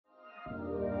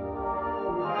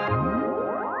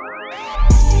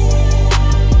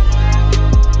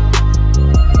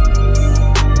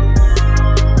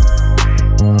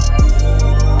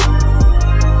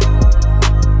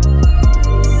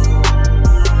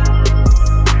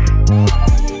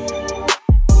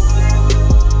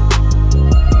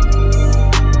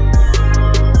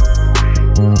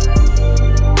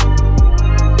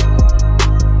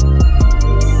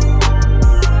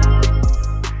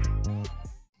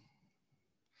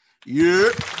Yeah,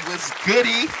 what's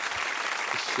goody?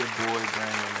 It's your boy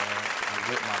Brandon, man. I'm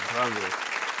with my brother.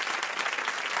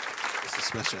 It's a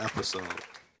special episode.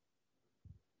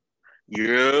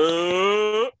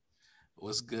 Yeah.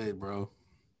 What's good, bro?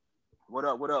 What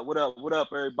up? What up? What up? What up,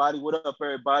 everybody? What up,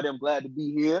 everybody? I'm glad to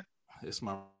be here. It's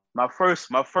my My first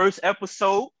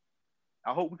episode.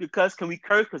 I hope we could cuss. Can we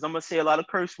curse? Because I'm gonna say a lot of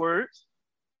curse words.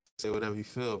 say whatever you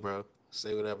feel, bro.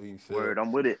 Say whatever you feel. Word.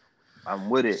 I'm with it. I'm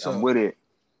with it. I'm So, with it.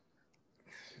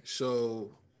 so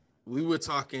we were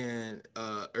talking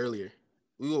earlier.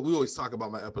 We always talk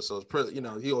about my episodes.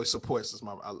 He always supports. It's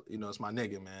my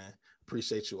nigga, man.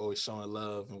 Appreciate you always showing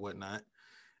love and whatnot.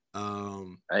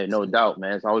 Hey, no So doubt,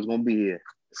 man. It's always gonna be here.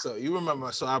 So you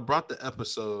remember? So I brought the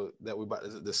episode that we about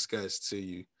to discuss to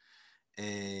you,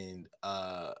 and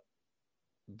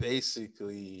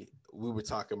basically we were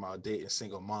talking about dating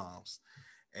single moms,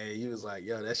 and you was like,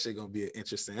 "Yo, that shit gonna be an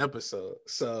interesting episode."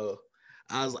 So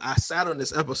I sat on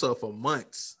this episode for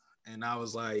months, and I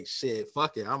was like, "Shit,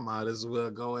 fuck it, I might as well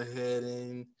go ahead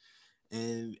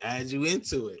and add you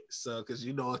into it." So because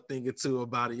you know a thing or two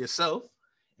about it yourself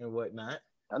and whatnot.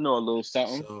 I know a little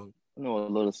something. So I know a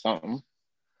little something.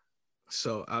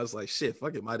 So I was like, shit,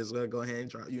 fuck it. Might as well go ahead and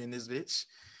drop you in this bitch.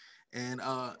 And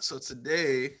so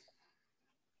today,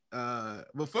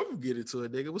 before we get into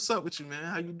it, nigga, what's up with you, man?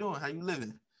 How you doing? How you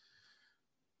living?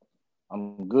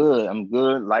 I'm good. I'm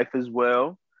good. Life is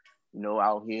well.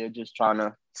 Out here just trying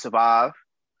to survive.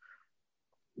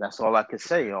 That's all I can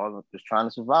say. All just trying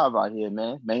to survive out here,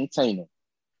 man. Maintaining.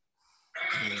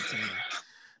 Maintaining.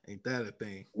 Ain't that a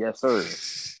thing? Yes, sir.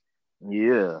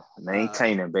 Yeah, uh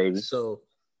maintaining, baby. so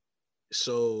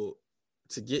so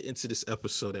to get into this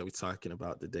episode that we're talking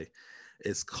about today,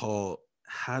 it's called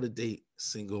How to Date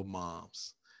Single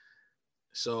Moms.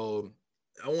 So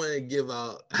I want to give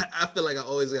out I feel like I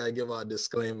always gotta give out a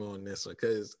disclaimer on this one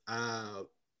because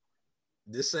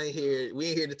this ain't here. We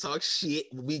ain't here to talk shit.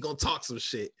 We gonna talk some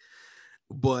shit,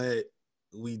 but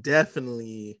we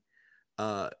definitely.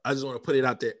 I just want to put it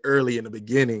out there early in the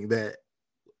beginning that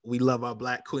we love our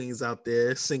black queens out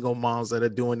there, single moms that are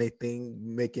doing their thing,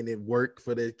 making it work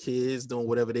for their kids, doing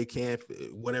whatever they can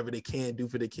do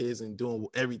for their kids, and doing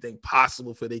everything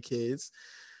possible for their kids.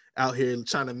 Out here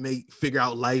trying to figure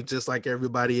out life just like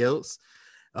everybody else.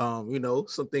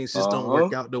 Some things just don't Uh-huh.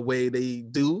 work out the way they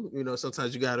do.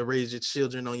 Sometimes you got to raise your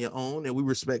children on your own, and we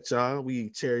respect y'all.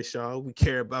 We cherish y'all. We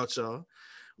care about y'all.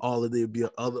 All of the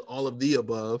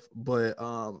above. But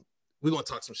we're gonna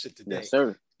talk some shit Yes, today.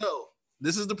 sir. So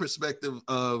this is the perspective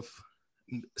of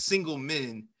single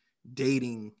men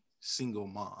dating single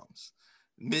moms,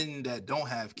 men that don't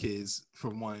have kids for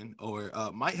one, or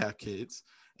might have kids,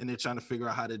 and they're trying to figure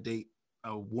out how to date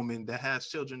a woman that has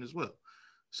children as well.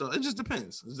 So it just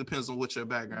depends. It depends on what your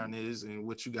background is and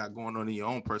what you got going on in your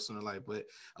own personal life. But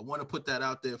I want to put that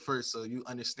out there first so you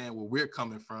understand where we're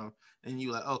coming from. And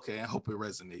you like, okay, I hope it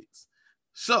resonates.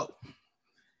 So,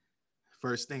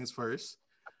 first things first,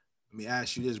 let me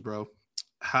ask you this, bro.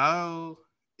 How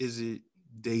is it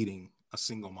dating a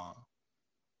single mom?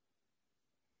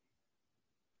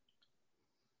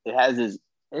 It has its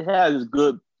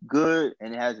good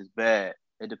and it has its bad.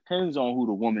 It depends on who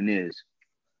the woman is.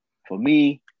 For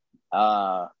me,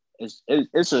 uh it's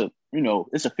a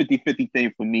it's a 50-50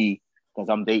 thing for me because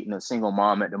I'm dating a single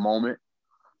mom at the moment.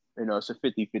 It's a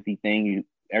 50-50 thing.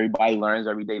 Everybody learns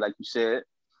every day, like you said.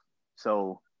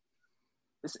 So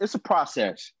it's a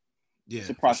process. It's Yeah, a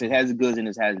for process. It sure. has its goods and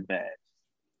it has its bad.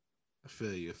 I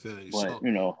feel you. I feel you. But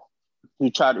So,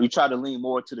 we try to lean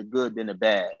more to the good than the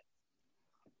bad.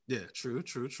 yeah, true,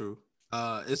 true, true.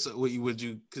 Would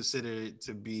you consider it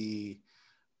to be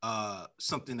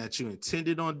something that you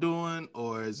intended on doing,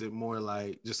 or is it more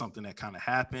like just something that kind of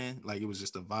happened, like it was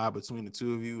just a vibe between the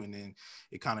two of you, and then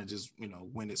it kind of just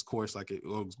went its course like it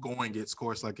or was going its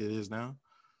course like it is now?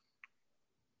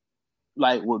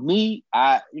 Like with me,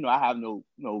 I have no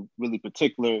really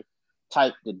particular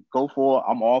type to go for.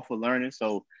 I'm all for learning.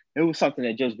 So it was something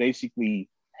that just basically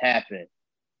happened.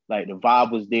 Like the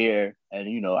vibe was there,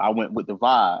 and I went with the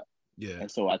vibe, Yeah,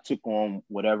 and so I took on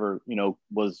whatever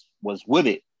was with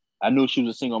it. I knew she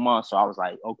was a single mom, so I was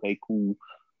like, okay, cool.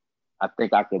 I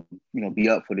think I could be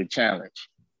up for the challenge.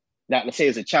 Not to say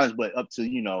it's a challenge, but up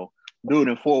to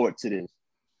building forward to this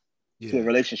to a yeah.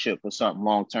 relationship for something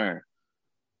long term.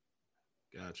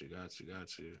 Got you, got you,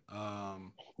 got you. Yeah.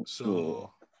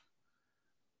 So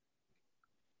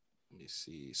let me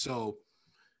see. So,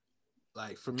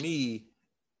 like for me,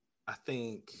 I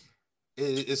think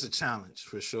it's a challenge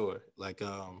for sure. Like,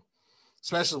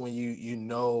 especially when you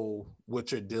know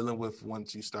what you're dealing with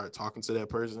once you start talking to that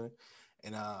person.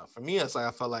 And for me, it's like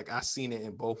I felt like I seen it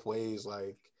in both ways.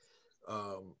 Like,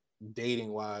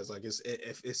 dating wise, like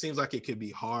it seems like it could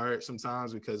be hard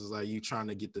sometimes because it's like you trying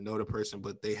to get to know the person,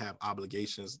 but they have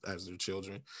obligations as their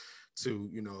children to,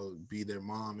 you know, be their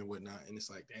mom and whatnot. And it's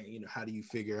like, dang, you know, how do you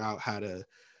figure out how to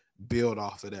build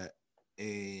off of that?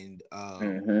 And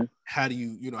how do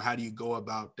you, you know, how do you go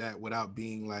about that without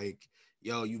being like,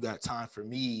 yo, you got time for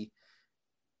me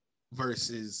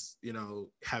versus, you know,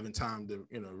 having time to,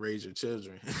 you know, raise your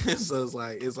children. So it's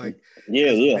like Yeah,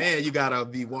 as a yeah, man, you gotta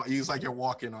be it's like you're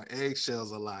walking on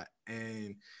eggshells a lot.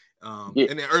 And yeah.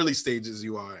 in the early stages,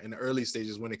 you are in the early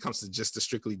stages when it comes to just the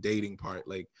strictly dating part.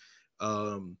 Like,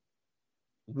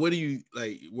 what do you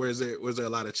like? Was there a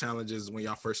lot of challenges when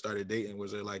y'all first started dating?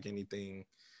 Was there like anything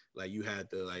like you had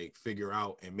to like figure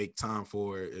out and make time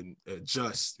for it and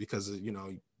adjust because, you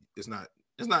know, it's not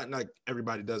like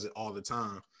everybody does it all the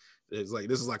time. It's like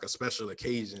this is like a special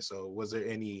occasion. So was there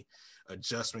any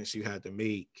adjustments you had to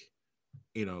make,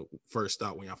 you know, first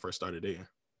out when y'all first started dating?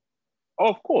 Oh,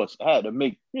 of course, I had to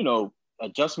make,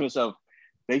 adjustments of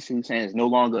basically saying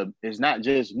it's not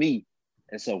just me,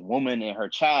 it's a woman and her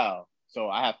child. So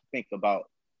I have to think about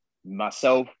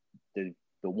myself, the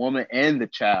woman and the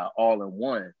child all in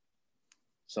one.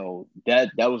 So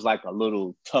that was like a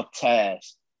little tough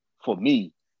task for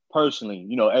me personally.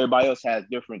 You know, everybody else has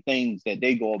different things that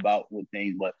they go about with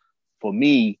things, but for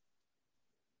me,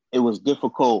 it was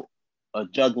difficult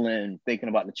juggling thinking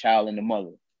about the child and the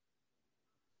mother.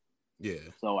 Yeah.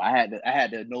 So I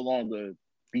had to no longer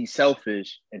be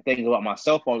selfish and think about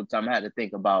myself all the time. I had to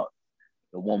think about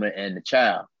the woman and the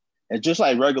child. And just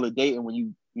like regular dating, when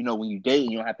you date,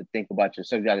 you don't have to think about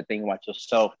yourself. You got to think about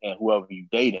yourself and whoever you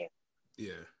dating.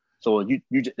 Yeah. So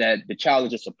that the child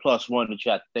is just a plus one that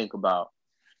you have to think about.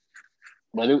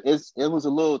 But it was a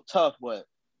little tough, but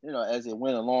as it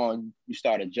went along, you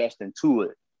start adjusting to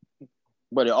it.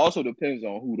 But it also depends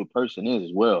on who the person is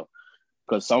as well,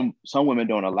 because some women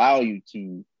don't allow you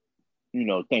to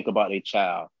think about their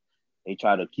child. They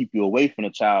try to keep you away from the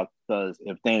child because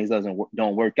if things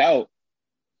don't work out,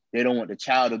 they don't want the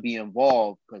child to be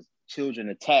involved because children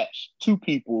attach to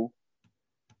people.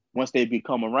 Once they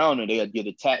become around them, they'll get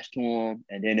attached to them.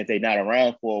 And then if they're not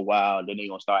around for a while, then they're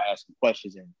going to start asking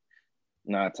questions. And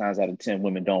 9 times out of 10,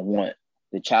 women don't want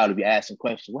the child to be asking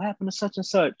questions. What happened to such and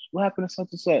such? What happened to such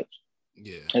and such?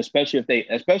 Yeah. Especially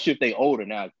if they older.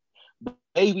 Now,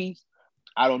 babies,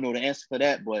 I don't know the answer for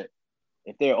that, but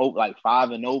if they're like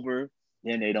 5 and over,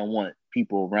 then they don't want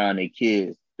people around their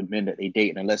kids, the men that they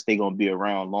dating, unless they're going to be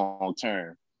around long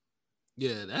term.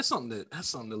 Yeah, that's something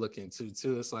to look into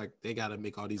too. It's like they got to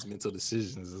make all these mental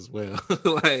decisions as well.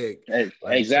 like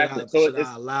Exactly. So should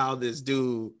I allow this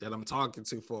dude that I'm talking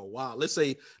to for a while? Let's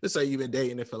say you've been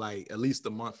dating it for like at least a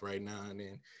month right now,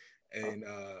 and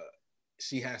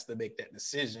she has to make that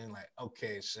decision. Like,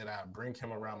 okay, should I bring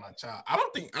him around my child? I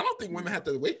don't think women have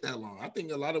to wait that long. I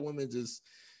think a lot of women just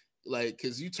like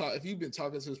because if you've been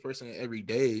talking to this person every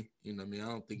day, you know what I mean. I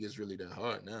don't think it's really that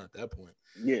hard now at that point.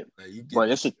 yeah, Like you get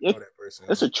but to know that person.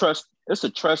 it's a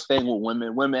trust thing with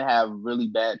women. Women have really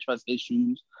bad trust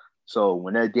issues, so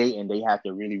when they're dating, they have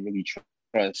to really really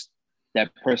trust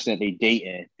that person that they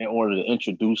dating in order to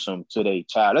introduce them to their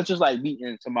child. That's just like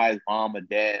meeting somebody's mom or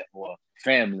dad or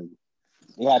family.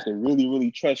 They have to really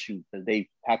really trust you because they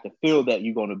have to feel that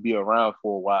you're going to be around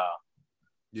for a while.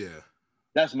 Yeah.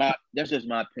 That's just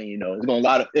my opinion. There's going to a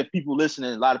lot of if people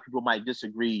listening, a lot of people might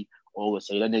disagree or would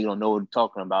say that nigga don't know what he's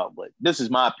talking about. But this is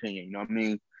my opinion. You know what I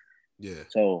mean? Yeah.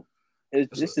 So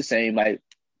it's the same. Like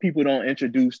people don't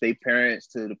introduce their parents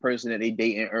to the person that they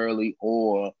dating early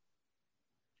or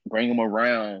bring them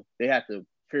around. They have to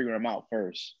figure them out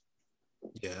first.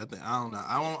 Yeah, I don't know.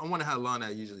 I wonder how long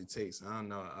that usually takes. I don't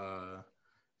know.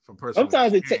 From personal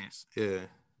Sometimes it takes. experience.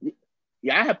 Yeah.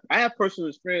 Yeah, I have personal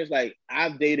experience. Like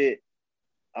I've dated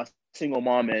a single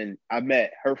mom and I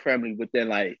met her family within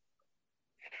like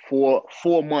 4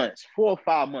 months, 4 or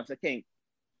 5 months.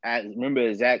 I remember the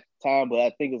exact time, but I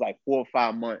think it was like 4 or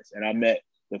 5 months, and I met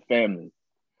the family,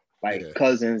 like Yeah.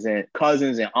 cousins and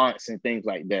aunts and things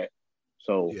like that.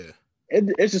 So Yeah.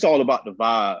 it's just all about the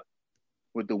vibe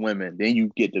with the women. Then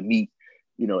you get to meet,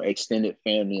 extended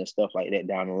family and stuff like that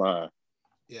down the line.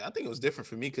 Yeah. I think it was different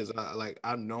for me because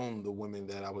I've known the women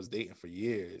that I was dating for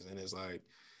years, and it's like,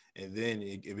 and then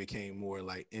it became more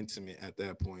like intimate at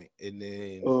that point, and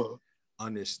then Uh,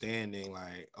 understanding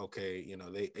like okay,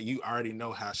 you already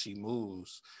know how she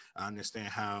moves. I understand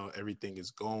how everything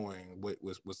is going,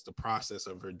 what's the process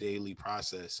of her daily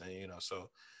process, and so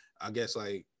I guess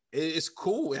like it's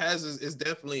cool. It's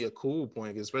definitely a cool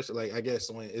point, especially like I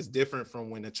guess when it's different from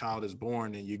when a child is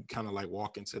born and you kind of like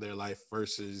walk into their life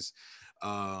versus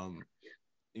um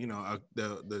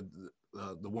the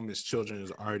the woman's children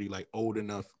is already like old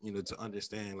enough, to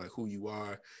understand like who you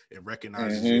are and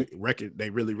recognizes Mm-hmm. they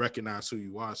really recognize who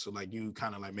you are. So like you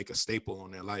kind of like make a staple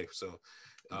on their life. So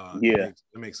Yeah.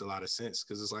 it makes a lot of sense,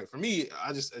 because it's like for me,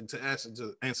 I just to answer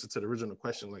to the original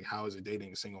question, like how is it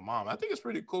dating a single mom? I think it's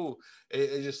pretty cool.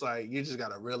 It's just like you just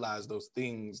gotta realize those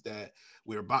things that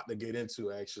we're about to get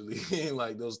into actually,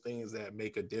 like those things that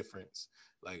make a difference,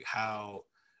 like how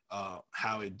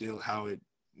it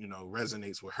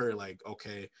resonates with her. Like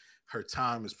okay, her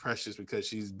time is precious because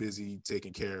she's busy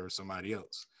taking care of somebody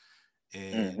else,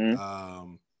 and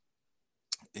Mm-hmm.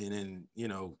 and then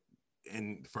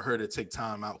and for her to take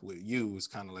time out with you is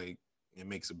kind of like it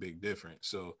makes a big difference.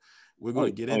 So we're going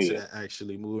to get Oh into yeah. that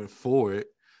actually moving forward.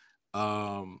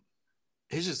 um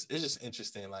it's just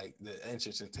interesting, like the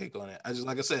interesting take on it. I just,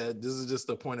 like I said, this is just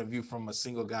the point of view from a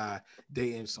single guy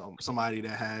dating somebody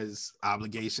that has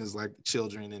obligations like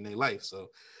children in their life. So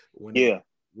when it Yeah.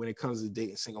 when it comes to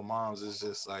dating single moms, it's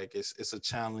just like it's a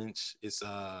challenge. It's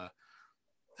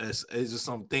just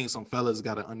some things some fellas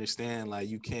got to understand. Like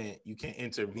you can't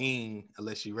intervene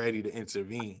unless you're ready to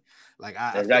intervene. Like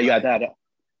I That's feel that you have like to have that.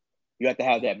 You have to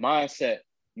have that mindset.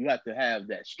 You have to have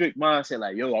that strict mindset.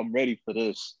 Like, yo, I'm ready for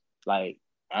this. Like,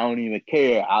 I don't even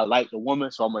care. I like the woman,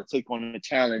 so I'm gonna take on the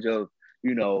challenge of,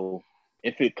 you know,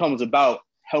 if it comes about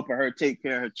helping her take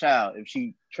care of her child, if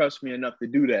she trusts me enough to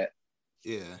do that.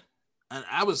 yeah. And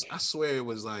I swear it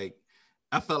was like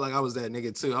I felt like I was that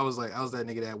nigga too. I was that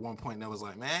nigga that at one point that was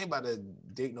like, man, I ain't about to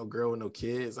date no girl with no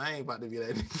kids. I ain't about to be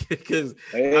that nigga. Because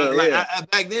Yeah, yeah.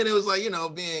 back then it was like,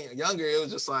 being younger, it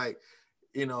was just like,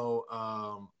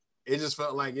 it just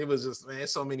felt like it was just, man,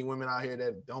 so many women out here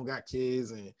that don't got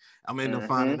kids, and I'm end up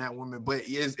finding Mm-hmm. that woman. But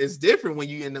it's different when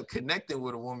you end up connecting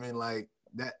with a woman like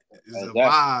that is a Exactly.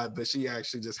 vibe, but she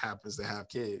actually just happens to have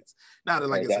kids. Not that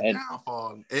like it's a Exactly.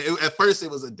 downfall. At first, it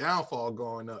was a downfall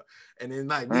growing up, and then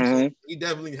like Mm-hmm. we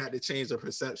definitely had to change the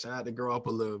perception. I had to grow up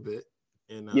a little bit,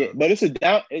 and Yeah, but it's a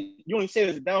you only say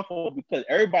it's a downfall because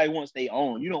everybody wants their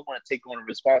own. You don't want to take on the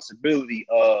responsibility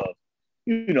of,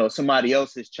 somebody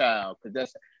else's child, because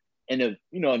that's in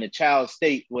the child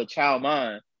state or child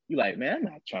mind. You like, man, I'm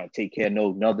not trying to take care of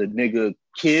no another nigga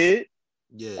kid.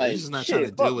 yeah, you're Like, just not trying to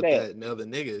shit, deal fuck with that. that other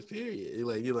nigga. Period.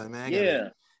 You're like, man, I gotta. Yeah,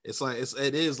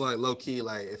 It is like low key,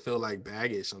 like it feel like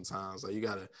baggage sometimes. Like you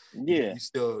gotta, yeah, you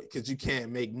still, because you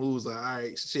can't make moves like, all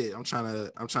right, shit, I'm trying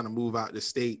to move out the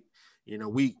state.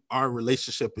 Our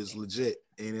relationship is legit.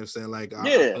 And you know what I'm saying? Like I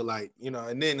yeah, feel like,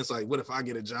 and then it's like, what if I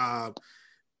get a job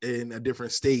in a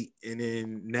different state, and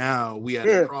then now we at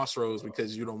a yeah. crossroads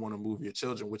because you don't want to move your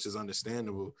children, which is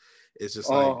understandable. It's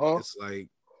just Uh like huh. it's like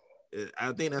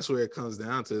I think that's where it comes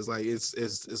down to. It's like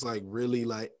it's like really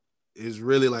like it's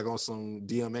really like on some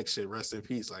DMX shit. Rest in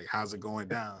peace. Like how's it going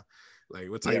down? Like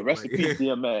what Yeah. type? Rest Like in peace,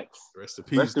 DMX. rest in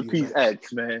peace, Rest in peace, DMX,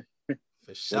 X, man. for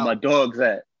Where my sure. dogs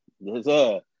at?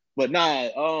 Yes, But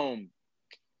nah,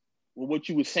 what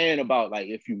you were saying about like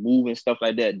if you move and stuff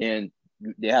like that, then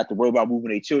they have to worry about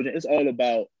moving their children. It's all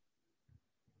about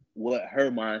what her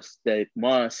mindset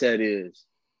is.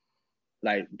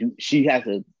 Like, she has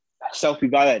to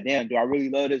self-evaluate. Damn, do I really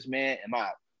love this man?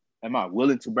 Am I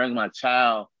willing to bring my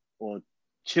child or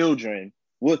children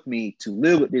with me to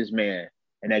live with this man?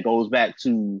 And that goes back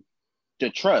to the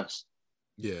trust.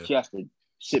 Yeah, She has to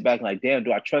sit back and like, damn,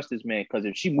 do I trust this man? Because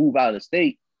if she move out of the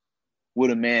state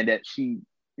with a man that she,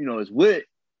 is with,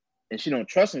 and she don't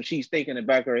trust him, she's thinking in the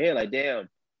back of her head like, damn,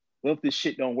 what if this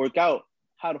shit don't work out?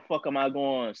 How the fuck am I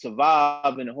going to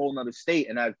survive in a whole nother state?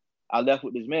 And I left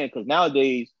with this man, because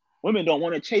nowadays women don't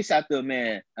want to chase after a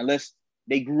man unless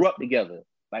they grew up together,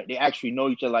 like they actually know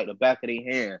each other like the back of their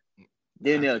hand.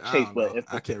 Then they'll I chase. don't But know. if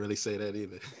I can't really say that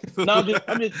either. no, I'm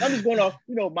just going off,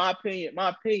 my opinion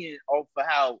off of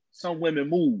how some women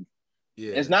move.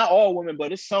 It's Yeah, not all women,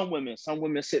 but it's some women. Some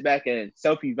women sit back and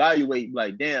self-evaluate,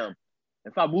 like, damn,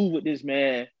 if I move with this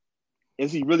man,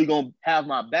 is he really gonna have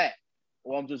my back,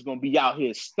 or I'm just gonna be out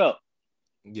here stuck?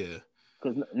 yeah,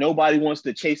 Because nobody wants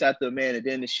to chase after a man, and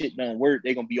then the shit don't work.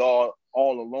 They're gonna be all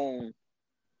alone,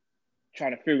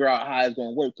 trying to figure out how it's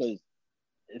gonna work. Because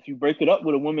if you break it up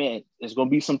with a woman, there's gonna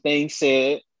be some things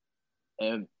said,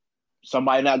 and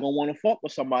somebody not gonna want to fuck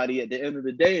with somebody at the end of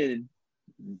the day, and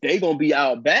they gonna be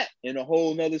out back in a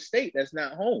whole nother state that's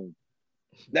not home.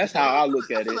 That's yeah. how I look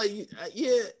I at feel it. like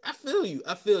yeah. I feel you.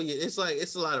 I feel you. It's like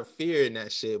it's a lot of fear in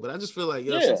that shit, but I just feel like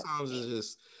Yeah, sometimes it's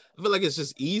just. I feel like it's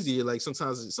just easier. Like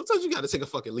sometimes you got to take a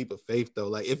fucking leap of faith though.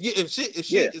 Like if yeah, shit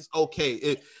is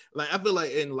okay, like I feel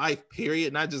like in life,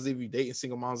 period, not just if you dating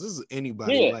single moms. This is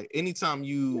anybody. yeah, Like yeah. anytime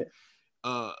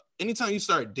you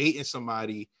start dating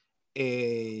somebody,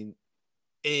 and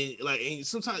and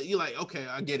sometimes you're like, okay,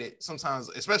 I get it. Sometimes,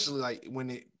 especially like when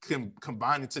it can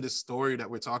combine into this story that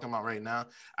we're talking about right now,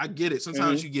 I get it.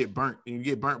 Sometimes you get burnt, and you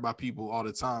get burnt by people all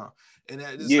the time. And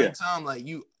at the same time, like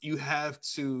you have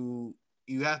to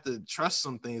trust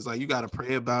some things. Like you got to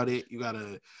pray about it. You got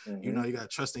to, you got to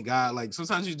trust in God. Like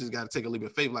sometimes you just got to take a leap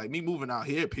of faith. Like me moving out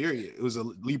here, period. It was a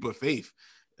leap of faith.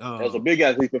 That was a big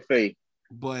ass leap of faith.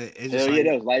 But it's Hell just yeah,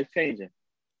 that was life changing.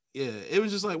 Yeah, it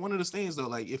was just like one of those things though.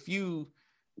 Like if you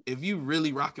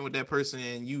really rocking with that person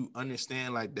and you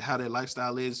understand like how their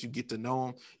lifestyle is, you get to know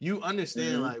them, you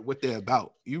understand like what they're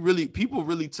about. People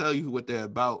really tell you what they're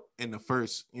about in the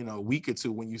first, week or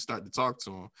two when you start to talk to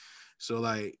them. So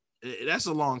like that's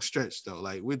a long stretch though.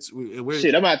 Like we're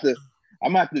shit.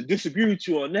 I'm about to disagree with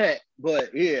you on that, but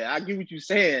yeah, I get what you're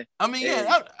saying. I mean,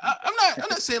 yeah, I'm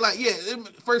not saying like, yeah,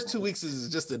 first 2 weeks is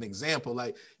just an example.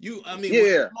 Like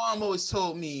when mom always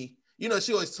told me,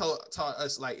 she always taught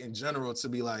us like in general to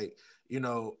be like,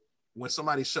 when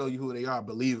somebody show you who they are,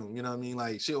 believe them. You know what I mean?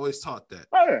 Like she always taught that.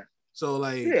 So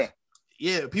like,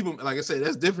 yeah, people, like I said,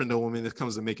 that's different though when it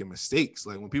comes to making mistakes.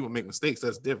 Like when people make mistakes,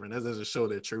 that's different. That doesn't show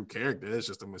their true character. That's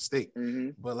just a mistake.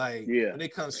 But like when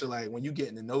it comes to like when you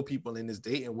getting to know people in this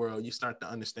dating world, you start to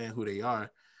understand who they are.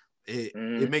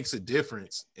 It makes a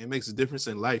difference. It makes a difference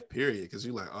in life, period. Because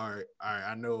you're like, all right,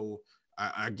 I know,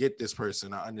 I get this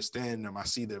person. I understand them. I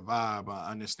see their vibe.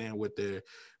 I understand what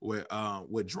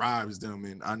drives them,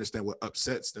 and I understand what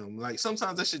upsets them. Like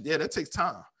sometimes that takes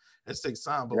time. That takes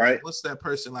time. But like once that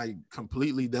person like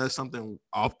completely does something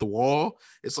off the wall,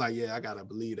 it's like, yeah, I gotta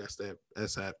believe that's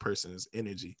that person's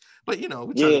energy. But we try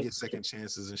to get second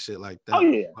chances and shit like that. Oh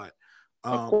yeah. But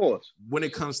of course, when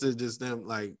it comes to just them,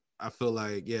 like I feel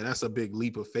like, yeah, that's a big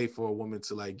leap of faith for a woman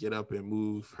to like get up and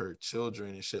move her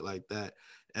children and shit like that.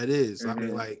 It is. I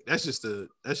mean, like that's just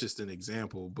an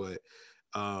example, but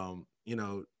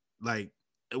like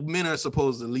men are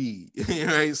supposed to lead,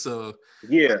 right? So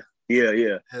yeah.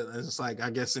 It's like, I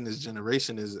guess in this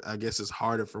generation it's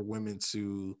harder for women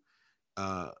to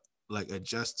like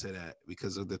adjust to that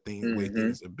because of the way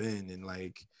things have been, and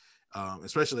like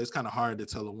especially it's kind of hard to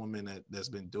tell a woman that's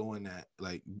been doing that.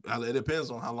 Like it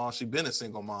depends on how long she's been a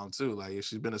single mom too. Like if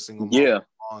she's been a single mom for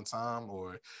a long time,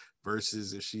 or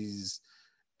versus if she's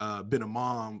been a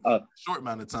mom for a short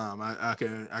amount of time. I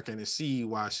can see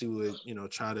why she would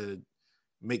try to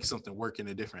make something work in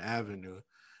a different avenue.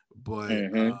 But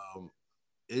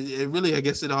it really, I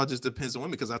guess it all just depends on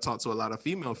women, because I talk to a lot of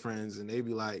female friends and they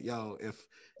be like, yo,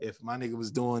 if my nigga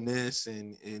was doing this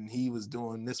and he was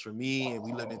doing this for me and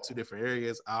we lived in two different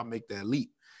areas, I'll make that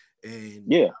leap.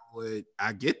 And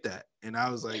I get that. And I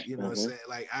was like, saying,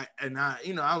 like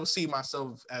I would see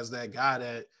myself as that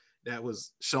guy that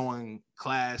was showing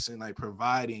class and like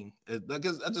providing.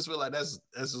 Because I just feel like that's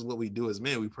just what we do as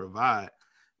men. We provide,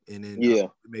 and then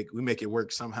we make it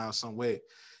work somehow, some way.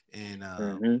 And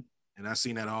and I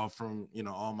seen that all from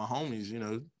all my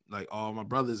homies, like all my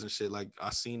brothers and shit. Like I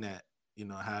seen that,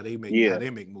 how they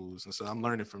make moves, and so I'm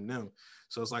learning from them.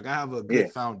 So it's like I have a good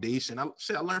foundation. I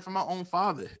learned from my own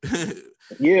father.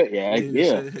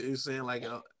 It's saying like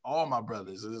all my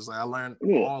brothers. It's like I learned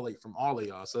from all of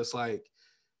y'all. So it's like,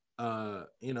 I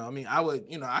mean, I would,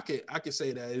 I could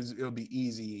say that it'll be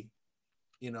easy.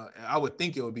 I would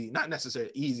think it would be not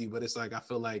necessarily easy, but it's like I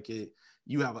feel like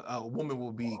you have a woman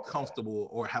will be comfortable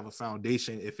or have a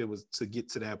foundation if it was to get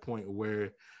to that point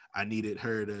where I needed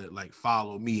her to like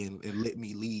follow me and let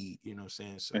me lead. You know what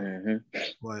I'm saying? So,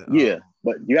 but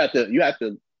but you have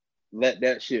to let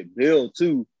that shit build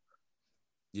too.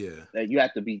 Yeah, that you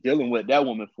have to be dealing with that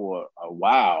woman for a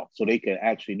while so they can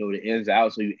actually know the ins and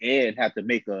outs of you and have to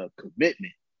make a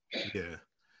commitment.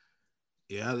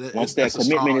 Once that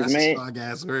commitment is made, strong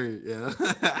ass word. Yeah,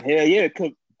 hell yeah,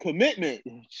 commitment.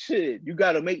 Shit, you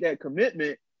got to make that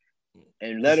commitment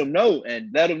and let them know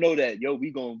that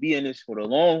we gonna be in this for the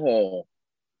long haul.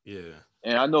 Yeah.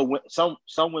 And I know some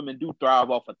women do thrive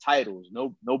off of titles.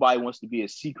 Nobody wants to be a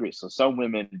secret, so some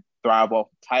women thrive off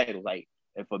of titles. Like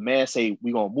if a man say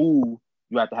we gonna move,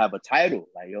 you have to have a title.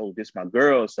 Like, yo, this my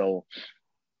girl, so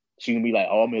she can be like,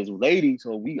 oh, I'm his lady,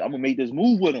 so I'm gonna make this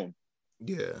move with him.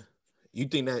 Yeah. You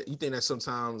think that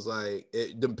sometimes like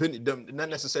it not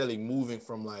necessarily moving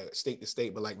from like state to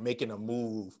state, but like making a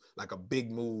move, like a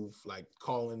big move, like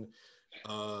calling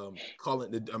a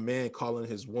man calling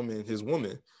his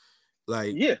woman,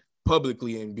 like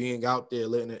publicly, and being out there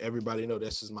letting everybody know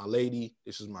this is my lady,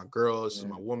 this is my girl, this is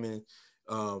my woman.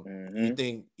 You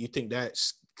think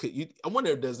that's I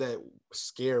wonder, does that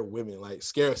scare women, like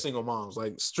scare single moms,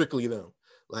 like strictly them?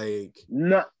 Like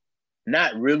not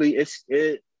really.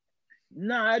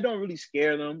 I don't really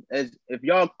scare them. As if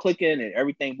y'all clicking and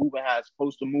everything moving how it's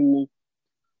supposed to move,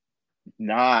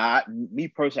 Nah, me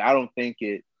personally, I don't think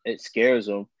it scares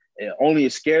them.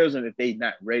 It scares them if they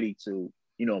not ready to,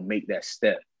 make that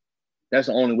step. That's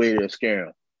the only way to scare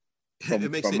them.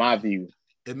 It makes From it my view.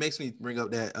 it makes me bring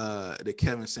up that the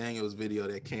Kevin Samuels video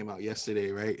that came out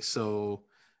yesterday, right? So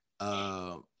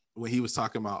uh when he was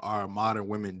talking about our modern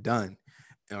women done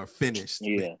or finished,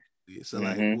 Yeah. basically. So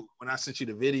like Mm-hmm. when I sent you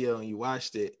the video and you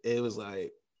watched it, it was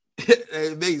like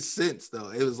it made sense though.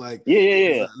 It was like Yeah, yeah,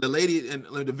 yeah. the lady in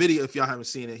the video, if y'all haven't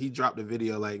seen it, he dropped the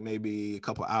video like maybe a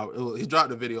couple hours. He dropped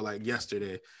the video like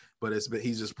yesterday, but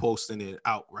he's just posting it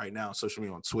out right now on social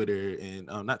media, on Twitter and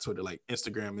not Twitter, like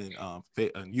Instagram and on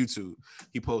YouTube.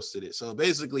 He posted it. So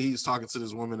basically he's talking to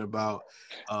this woman about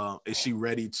is she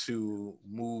ready to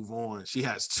move on? She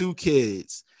has 2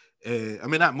 kids. I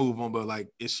mean, not move on, but like,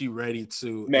 is she ready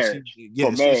to? Marriage.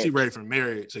 For Is she marriage. ready for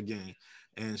marriage again?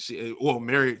 And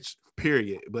marriage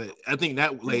period. But I think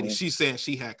that lady, Mm-hmm. she's saying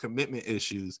she had commitment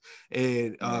issues,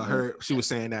 and Mm-hmm. she was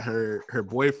saying that her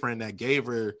boyfriend that gave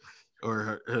her,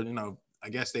 or her I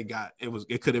guess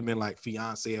it could have been like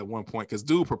fiance at one point, because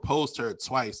dude proposed to her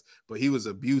twice, but he was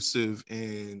abusive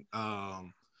and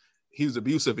he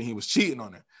was cheating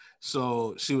on her.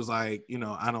 So she was like,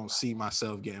 I don't see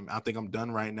myself I think I'm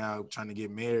done right now trying to get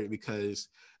married, because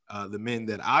the men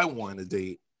that I want to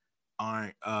date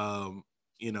aren't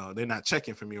they're not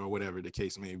checking for me, or whatever the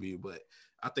case may be. But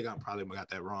I think I probably got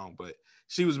that wrong. But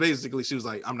she was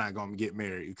like, I'm not gonna get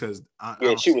married, because I Yeah,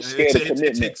 don't she see was scared of it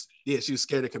commitment. takes, yeah, she was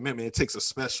scared of commitment. It takes a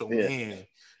special Yeah. man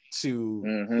to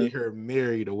Mm-hmm. get her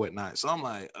married or whatnot. So I'm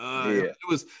like, Yeah.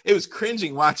 it was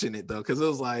cringing watching it though, because it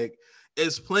was like,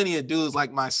 it's plenty of dudes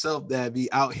like myself that be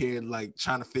out here like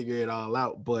trying to figure it all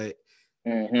out, but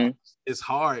Mm-hmm. it's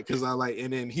hard because I like,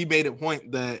 and then he made a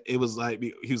point that it was like,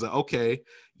 he was like, okay,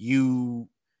 you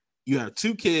have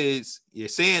 2 kids, you're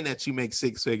saying that you make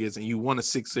 6 figures and you want a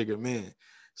 6-figure man.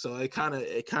 So it kind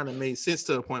of made sense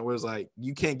to the point where it's like,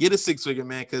 you can't get a 6-figure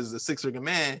man because the 6-figure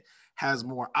man has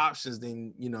more options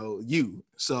than you.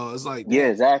 So it's like, Yeah,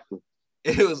 damn, exactly.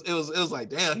 it was like,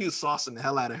 damn, he was saucing the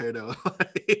hell out of her though.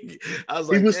 I was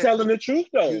He like, was damn, telling the truth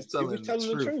he though. was He was telling the telling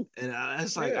the truth. truth. And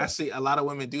it's like, I Yeah. see a lot of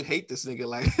women do hate this nigga.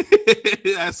 Like,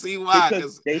 I see why,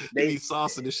 Because because they he be they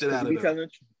saucing the shit because out he of be them. telling the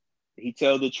truth. He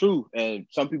tell the truth, and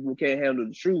some people can't handle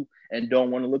the truth and don't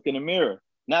want to look in the mirror.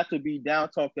 Not to be down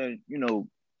talking,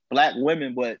 black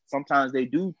women, but sometimes they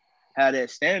do have that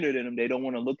standard in them. They don't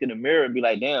want to look in the mirror and be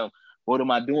like, "Damn, what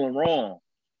am I doing wrong?"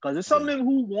 Because there's some Yeah. men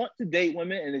who want to date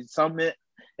women, and there's some men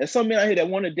out here that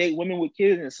want to date women with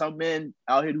kids, and some men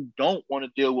out here who don't want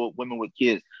to deal with women with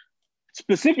kids.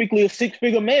 Specifically, a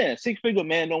 6-figure man. 6-figure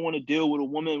man don't want to deal with a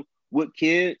woman with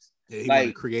kids. Yeah, he want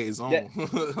to Like create his that,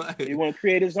 own. he want to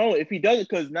create his own. If he does it,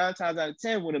 because 9 times out of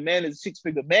 10, when a man is a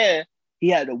 6-figure man, he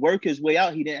had to work his way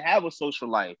out. He didn't have a social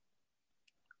life.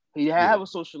 He didn't Yeah, have a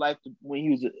social life when he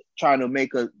was trying to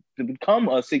become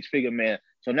a 6-figure man.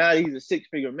 So now he's a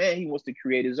 6-figure man. He wants to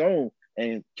create his own.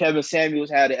 And Kevin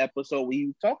Samuels had an episode where he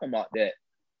was talking about that.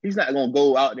 He's not gonna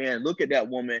go out there and look at that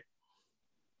woman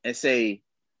and say,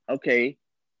 "Okay,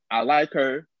 I like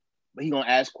her," but he's gonna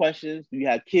ask questions. Do you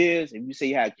have kids? If you say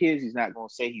you have kids, he's not gonna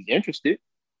say he's interested.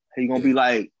 He's gonna be yeah,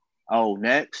 like, "Oh,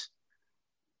 next,"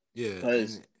 yeah,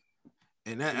 because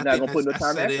and that, he's I not think gonna put no that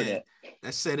time and set effort in. in.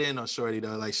 That set in on Shorty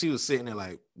though. Like, she was sitting there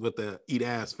like with the eat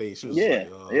ass face. She was Yeah,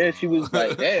 like, yeah. She was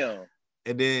like, "Damn."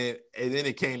 and then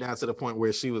it came down to the point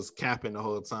where she was capping the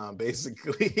whole time,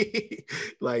 basically,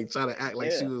 like trying to act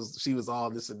like Yeah, she was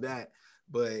all this and that.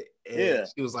 But yeah.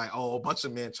 she was like, oh, a bunch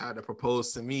of men tried to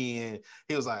propose to me, and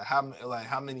he was like,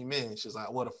 how many men? She's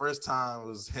like, well, the first time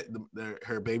was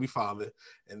her baby father,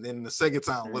 and then the second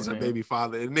time was her Mm-hmm. baby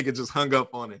father. And the nigga just hung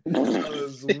up on it. I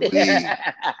was weak.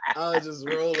 I was just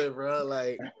rolling, bro.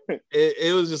 Like,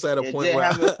 it was just at a It point didn't where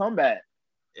have a comeback.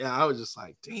 yeah, I was just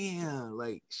like, damn,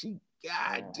 like she,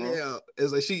 Uh-huh. goddamn.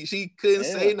 It's like she couldn't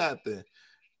Yeah, say nothing.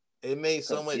 It made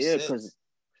so much because sense.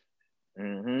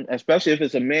 especially if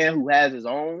it's a man who has his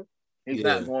own, he's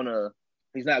Yeah, not gonna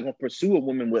he's not gonna pursue a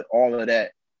woman with all of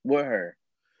that with her.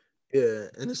 yeah,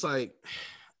 and it's like,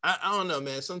 I don't know,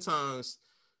 man. Sometimes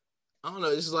I don't know.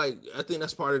 It's just like, I think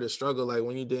that's part of the struggle. Like,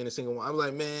 when you're dating a single one, I'm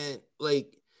like, man,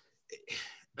 like,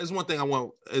 there's one thing I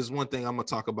want. Is one thing I'm gonna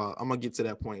talk about. I'm gonna get to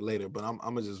that point later, but I'm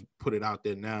gonna just put it out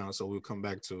there now, so we'll come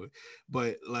back to it.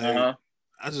 But Uh like, huh.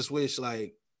 I just wish,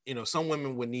 like, some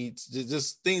women would need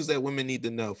just things that women need to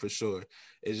know for sure.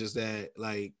 It's just that,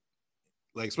 like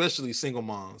especially single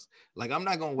moms. Like, I'm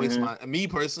not gonna waste Mm-hmm. me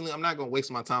personally. I'm not gonna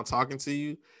waste my time talking to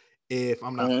you if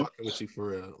I'm not Mm-hmm. fucking with you for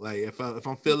real. Like, if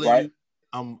I'm feeling Right. you,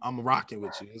 I'm rocking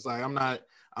with you. It's like I'm not.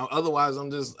 Otherwise, I'm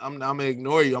gonna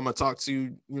ignore you. I'm gonna talk to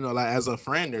you, like as a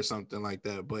friend or something like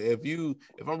that. But if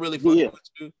I'm really fucking Yeah. with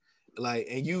you, like,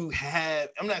 and you have,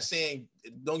 I'm not saying,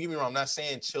 don't get me wrong, I'm not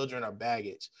saying children are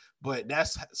baggage, but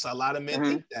so a lot of men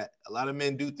think that. A lot of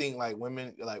men do think like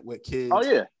women, like with Oh kids,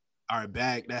 yeah. are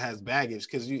that has baggage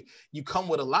because you come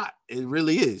with a lot. It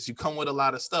really is. You come with a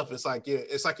lot of stuff. It's like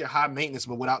you're high maintenance,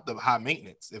 but without the high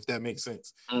maintenance, if that makes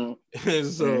sense. So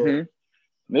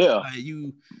Yeah. like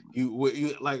you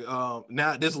like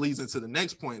now this leads into the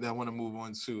next point that I want to move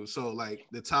on to. So like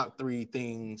the top 3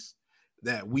 things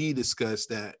that we discussed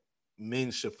that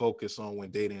men should focus on when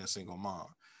dating a single mom.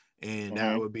 And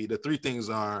that would be, the 3 things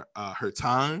are her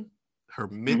time, her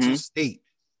mental state,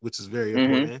 which is very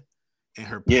important, and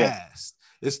her Yeah. past.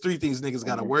 There's 3 things niggas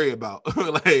got to worry about.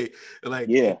 like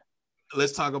Yeah.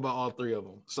 let's talk about all 3 of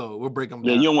them. So we'll break them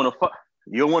Yeah. down. You don't want to fuck.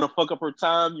 You don't want to fuck up her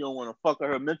time. You don't want to fuck up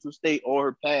her mental state or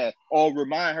her past, or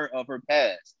remind her of her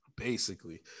past.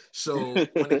 Basically. So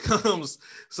when it comes,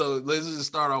 so let's just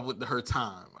start off with her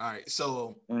time. All right.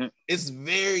 So it's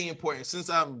very important,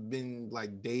 since I've been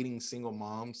like dating single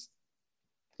moms.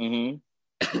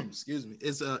 Excuse me.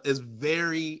 It's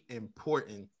very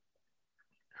important,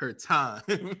 her time.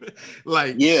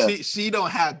 Like she don't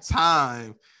have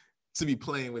time to be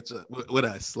playing with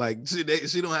us. Like she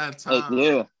don't have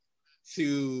time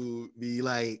to be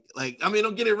like I mean,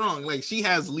 don't get it wrong, like she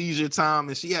has leisure time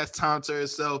and she has time to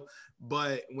herself,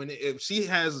 but if she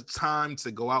has time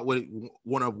to go out with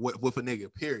a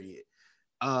nigga, period,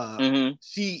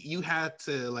 you have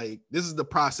to, like, this is the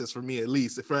process for me, at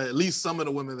least for at least some of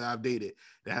the women that I've dated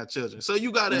that have children. So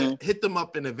you gotta hit them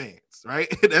up in advance, right?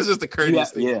 That's just the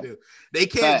courteous thing to do. They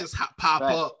can't just pop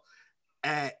up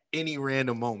at any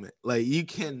random moment. Like you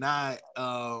cannot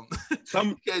you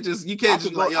can't just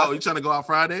be like, yo, you trying to go out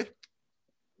Friday?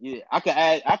 Yeah,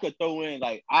 I could throw in,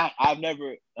 like, I've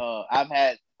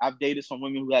dated some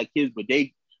women who had kids, but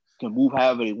they can move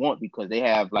however they want because they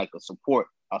have like a support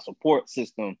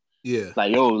system. Yeah.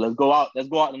 Like, yo, let's go out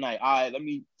tonight. All right, let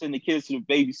me send the kids to the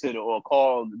babysitter or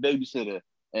call the babysitter,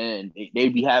 and they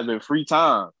be having free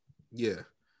time. Yeah.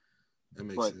 That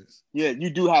makes sense. Yeah, you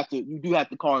do have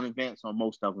to call in advance on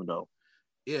most of them though.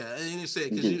 Yeah, and it said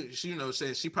because she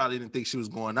said she probably didn't think she was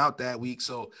going out that week.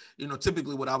 So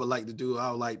typically what I would like to do,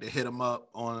 I would like to hit them up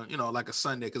on like a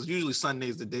Sunday, because usually Sunday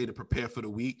is the day to prepare for the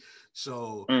week.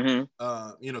 So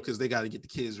because they got to get the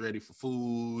kids ready for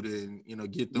food and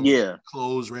get them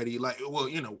clothes ready, like, well,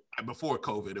 before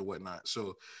COVID and whatnot.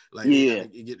 So like they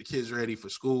got to get the kids ready for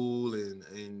school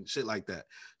and shit like that.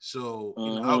 So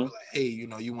I'll be like, hey,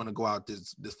 you want to go out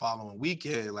this following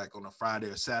weekend, like on a Friday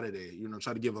or Saturday,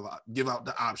 try to give out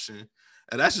the option.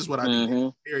 And that's just what I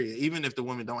do, period. Even if the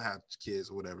women don't have kids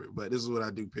or whatever, but this is what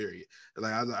I do, period.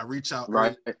 Like I reach out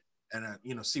early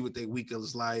and see what their week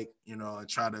is like, and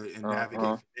try to navigate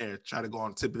from there. Try to go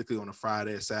on typically on a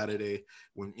Friday or Saturday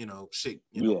when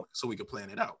so we can plan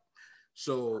it out.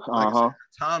 So like I said,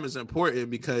 time is important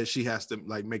because she has to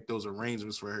like make those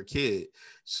arrangements for her kid.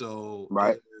 So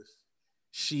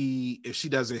if she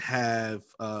doesn't have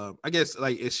I guess,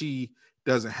 like, if she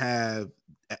doesn't have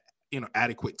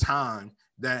adequate time,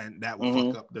 then that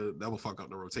will fuck up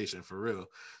the rotation for real.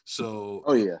 So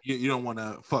you don't want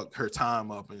to fuck her time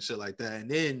up and shit like that, and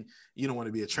then you don't want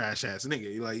to be a trash ass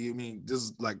nigga. Like, you mean, this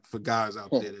is like for guys out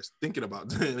there that's thinking about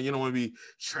that. You don't want to be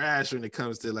trash when it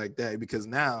comes to like that, because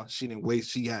now she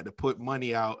had to put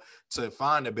money out to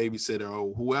find a babysitter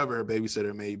or whoever her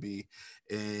babysitter may be,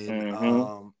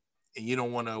 and you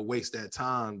don't want to waste that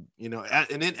time, and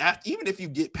then even if you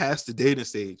get past the dating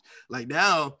stage, like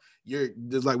now you're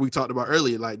just like we talked about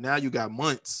earlier, like now you got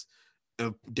months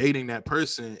of dating that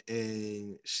person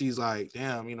and she's like,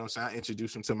 damn, so I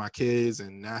introduced him to my kids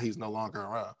and now he's no longer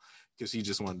around because he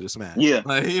just wanted to smash.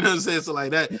 Like, you know what I'm saying? So like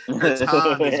that, her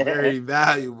time is very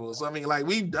valuable. So I mean, like,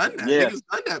 we've done that. Niggas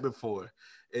done that before.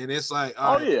 And it's like,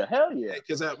 hell yeah.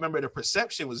 Because I remember the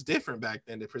perception was different back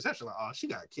then. The perception, like, oh, she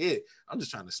got a kid. I'm just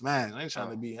trying to smash. I ain't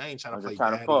trying to play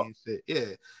daddy and shit.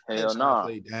 Yeah. I ain't trying to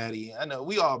play daddy. I know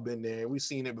we all been there. We've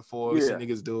seen it before. We seen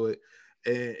niggas do it.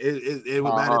 And it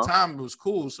by the time it was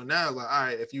cool. So now it's like, all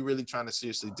right, if you really trying to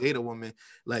seriously date a woman,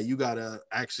 like, you gotta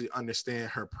actually understand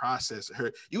her process.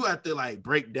 You have to like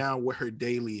break down what her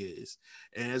daily is.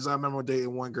 And as I remember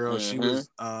dating one girl, she was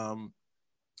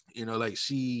like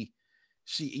she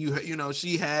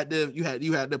had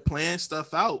to plan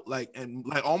stuff out, like, and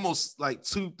like almost like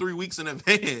 2-3 weeks in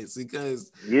advance,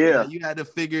 because you had to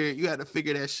figure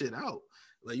that shit out.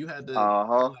 Like, you had to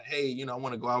like, hey, I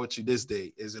want to go out with you this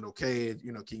day. Is it okay?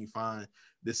 Can you find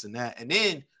this and that? And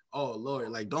then oh Lord,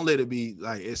 like don't let it be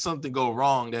like if something go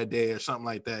wrong that day or something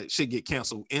like that, shit get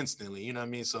canceled instantly. You know what I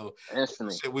mean? So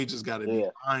instantly. shit, we just got to be Yeah,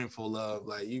 mindful of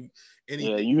like yeah.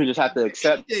 anything, You just have to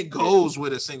accept anything it. goes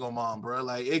with a single mom, bro.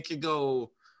 Like it could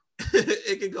go,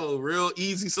 it could go real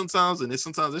easy sometimes, and then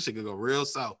sometimes this shit could go real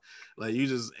south. Like you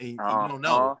just ain't, you don't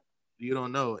know, Uh-huh. you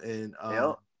don't know,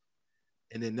 Yep.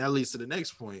 and then that leads to the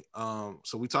next point.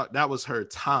 So we talked that was her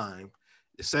time.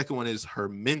 The second one is her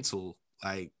mental,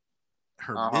 like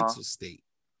her Uh-huh. mental state.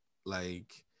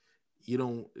 Like you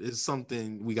don't, it's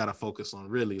something we gotta focus on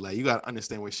really. Like you gotta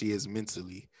understand where she is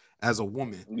mentally as a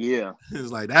woman. Yeah.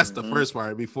 It's like that's the Mm-hmm. first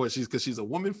part before because she's a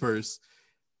woman first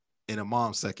and a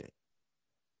mom second.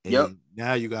 Yep. And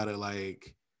now you gotta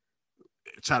like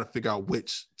try to figure out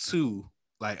which two,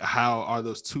 like how are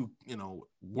those two,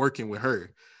 working with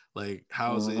her? Like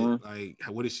how is it Mm-hmm. like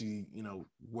what is she,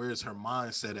 where's her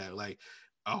mindset at? Like,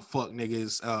 oh fuck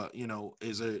niggas,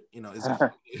 is it, is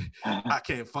it I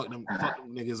can't fuck them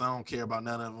niggas. I don't care about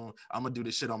none of them. I'm gonna do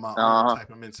this shit on my own Uh-huh.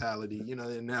 type of mentality,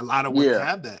 and a lot of women Yeah.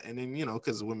 have that. And then,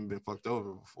 because women been fucked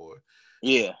over before.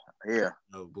 Yeah. Yeah.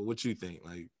 But what you think,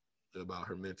 like, about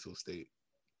her mental state?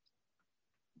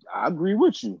 I agree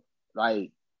with you.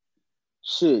 Like,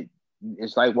 shit,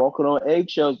 it's like walking on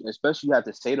eggshells, especially you have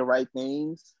to say the right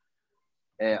things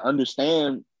and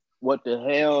understand what the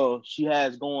hell she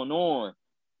has going on.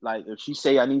 Like if she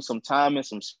say I need some time and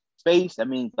some space, that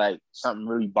means like something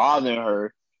really bothering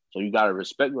her. So you gotta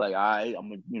respect, like, all right, I'm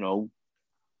gonna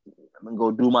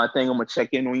go do my thing. I'm gonna check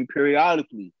in on you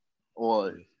periodically. Or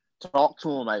Yeah. talk to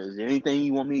him, like, is there anything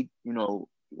you want me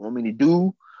to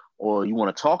do? Or you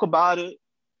want to talk about it?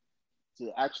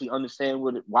 To actually understand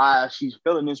why she's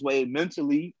feeling this way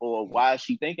mentally, or Yeah. why is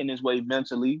she thinking this way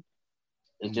mentally.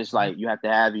 It's just Mm-hmm. like you have to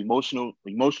have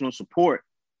emotional support,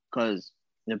 because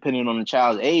depending on the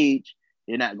child's age,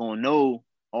 they're not going to know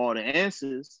all the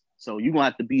answers. So you're going to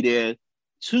have to be there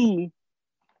to,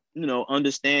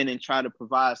 understand and try to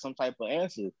provide some type of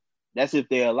answer. That's if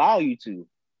they allow you to.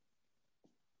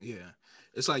 Yeah.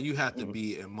 It's like you have to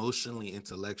be emotionally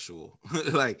intellectual.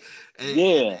 Like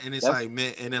Yeah, and it's that's like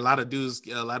men and a lot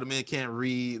of men can't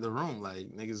read the room. Like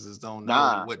niggas just don't know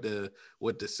nah. what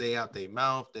to say out their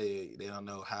mouth. They don't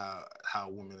know how a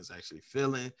woman is actually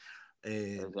feeling.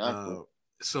 And Exactly.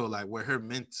 so like where her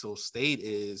mental state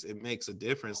is, it makes a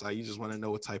difference. Like you just want to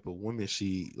know what type of woman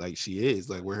she is,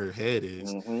 like where her head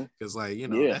is. Mm-hmm. Cause like,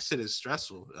 Yeah. that shit is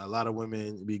stressful. A lot of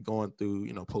women be going through,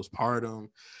 postpartum,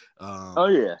 Oh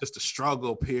yeah. just the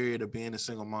struggle period of being a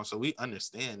single mom. So we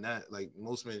understand that. Like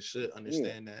most men should Yeah.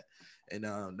 understand that.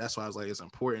 And that's why I was like, it's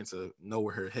important to know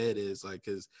where her head is. Like,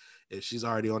 cause if she's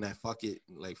already on that fuck it,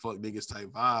 like fuck niggas type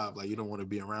vibe, like you don't want to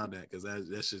be around that because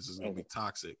that shit's just gonna be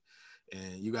toxic.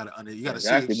 And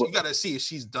Exactly. But you gotta see if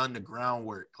she's done the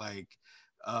groundwork. Like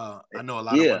I know a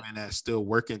lot of yeah. women that's still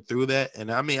working through that.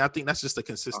 And I mean, I think that's just a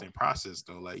consistent process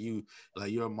though. You're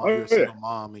a mom, you're Oh a yeah. single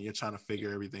mom and you're trying to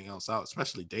figure everything else out,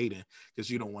 especially dating, because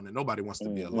nobody wants to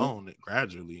be Mm-hmm. alone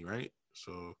gradually, right?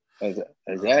 So um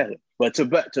Exactly. But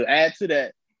to add to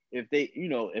that, if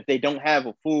they don't have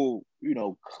a full,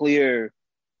 clear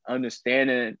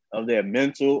understanding of their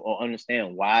mental, or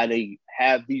understand why they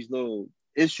have these little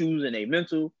issues in their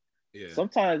mental, yeah,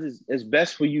 sometimes it's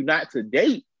best for you not to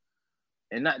date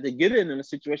and not to get in a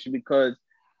situation, because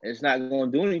it's not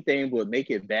going to do anything but make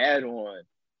it bad on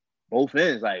both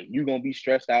ends. Like you're going to be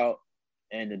stressed out,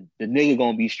 and the nigga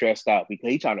going to be stressed out because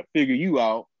he trying to figure you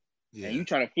out, and yeah, you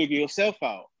trying to figure yourself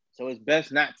out. So it's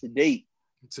best not to date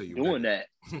until you're doing ready.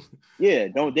 that. Yeah,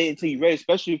 don't date until Understand. you're ready,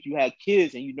 especially if you had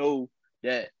kids and you know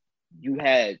that you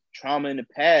had trauma in the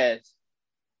past,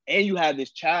 and you have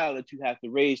this child that you have to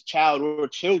raise, child or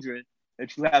children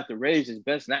that you have to raise. It's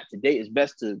best not to date. It's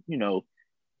best to,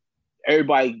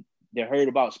 everybody that heard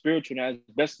about spiritual now, it's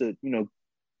best to,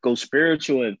 go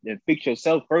spiritual and fix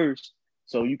yourself first,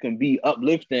 so you can be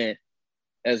uplifting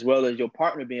as well as your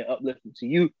partner being uplifting to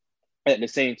you at the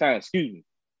same time. Excuse me.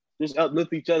 Just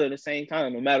uplift each other at the same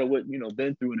time, no matter what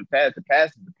been through in the past. The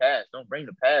past is the past. Don't bring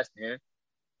the past in.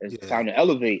 It's Yeah. time to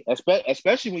elevate,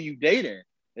 especially when you dating.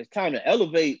 It's time to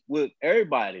elevate with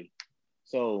everybody.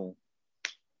 So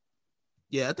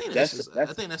Yeah, I think that's that's just I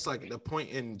that's think that's like the point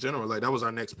in general. Like that was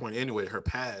our next point anyway, her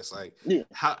past. Like yeah,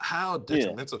 how yeah.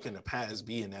 detrimental can the past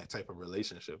be in that type of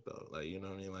relationship though? Like, you know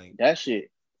what I mean? Like That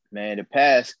shit, man. The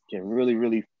past can really,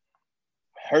 really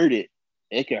hurt it.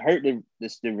 It can hurt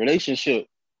the relationship,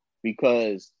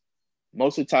 because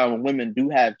most of the time when women do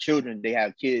have children, they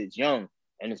have kids young,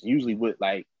 and it's usually with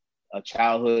like a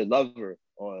childhood lover,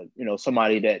 or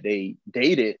somebody that they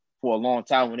dated for a long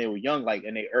time when they were young, like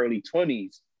in their early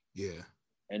 20s, yeah,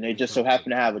 and they just so becomes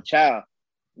happen a to have a child. child.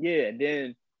 Yeah, and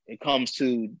then it comes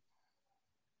to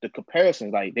the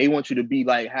comparisons. Like they want you to be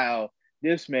like how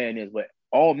this man is, but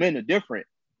all men are different.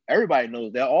 Everybody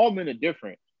knows that all men are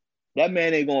different. That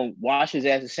man ain't gonna wash his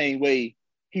ass the same way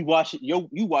you wash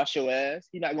your ass.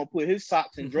 He not gonna put his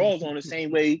socks and drawers on the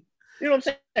same way. You know what I'm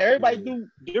saying? Everybody do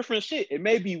different shit. It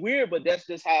may be weird, but that's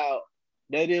just how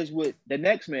that is with the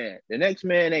next man. The next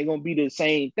man ain't gonna be the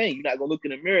same thing. You're not gonna look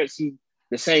in the mirror and see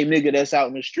the same nigga that's out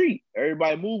in the street.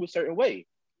 Everybody move a certain way.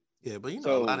 Yeah, but you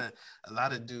know, So a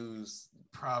lot of dudes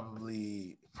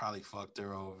probably fucked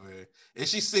her over. If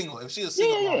she's single, if she's a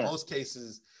single mom, most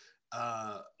cases,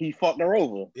 he fucked her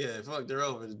over. Yeah, fucked her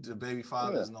over. The baby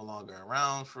father is no longer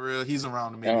around for real. He's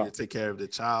around maybe to take care of the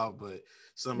child, but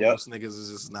most niggas is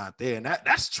just not there, and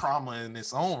that's trauma in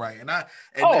its own right. And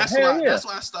that's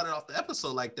why I started off the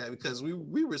episode like that, because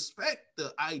we respect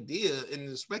the idea and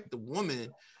respect the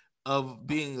woman of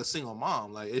being a single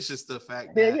mom. Like, it's just the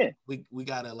fact that we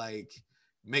gotta like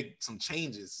make some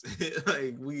changes.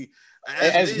 Like, we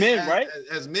as men, right?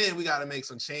 As men, we gotta make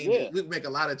some changes. We make a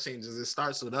lot of changes. It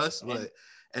starts with us, but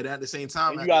and at the same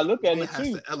time, you gotta look at it has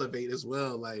too. to elevate as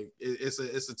well. Like, it's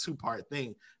a two-part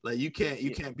thing. Like, you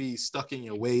can't be stuck in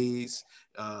your ways.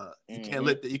 You can't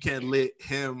let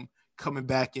him coming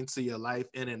back into your life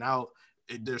in and out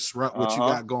disrupt what you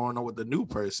got going on with the new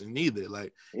person either.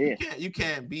 Like, you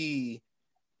can't be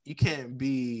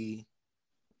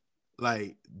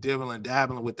like dibbling and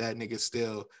dabbling with that nigga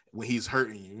still when he's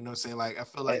hurting you. You know what I'm saying? Like, I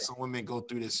feel like some women go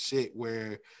through this shit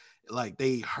where like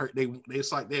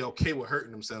it's like they okay with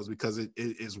hurting themselves because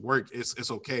it's work.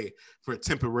 It's okay for a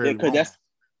temporary moment. That's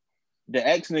the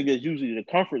ex nigga is usually the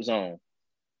comfort zone.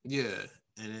 Yeah,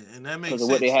 and that makes sense. Because of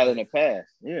what they had in the past.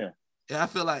 Yeah, I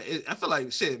feel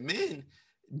like shit, men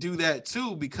do that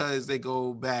too because they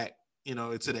go back, you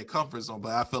know, into their comfort zone.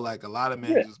 But I feel like a lot of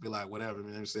men just be like, whatever,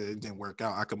 man, said it didn't work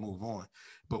out, I can move on.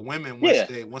 But women,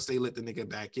 once they let the nigga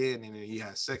back in and then he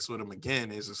has sex with him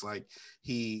again, it's just like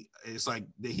he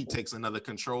takes another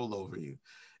control over you.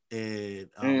 And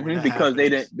because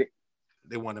happens,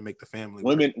 they want to make the family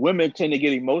women tend to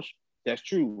get emotional. That's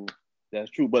true.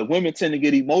 But women tend to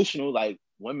get emotional. Like,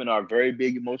 women are very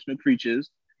big emotional creatures.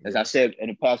 As I said in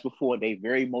the past before, they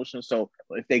very emotional. So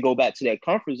if they go back to that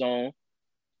comfort zone,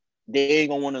 they ain't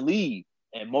gonna want to leave.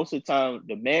 And most of the time,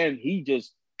 the man, he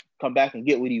just come back and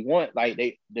get what he want. Like,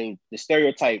 the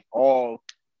stereotype, all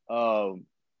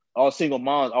single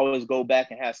moms always go back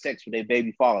and have sex with their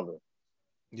baby father.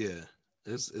 Yeah,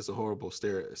 it's a horrible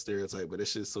stereotype, but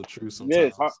it's just so true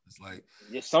sometimes. It's like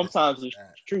sometimes it's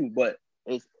true, but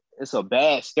it's a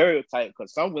bad stereotype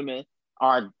because some women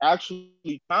are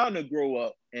actually trying to grow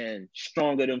up and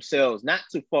stronger themselves, not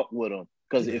to fuck with him.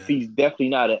 Because if he's definitely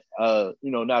not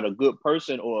not a good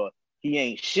person, or he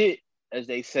ain't shit, as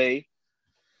they say,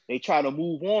 they try to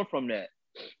move on from that.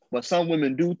 But some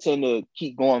women do tend to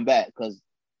keep going back because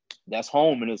that's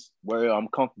home and it's where I'm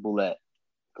comfortable at.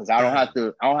 Because I don't have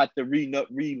to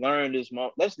relearn this.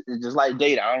 That's just like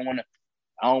dating. I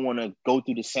don't want to go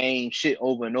through the same shit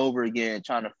over and over again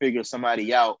trying to figure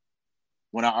somebody out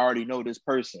when I already know this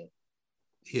person.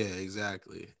 Yeah,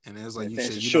 exactly. And it's like you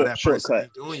know that person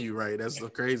ain't doing you right. That's the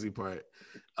crazy part.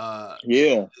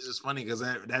 It's just funny because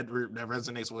that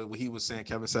resonates with what he was saying.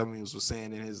 Kevin Samuels was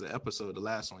saying in his episode, the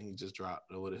last one he just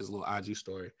dropped with his little IG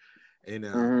story, and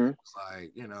it was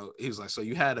like, you know, he was like, so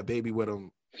you had a baby with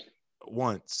him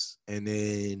once, and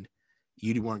then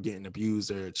you weren't getting abused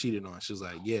or cheated on. She was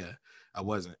like, yeah, I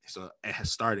wasn't. So it had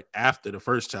started after the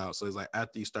first child. So it's like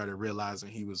after you started realizing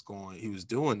he was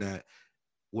doing that,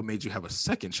 what made you have a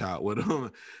second child with him?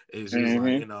 It's just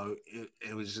like, you know,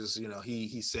 it was just, you know,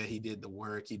 he said he did the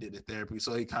work, he did the therapy,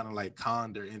 so he kind of like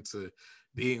conned her into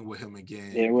being with him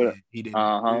again. He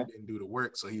didn't do the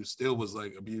work, so he still was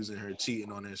like abusing her, cheating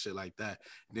on her and shit like that.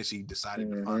 And then she decided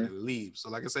to finally leave. So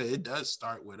like I said, it does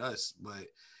start with us, but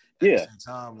at the same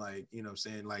time, like, you know what I'm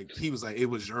saying, like, he was like, it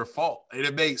was your fault. And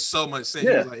it made so much sense.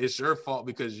 He was like, it's your fault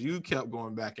because you kept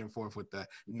going back and forth with that,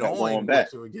 knowing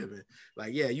what you were given.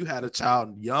 Like, yeah, you had a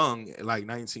child young at like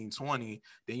 19, 20,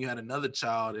 then you had another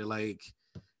child at like,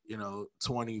 you know,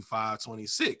 25,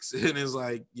 26. And it's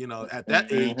like, you know, at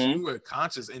that age, you were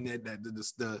conscious, and that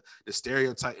the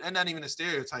stereotype, and not even a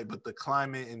stereotype, but the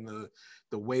climate and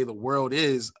the way the world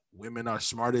is, women are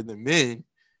smarter than men.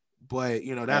 But,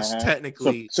 you know, that's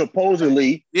technically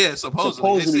supposedly. Like,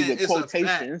 supposedly with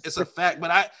quotations. It's a fact.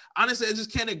 But I honestly, I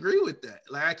just can't agree with that.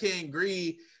 Like, I can't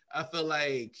agree. I feel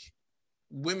like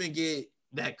women get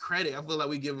that credit. I feel like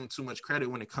we give them too much credit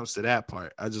when it comes to that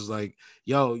part. I just like,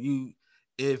 yo,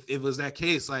 if it was that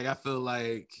case, like, I feel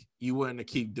like you wouldn't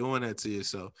keep doing that to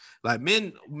yourself. Like,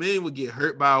 men would get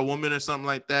hurt by a woman or something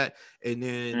like that, and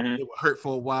then it would hurt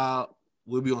for a while.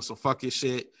 we'll be on some fucking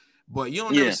shit. But you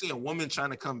don't never see a woman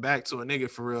trying to come back to a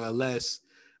nigga for real unless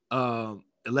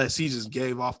he just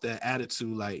gave off that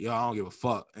attitude like, yo, I don't give a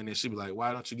fuck. And then she'd be like,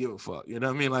 why don't you give a fuck? You know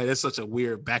what I mean? Like, that's such a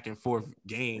weird back and forth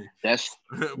game. That's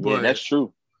that's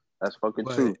true. That's fucking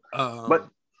true. But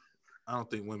I don't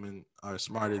think women are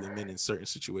smarter than men in certain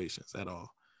situations at all.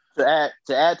 To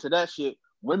add to that shit,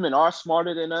 women are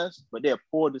smarter than us, but they're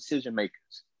poor decision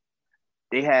makers.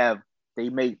 They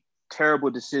make terrible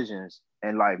decisions.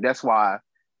 And like that's why,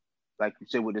 like you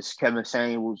said with this Kevin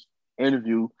Samuels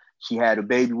interview, she had a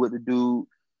baby with the dude,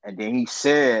 and then he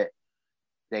said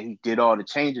that he did all the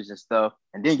changes and stuff,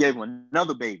 and then gave him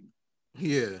another baby.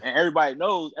 Yeah. And everybody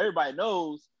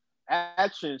knows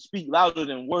actions speak louder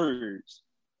than words.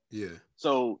 Yeah.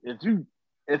 So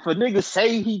if a nigga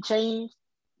say he changed,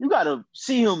 you gotta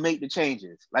see him make the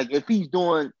changes. Like if he's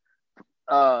doing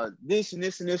this and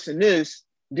this and this and this,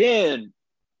 then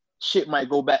shit might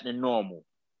go back to normal.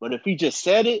 But if he just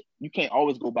said it, you can't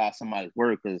always go by somebody's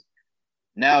word, because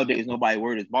nowadays nobody's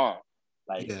word is bond.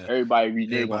 Like everybody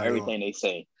renege on everything they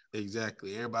say.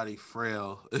 Exactly. Everybody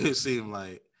frail. It seems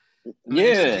like.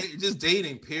 Just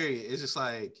dating, period. It's just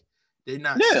like they're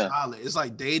not solid. It's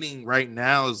like dating right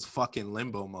now is fucking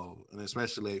limbo mode. And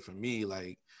especially for me,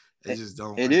 like I just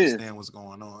don't understand what's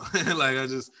going on. Like I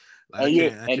just like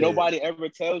and nobody ever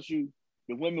tells you,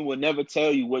 the women will never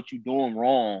tell you what you're doing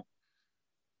wrong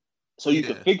so you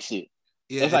can fix it.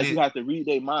 Yeah, it's like you have to read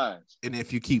their minds. And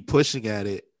if you keep pushing at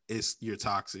it, you're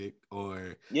toxic,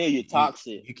 or you're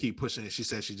toxic. You keep pushing it. She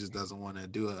said she just doesn't want to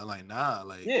do it. I'm like, nah,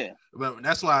 like But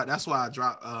that's why I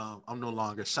dropped. I'm no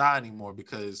longer shy anymore,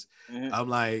 because I'm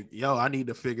like, yo, I need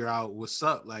to figure out what's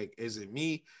up. Like, is it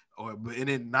me? And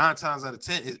then 9 times out of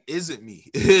 10, it isn't me.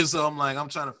 So I'm like, I'm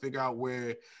trying to figure out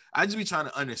where. I just be trying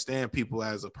to understand people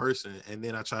as a person, and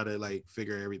then I try to like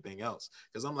figure everything else,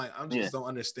 because I'm like, I just don't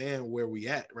understand where we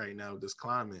at right now, this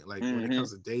climate. Like when it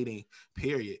comes to dating,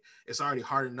 period, it's already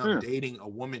hard enough dating a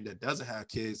woman that doesn't have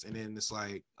kids, and then it's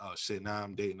like, oh shit, now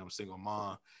I'm a single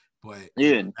mom, but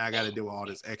I got to deal with all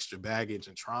this extra baggage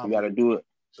and trauma. You got to do it.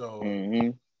 So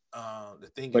the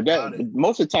thing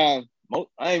most of the time,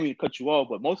 I ain't mean to cut you off,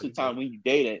 but most of the time when you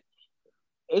date it,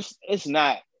 it's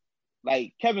not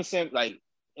like Kevin said, like.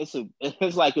 It's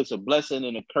like it's a blessing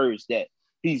and a curse that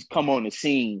he's come on the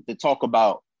scene to talk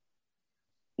about,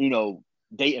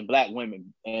 dating black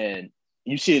women. And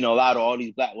you see a lot of all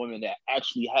these black women that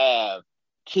actually have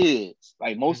kids.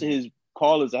 Like most of his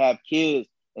callers that have kids,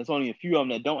 there's only a few of them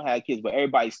that don't have kids, but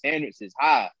everybody's standards is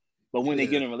high. But when they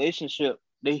get in a relationship,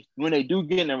 when they do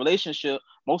get in a relationship,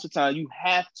 most of the time you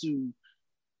have to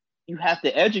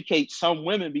educate some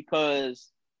women, because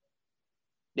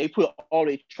they put all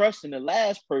their trust in the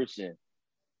last person,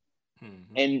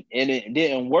 and it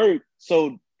didn't work.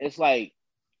 So it's like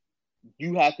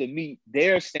you have to meet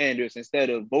their standards instead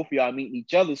of both of y'all meeting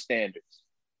each other's standards.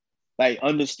 Like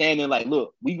understanding, like,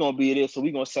 look, we gonna be this, so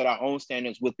we gonna set our own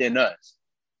standards within us,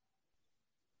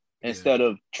 instead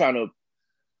of trying to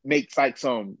make like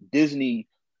some Disney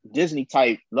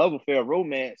type love affair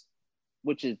romance,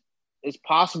 which is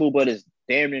possible, but it's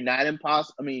damn near not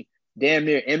impossible. I mean, damn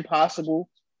near impossible.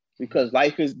 Because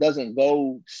life doesn't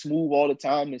go smooth all the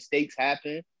time. Mistakes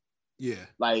happen. Yeah.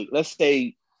 Like let's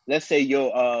say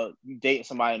you date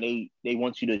somebody and they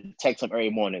want you to text them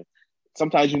every morning.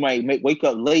 Sometimes you might wake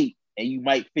up late and you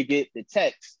might forget the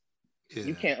text. Yeah.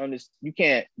 You can't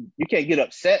get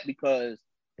upset because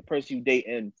the person you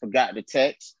dating forgot the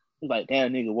text. It's like,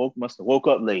 damn, nigga must have woke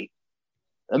up late.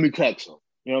 Let me text him.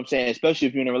 You know what I'm saying? Especially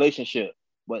if you're in a relationship.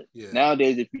 But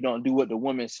nowadays, if you don't do what the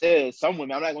woman says, some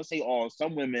women, I'm not going to say all,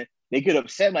 some women, they get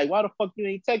upset. Like, why the fuck you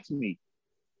ain't text me?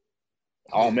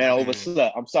 Oh, man, I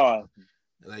overslept. I'm sorry.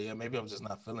 Like, maybe I'm just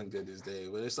not feeling good this day.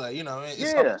 But it's like, it's all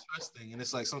interesting. And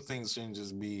it's like some things shouldn't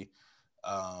just be,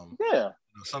 some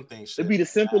things should. It'd be the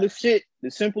simplest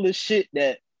shit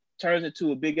that turns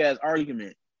into a big-ass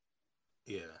argument.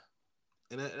 Yeah.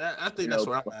 And I think that's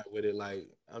where I'm at with it. Like,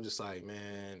 I'm just like,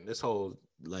 man, this whole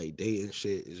like dating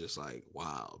shit is just like,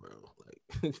 wow, bro.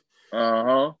 Like,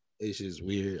 it's just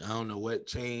weird. I don't know what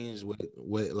changed,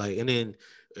 what like, and then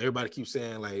everybody keeps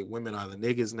saying like women are the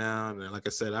niggas now, and like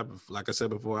I said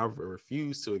before, I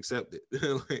refuse to accept it.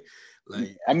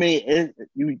 like I mean,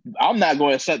 I'm not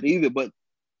going to accept it either, but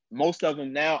most of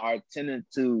them now are tending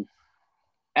to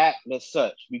act as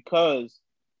such because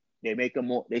they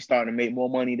starting to make more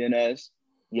money than us.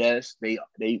 Yes, they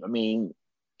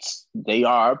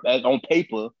are on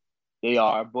paper, they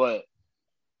are, but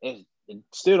it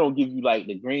still don't give you like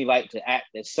the green light to act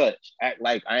as such. Act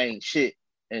like I ain't shit,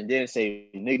 and then say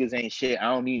niggas ain't shit.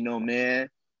 I don't need no man.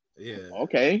 Yeah.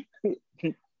 Okay.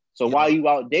 So why are you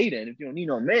out dating if you don't need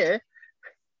no man?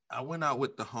 I went out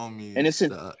with the And it's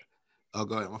homies. in, Oh,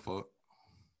 go ahead. My fault.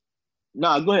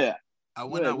 no, go ahead. I Go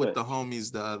went ahead, out go with ahead. the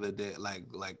homies the other day,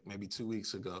 like maybe 2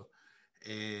 weeks ago,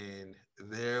 and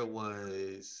there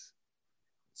was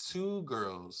two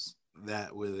girls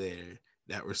that were there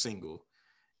that were single.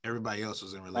 Everybody else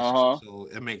was in relationships, Uh-huh. so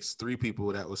it makes three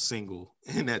people that was single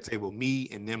in that table. Me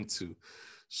and them two.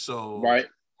 So, Right.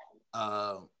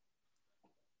 um,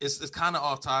 it's kind of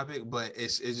off topic, but it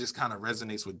just kind of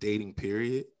resonates with dating.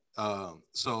 Period.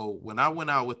 So when I went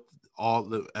out with all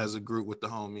the as a group with the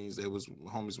homies,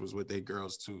 homies was with their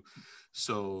girls too.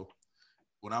 So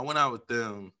when I went out with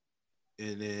them,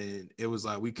 and then it was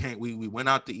like we went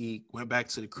out to eat, went back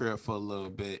to the crib for a little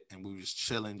bit, and we was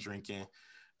chilling, drinking.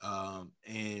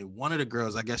 And one of the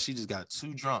girls, I guess she just got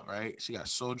too drunk, right? She got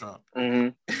so drunk. Mm-hmm.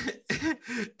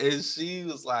 And she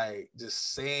was like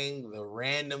just saying the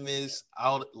randomest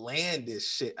outlandish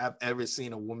shit I've ever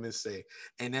seen a woman say.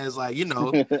 And there's like, you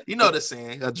know the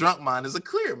saying, a drunk mind is a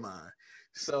clear mind.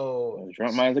 So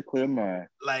Drunk mind's a clear mind.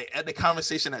 like at the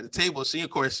conversation at the table, she of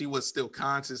course she was still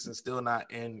conscious and still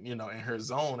not in, in her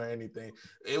zone or anything.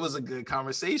 It was a good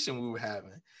conversation we were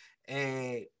having.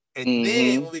 And then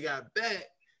Mm-hmm. when we got back,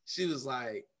 she was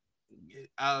like,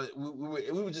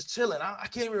 we were just chilling. I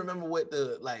can't even remember what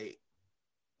the like.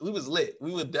 We was lit.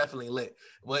 We were definitely lit.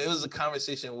 But it was a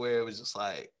conversation where it was just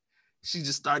like she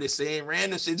just started saying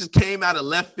random shit. Just came out of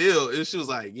left field. And she was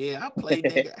like, "Yeah, I play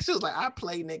niggas." She was like, "I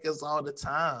play niggas all the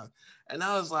time." And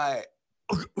I was like,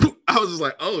 I was just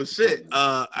like, "Oh shit!"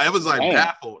 I was like Damn.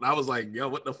 baffled. I was like, "Yo,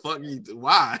 what the fuck?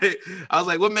 Why?" I was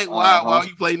like, "What make Uh-huh. why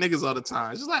you play niggas all the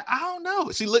time?" She's like, "I don't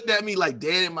know." She looked at me like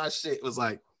dead in my shit. Was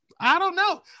like, "I don't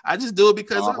know. I just do it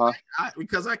because Uh-huh.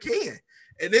 because I can."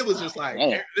 And it was just like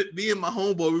Damn. me and my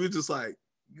homeboy, we were just like,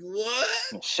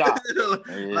 what? Shock. Like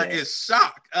Yeah. it's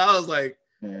shock.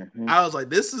 Mm-hmm. I was like,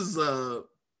 this is an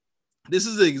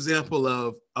example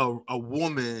of a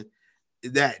woman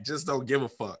that just don't give a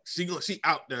fuck. She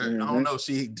out there. I Mm-hmm. don't know.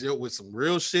 She dealt with some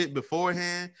real shit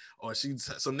beforehand, or some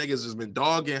niggas just been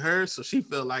dogging her, so she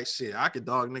feel like shit. I could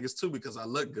dog niggas too because I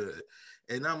look good.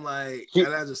 And I'm like, and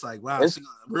I just like, wow, It's,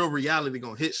 real reality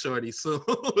gonna hit shorty soon.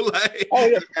 like, oh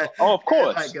yeah. Oh, of like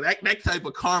course. that type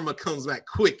of karma comes back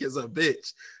quick as a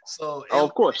bitch. So Oh,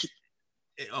 of course.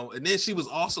 and then she was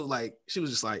also like, she was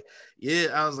just like, yeah.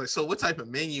 I was like, so what type of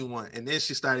men you want? And then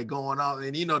she started going on,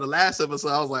 and the last episode,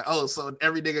 I was like, oh, so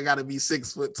every nigga got to be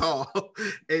 6 foot tall.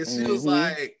 And Mm-hmm.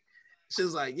 she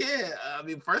was like, yeah. I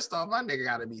mean, first off, my nigga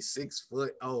got to be 6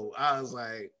 foot. Oh, I was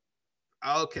like,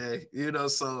 okay,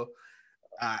 so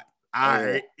I. All Yeah.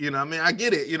 right, I mean, I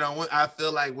get it. I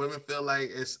feel like women feel like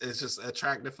it's just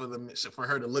attractive for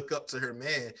her to look up to her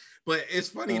man. But it's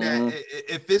funny that Mm-hmm.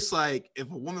 if it's like if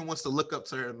a woman wants to look up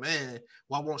to her man,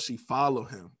 why won't she follow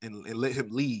him and let him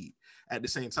lead at the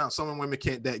same time? Some women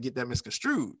can't get that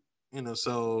misconstrued,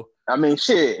 So I mean,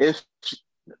 shit. If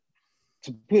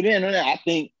to put in on that, I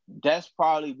think that's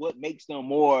probably what makes them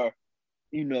more,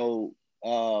 you know,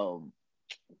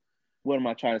 what am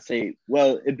I trying to say?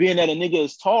 Well, it being that a nigga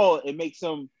is tall, it makes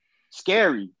him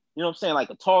scary. You know what I'm saying? Like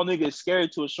a tall nigga is scary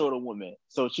to a shorter woman.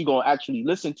 So she gonna actually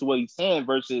listen to what he's saying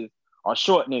versus a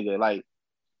short nigga. Like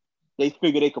they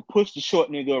figure they could push the short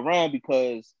nigga around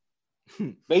because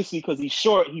basically because he's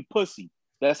short, he pussy.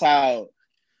 That's how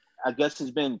I guess it's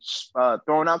been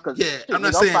thrown out. Cause yeah, shit,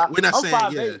 nigga, we're not I'm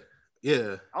saying, 5'8".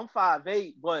 yeah, I'm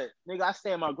 5'8", but nigga, I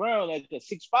stand my ground like a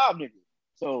 6'5" nigga.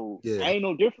 So yeah, I ain't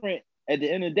no different. At the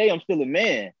end of the day, I'm still a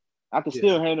man. I can yeah,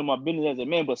 still handle my business as a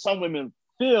man. But some women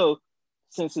feel,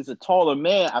 since it's a taller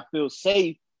man, I feel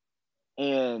safe,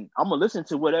 and I'm gonna listen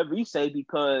to whatever he say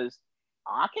because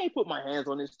I can't put my hands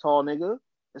on this tall nigga.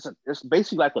 It's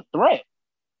basically like a threat.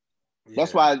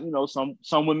 That's yeah, why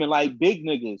some women like big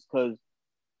niggas because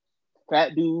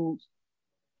fat dudes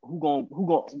what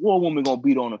woman gonna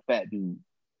beat on a fat dude?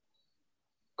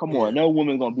 Come yeah. on, no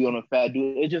woman gonna be on a fat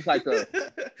dude. It's just like a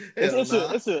it's Hell it's a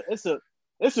nah. it's a it's a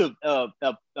it's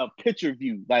a picture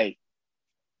view. Like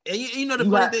And the you funny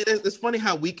got thing is, it's funny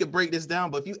how we could break this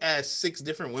down. But if you ask 6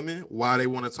 different women why they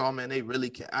want a tall man, they really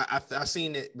can. I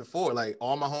seen it before. Like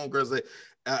all my homegirls,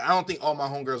 I don't think all my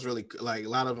homegirls really like. A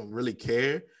lot of them really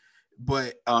care,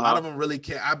 but a lot uh-huh. of them really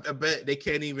care. I bet they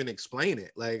can't even explain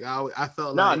it. Like I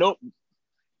felt Nah, like no,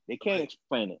 they can't like,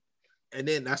 explain it. and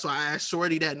then that's why I asked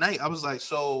Shorty that night. I was like,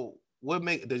 so what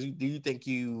do you think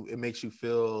it makes you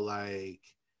feel like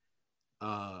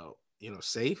uh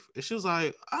safe? And she was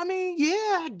like, I mean,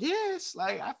 yeah, I guess.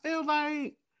 Like I feel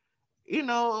like,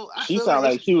 I She feel like sounded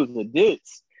like she was a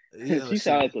ditz. yeah, She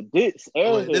sounded like a ditz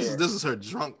well, this is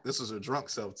airhead. her drunk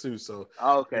self too. So you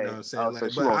know what Okay. I'm saying? Oh, so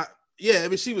Like, she but won't. Yeah, I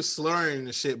mean, she was slurring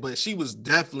and shit, but she was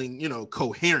definitely,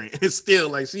 coherent. It's still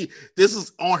like this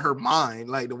is on her mind.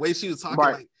 Like the way she was talking,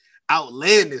 Right. like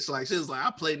outlandish. Like she was like, I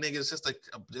play niggas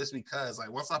just because.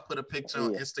 Like once I put a picture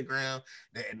on Yeah. Instagram,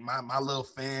 and my little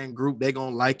fan group, they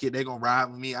gonna like it. They gonna ride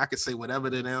with me. I can say whatever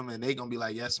to them, and they gonna be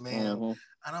like, yes, ma'am. Mm-hmm.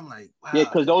 And I'm like, Yeah, wow.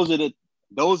 because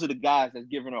those are the guys that's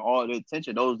giving her all the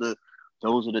attention. Those are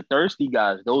the thirsty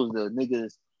guys. Those are the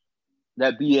niggas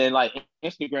that be in like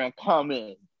Instagram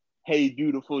comments. Hey,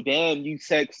 beautiful, damn, you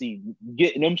sexy.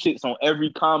 Getting them shits on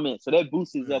every comment, so that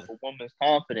boosts up Man, a woman's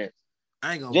confidence.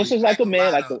 I ain't Just gonna as like a man,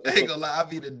 lie like though. I ain't gonna lie. I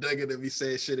be the nugget that be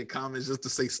saying shit in comments just to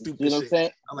say you stupid know what I'm shit. saying?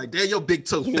 I'm like, damn, your big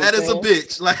toe You know what fat I'm as a saying?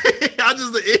 bitch. Like, I'm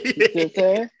just an You see what I'm idiot.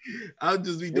 saying? I'll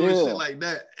just be doing shit Yeah, like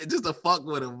that just to fuck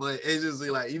with him. But it's just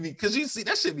like, because you see,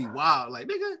 that shit be wild. Like,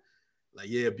 nigga, like,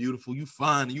 yeah, beautiful, you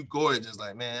fine, you gorgeous.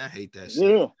 Like, man, I hate that shit.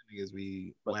 yeah. Niggas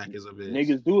be But whack as a bitch.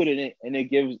 niggas do it, and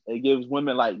it gives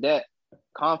women like that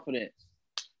confidence.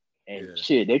 And Yeah.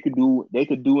 shit, they could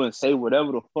do and say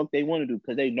whatever the fuck they want to do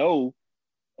because they know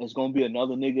it's gonna be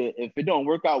another nigga. If it don't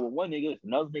work out with one nigga, it's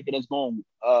another nigga that's gonna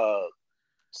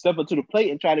step up to the plate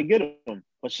and try to get him.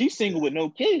 But she's single Yeah. with no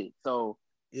kids, so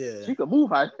Yeah. she could move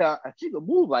like that. She could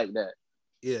move like that.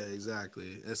 Yeah,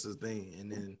 exactly. That's the thing.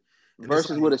 And it's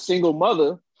Versus with like, a single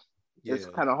mother, it's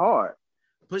yeah. kind of hard.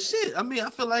 But shit, I mean, I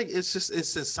feel like it's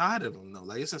inside of them though.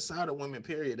 Like it's inside of women,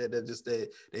 period. That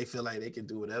they feel like they can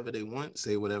do whatever they want,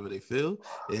 say whatever they feel,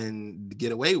 and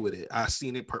get away with it. I've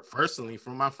seen it personally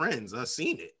from my friends. I've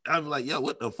seen it. I'm like, yo,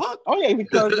 what the fuck? Oh yeah,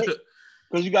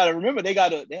 because you got to remember they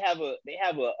have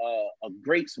a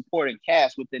great supporting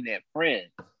cast within their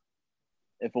friends.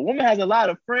 If a woman has a lot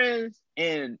of friends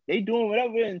and they doing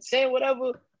whatever and saying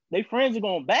whatever, their friends are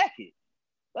gonna back it.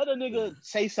 Let a Yeah, nigga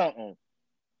say something.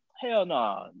 Hell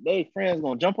nah, they friends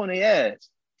gonna jump on their ass.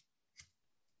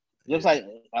 Just yeah, like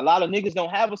a lot of niggas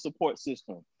don't have a support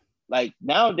system. Like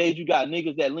nowadays, you got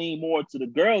niggas that lean more to the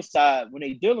girl side when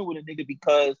they dealing with a nigga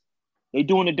because they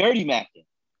doing the dirty macking.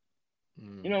 You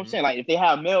know what I'm mm-hmm. saying? Like if they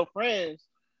have male friends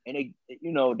and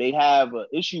they have an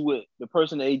issue with the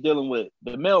person that they dealing with,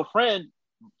 the male friend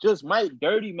just might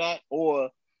dirty mac, or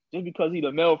just because he's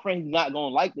a male friend, he's not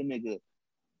gonna like the nigga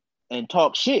and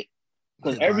talk shit.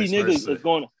 Because every Vice nigga versa. is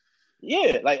going to,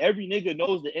 yeah, like every nigga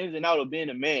knows the ins and out of being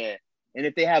a man. And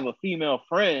if they have a female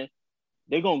friend,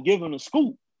 they're gonna give them a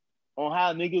scoop on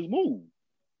how niggas move.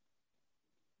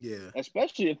 Yeah,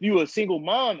 Especially if you're a single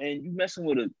mom and you messing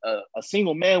with a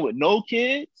single man with no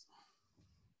kids,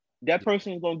 that yeah,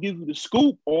 person is gonna give you the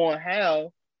scoop on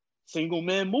how single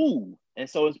men move. And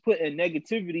so it's putting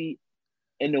negativity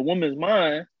in the woman's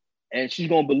mind, and she's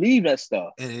gonna believe that stuff.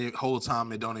 and the whole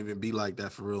time it don't even be like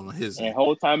that for real on his And end.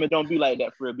 whole time it don't be like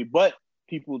that for every. But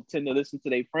people tend to listen to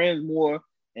their friends more,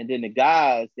 and then the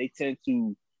guys they tend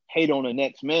to hate on the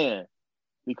next man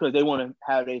because they want to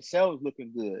have themselves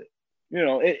looking good.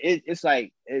 It's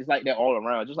like that all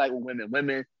around. Just like with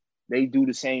women, they do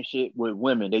the same shit with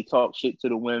women. They talk shit to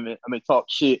the women. I mean, talk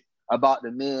shit about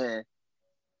the men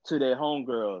to their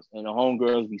homegirls, and the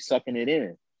homegirls be sucking it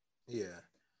in. Yeah.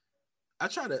 I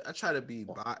try to be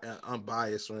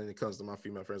unbiased when it comes to my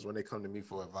female friends. When they come to me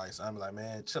for advice, I'm like,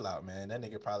 man, chill out, man. That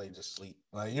nigga probably just sleep.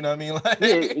 Like, you know what I mean?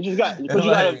 Yeah, Like, you just got because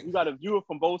you gotta like, you gotta view it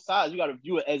from both sides. You gotta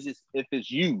view it as if it's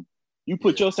you. You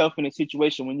put yeah. yourself in a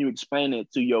situation when you explain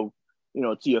it to your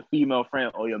female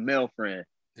friend or your male friend.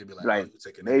 They'd be like, oh, Like you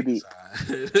taking that nigga maybe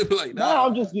side. They'd be like, no, nah.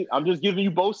 I'm just giving you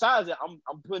both sides.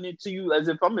 I'm putting it to you as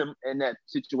if I'm in that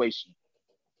situation.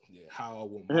 Yeah, how I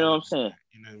want You my know what woman I'm saying? back.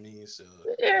 You know what I mean? So,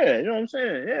 Yeah, you know what I'm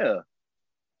saying? Yeah.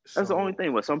 That's the only so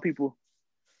thing. But some people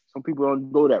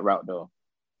don't go that route though.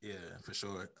 yeah, for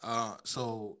sure.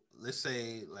 So let's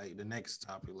say like the next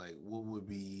topic, like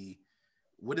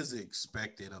what is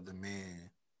expected of the man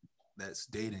that's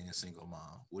dating a single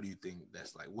mom? What do you think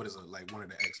that's like? What is like one of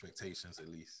the expectations at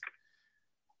least?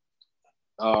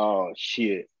 Oh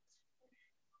shit.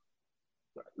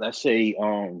 Let's say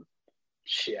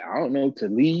shit, I don't know, to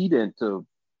lead and to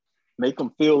make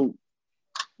them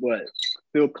what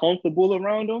feel comfortable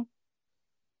around them.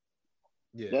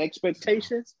 Yeah. The So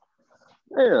expectations.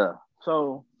 Yeah.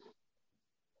 So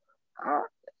uh, I'm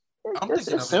it's thinking it's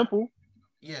of it. simple.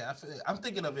 Yeah, I'm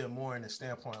thinking of it more in the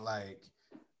standpoint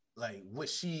like what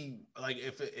she like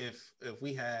if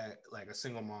we had like a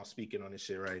single mom speaking on this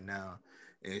shit right now,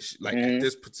 and like at Mm-hmm.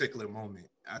 this particular moment,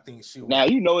 I think she would. Now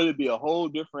you know it'd be a whole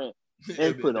different It'd be a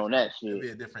input on different. that It'd shit. be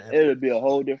a different input It'd for be a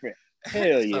whole different. Hell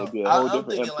yeah, it'd so be a whole I'm different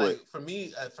thinking input. like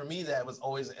for me, that was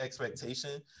always an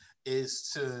expectation is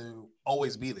to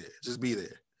always be there, just be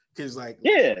there. Because like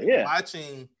Yeah, yeah.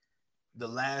 watching the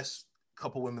last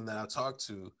couple women that I talked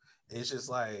to, it's just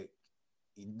like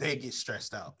they get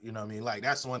stressed out. You know what I mean? Like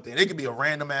that's one thing. It could be a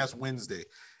random ass Wednesday,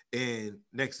 and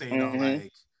next thing you know,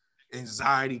 like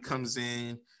anxiety comes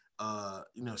in,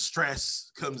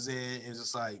 stress comes in, and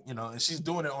just like, and she's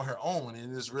doing it on her own,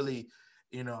 and it's really,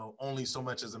 only so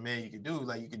much as a man you can do.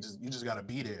 Like you just gotta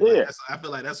be there. Like I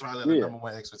feel like that's probably the number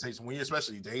one expectation when you're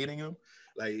especially dating him.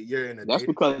 Like you're in a that's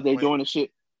dating because they standpoint. doing the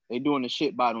shit. They doing the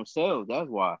shit by themselves. That's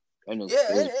why. And it's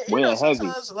you know, weighing heavy.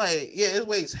 sometimes like, it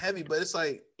weighs heavy, but it's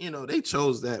like, they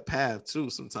chose that path too.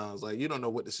 Sometimes, like, you don't know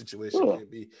what the situation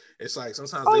could be. It's like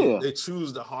sometimes they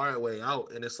choose the hard way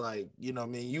out, and it's like, I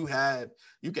mean, you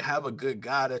can have a good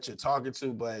guy that you're talking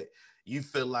to, but you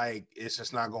feel like it's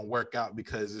just not gonna work out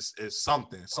because it's some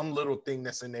little thing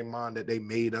that's in their mind that they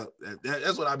made up.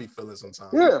 That's what I be feeling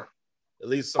sometimes. Yeah. At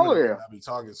least some of the people I be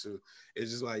talking to,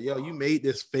 it's just like, yo, you made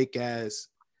this fake ass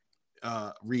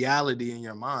reality in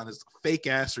your mind. It's fake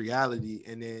ass reality,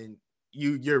 and then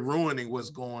you're ruining what's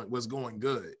going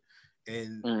good,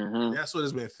 and that's what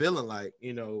it's been feeling like,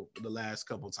 the last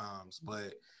couple times.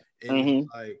 But it's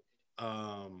like,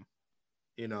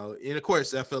 and of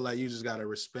course I feel like you just gotta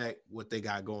respect what they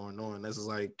got going on. This is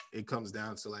like, it comes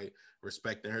down to like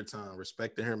respecting her time,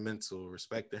 respecting her mental,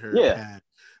 respecting her past.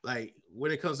 Like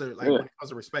when it comes to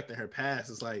respecting her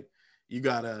past, it's like you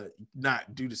gotta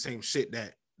not do the same shit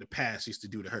that the past used to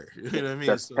do to her. You know what I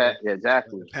mean? So,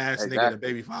 exactly. The past nigga, the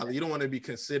baby father. You don't want to be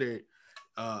considered.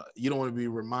 You don't want to be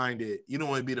reminded. You don't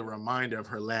want to be the reminder of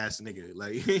her last nigga.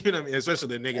 Like, you know what I mean?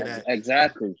 Especially the nigga that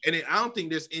exactly. And I don't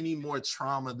think there's any more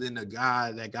trauma than a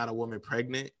guy that got a woman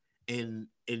pregnant and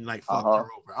like fucked her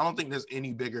over. I don't think there's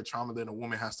any bigger trauma than a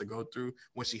woman has to go through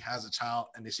when she has a child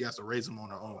and then she has to raise him on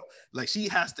her own. Like she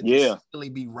has to consistently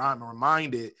be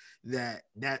reminded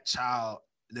that child,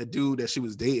 the dude that she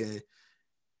was dating,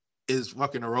 is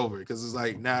fucking her over, because it's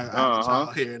like, now I have a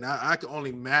child here, and I can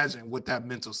only imagine what that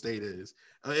mental state is.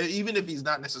 Even if he's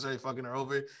not necessarily fucking her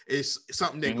over, it's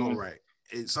something didn't go right.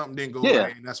 Something didn't go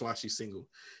right, and that's why she's single.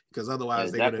 Because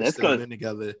otherwise, they would have still been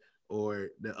together, or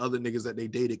the other niggas that they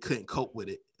dated couldn't cope with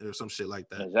it, or some shit like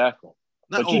that. Exactly.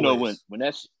 Not but always. when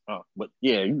that's but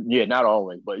not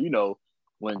always. But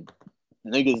when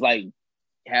niggas like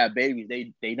have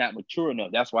babies, they not mature enough.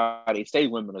 That's why they say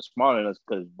women are smarter than us,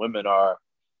 because women are,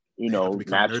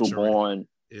 natural born.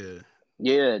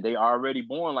 Yeah, they already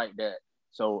born like that.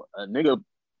 So a nigga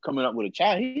coming up with a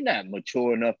child, he not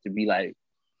mature enough to be like,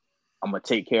 I'm gonna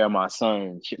take care of my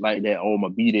son, shit like that, or I'm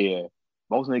gonna be there.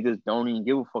 Most niggas don't even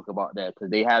give a fuck about that because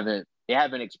they haven't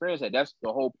experienced that. That's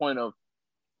the whole point of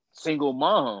single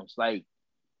moms. Like,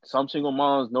 some single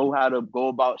moms know how to go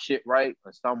about shit right,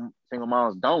 and some single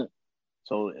moms don't.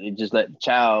 So it just let the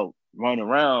child run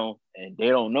around and they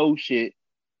don't know shit.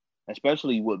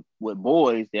 Especially with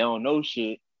boys, they don't know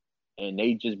shit, and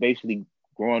they just basically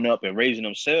growing up and raising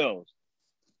themselves.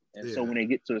 And so when they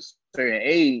get to a certain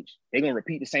age, they're gonna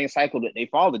repeat the same cycle that their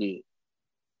father did,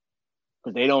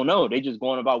 because they don't know. They just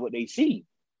going about what they see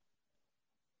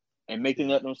and making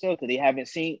it up themselves, because they haven't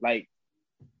seen. Like,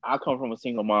 I come from a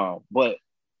single mom, but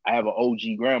I have an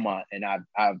OG grandma, and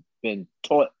I've been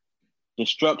taught the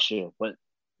structure. But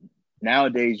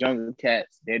nowadays, younger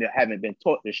cats, they haven't been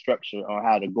taught the structure on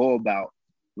how to go about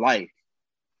life,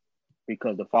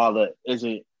 because the father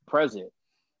isn't present.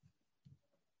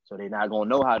 So they're not gonna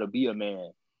know how to be a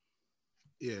man.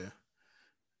 Yeah,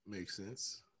 makes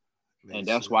sense. And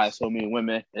that's why so many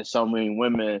women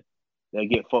that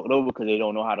get fucked over, because they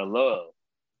don't know how to love.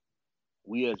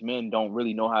 We as men don't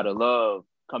really know how to love,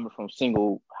 coming from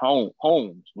single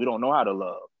homes. We don't know how to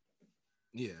love.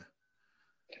 Yeah,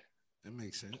 that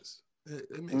makes sense.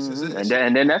 It makes sense.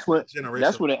 And then that's what the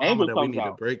anger that comes we need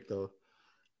out. to break, though.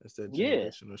 That's that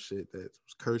generational shit, that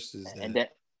curses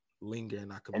that linger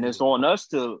in our community. And it's on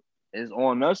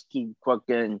us to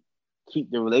fucking keep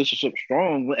the relationship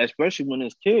strong, especially when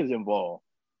there's kids involved.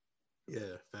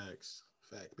 Yeah,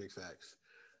 big facts.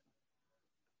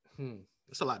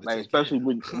 It's a lot to like, take especially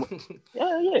in.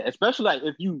 Especially like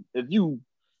if you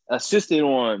assisted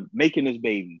on making this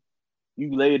baby,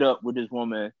 you laid up with this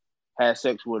woman, had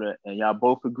sex with her, and y'all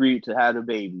both agreed to have the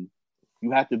baby.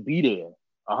 You have to be there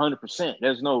 100%.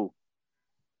 There's no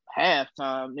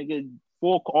halftime, nigga.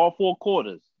 All 4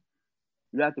 quarters.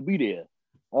 You have to be there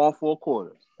all 4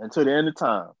 quarters until the end of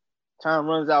time. Time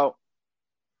runs out,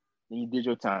 then you did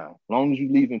your time. As long as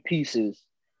you leave in pieces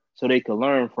so they can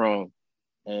learn from,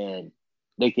 and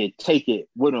they can take it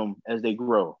with them as they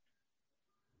grow.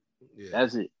 Yeah.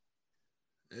 That's it.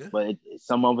 Yeah. But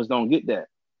some of us don't get that.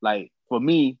 Like, for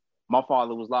me, my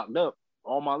father was locked up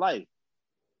all my life.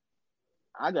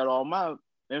 I got all my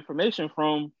information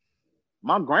from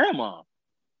my grandma.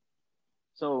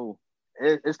 So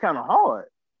it's kind of hard.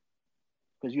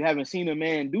 because you haven't seen a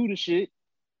man do the shit.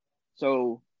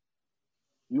 So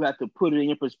you have to put it in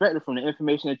your perspective from the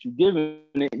information that you're giving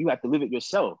it. You have to live it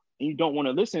yourself, and you don't want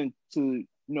to listen to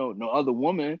no other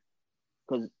woman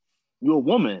because you're a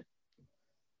woman.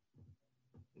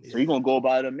 So you're gonna go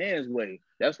about it a man's way.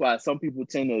 That's why some people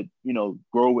tend to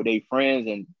grow with their friends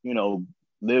and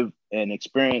live and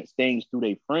experience things through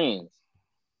their friends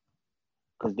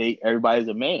because everybody's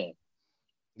a man.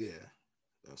 Yeah,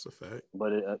 that's a fact.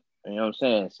 But you know what I'm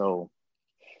saying. So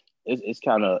it's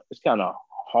kind of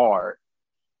hard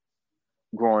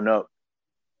growing up.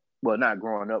 Well, not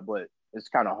growing up, but it's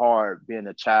kind of hard being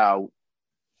a child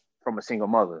from a single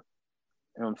mother.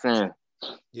 You know what I'm saying?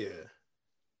 Yeah.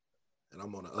 And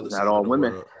I'm on the other Not side all of the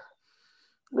women. world.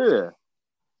 Yeah.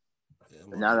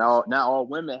 Not all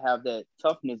women have that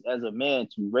toughness as a man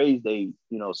to raise their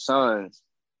sons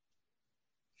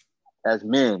as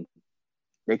men.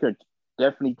 They could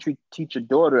definitely teach a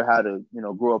daughter how to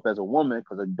grow up as a woman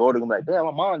because a daughter gonna be like, damn,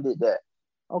 my mom did that.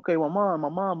 Okay, my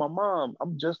mom.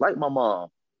 I'm just like my mom.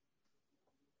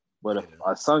 But if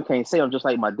a son can't say I'm just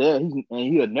like my dad,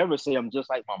 he'll never say I'm just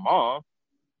like my mom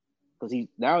because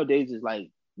nowadays is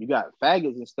like you got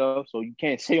faggots and stuff, so you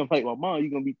can't say I'm like my mom.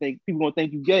 You're gonna people gonna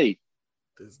think you gay.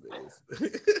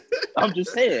 I'm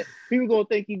just saying, people gonna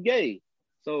think you gay,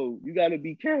 so you got to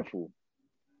be careful.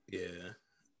 Yeah,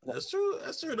 that's true.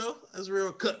 That's true though. That's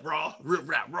real cut raw, real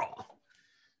rap raw.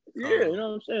 Yeah, you know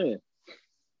what I'm saying.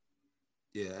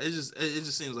 Yeah, it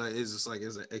just seems like it's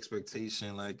an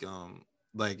expectation, like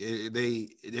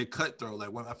they're cutthroat.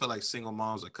 Like when I feel like single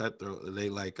moms are cutthroat, they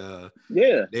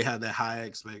they have that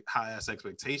high ass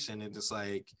expectation, and just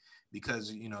like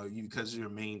because because you're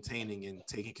maintaining and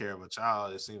taking care of a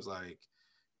child, it seems like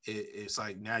it's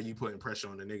like now you putting pressure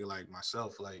on a nigga like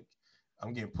myself. Like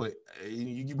I'm getting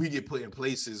we get put in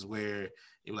places where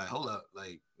you're like, hold up,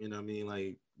 like you know what I mean,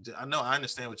 like. I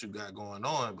understand what you got going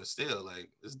on, but still,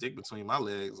 like, this dick between my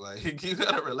legs, like, you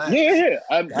gotta relax. Yeah.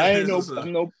 I ain't no,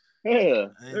 I'm no, yeah.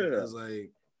 It's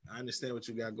like, I understand what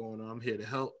you got going on. I'm here to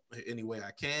help any way I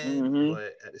can,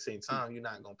 but at the same time, you're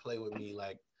not gonna play with me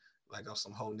like I'm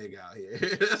some whole nigga out here.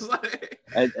 It's like,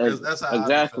 that's how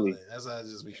I be feeling. That's how I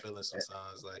just be feeling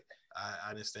sometimes. Like, I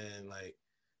understand, like,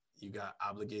 you got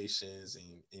obligations,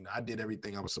 and I did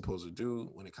everything I was supposed to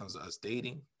do when it comes to us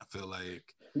dating. I feel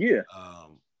like,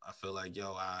 I feel like,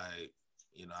 I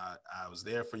was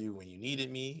there for you when you needed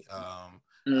me.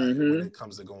 When it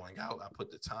comes to going out, I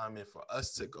put the time in for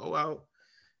us to go out.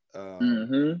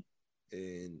 And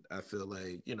I feel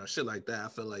like, shit like that. I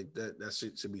feel like that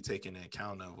shit should be taken into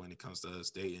account of when it comes to us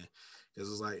dating. Because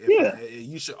it's like,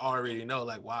 you should already know,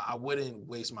 like, why I wouldn't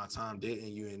waste my time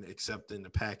dating you and accepting the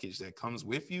package that comes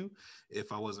with you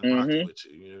if I wasn't rocking with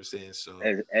you. You know what I'm saying? So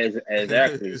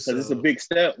exactly, because it's a big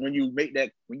step when you make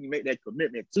that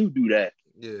commitment to do that.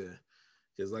 Yeah,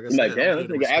 because like I said, like, damn, this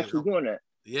nigga actually doing that.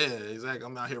 Yeah, exactly.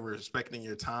 I'm out here respecting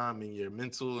your time and your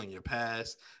mental and your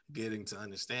past, getting to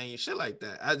understand you, shit like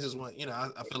that. I just want,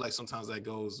 I feel like sometimes that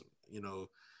goes,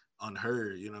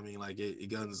 unheard. You know what I mean? Like it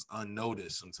goes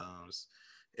unnoticed sometimes.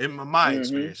 In my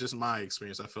experience, just my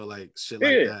experience, I feel like shit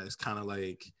like that is kind of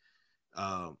like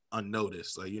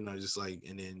unnoticed. Like just like,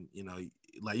 and then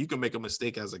like you can make a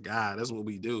mistake as a guy. That's what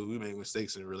we do. We make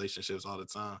mistakes in relationships all the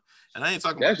time. And I ain't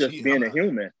talking about just being a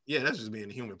human. Yeah, that's just being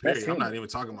a human, period. I'm not even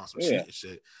talking about some cheating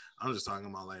shit. I'm just talking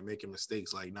about like making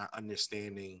mistakes, like not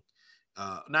understanding,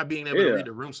 not being able to read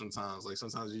the room sometimes. Like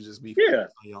sometimes you just be on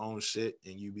your own shit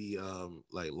and you be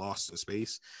like lost in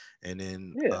space. And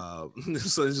then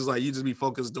so it's just like you just be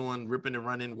focused doing ripping and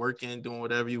running, working, doing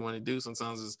whatever you want to do.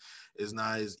 Sometimes it's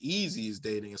not as easy as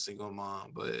dating a single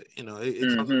mom, but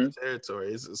it comes with the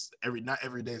territory. It's just not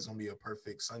every day is gonna be a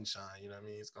perfect sunshine. You know what I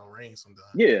mean? It's gonna rain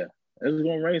sometimes. Yeah, it's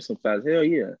gonna rain sometimes. Hell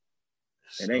yeah.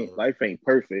 Life ain't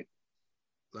perfect.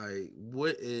 Like,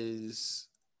 what is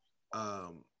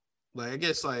like, I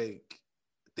guess like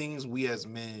things we as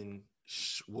men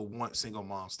will want single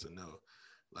moms to know,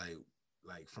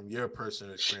 like from your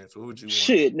personal experience, what would you want?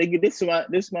 Shit, nigga, this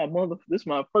is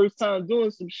my first time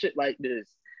doing some shit like this.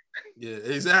 Yeah,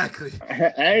 exactly.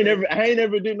 I ain't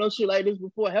never did no shit like this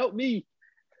before. Help me.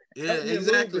 Yeah,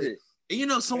 exactly.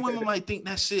 And some women might think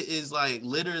that shit is like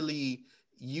literally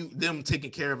them taking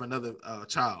care of another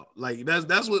child. Like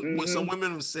that's what some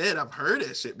women have said. I've heard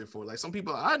that shit before. Like some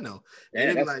people I know, and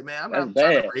they be like, "Man, I'm not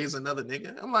trying to raise another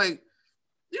nigga." I'm like,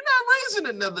 "You're not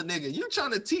raising another nigga. You're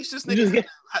trying to teach this nigga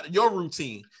your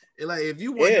routine. And like, if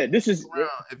you want,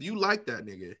 if you like that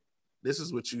nigga, this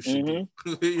is what you should do."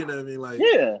 You know what I mean? Like,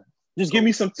 just give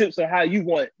me some tips on how you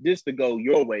want this to go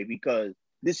your way because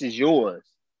this is yours.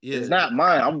 Yeah, it's not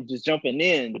mine. I'm just jumping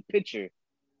in the picture.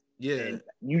 Yeah. And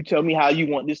you tell me how you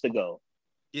want this to go.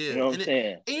 Yeah, You know what I'm and,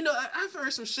 saying? I've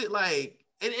heard some shit like,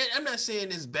 and I'm not saying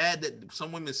it's bad that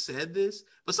some women said this,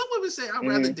 but some women say I'd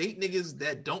rather date niggas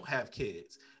that don't have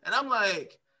kids, and I'm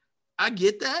like, I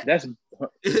get that That's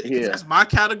because yeah. that's my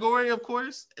category, of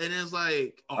course, and it's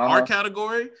like our Uh-huh.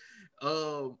 category,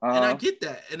 and I Uh-huh. get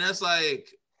that, and that's like,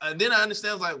 and then I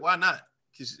understand like why not,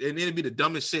 and it'd be the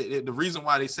dumbest shit. The reason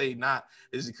why they say not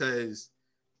is because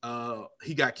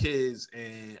he got kids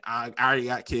and I already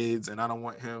got kids and I don't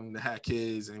want him to have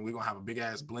kids and we're gonna have a big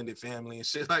ass blended family and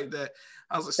shit like that.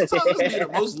 I was like, sometimes this be the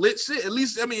most lit shit. At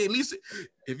least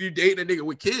if you dating a nigga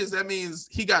with kids, that means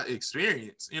he got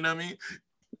experience. You know what I mean?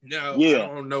 Now, I Yeah.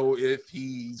 don't know if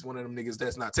he's one of them niggas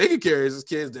that's not taking care of his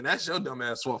kids, then that's your dumb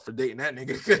ass fault for dating that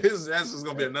nigga. Because that's just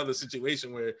gonna be another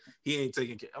situation where he ain't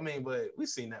taking care. I mean, but we've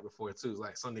seen that before too. It's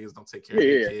like some niggas don't take care Yeah, of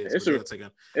their yeah. kids, It's but a they'll take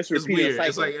them. it's a It's repeating weird.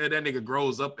 It's cycle. like that nigga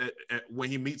grows up at when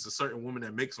he meets a certain woman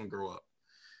that makes him grow up.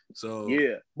 So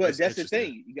Yeah, but it's that's the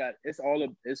interesting. thing. You got it's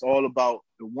all about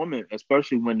the woman,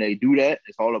 especially when they do that.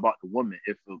 It's all about the woman.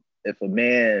 If a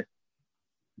man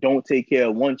don't take care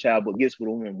of one child but gets with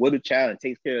a woman with a child and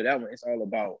takes care of that one, it's all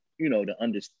about the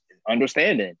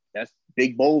understanding. That's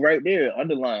big bold right there.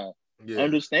 Underline Yeah,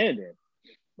 understanding.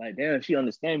 Like damn, she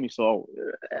understand me, so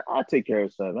I'll take care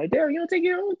of something. Like damn, you don't take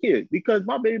care of your own kid because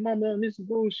my baby mama on this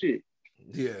bullshit.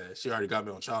 yeah. She already got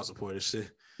me on child support and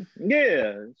shit.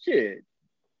 Yeah, shit.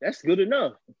 That's good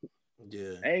enough.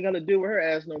 Yeah, I ain't gonna deal with her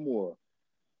ass no more.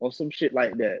 Or some shit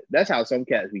like that. That's how some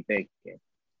cats be thinking.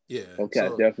 yeah. Some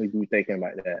cats definitely be thinking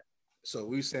like that. So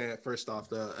we saying first off,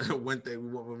 the one thing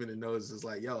we want women to know is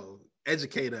like, yo,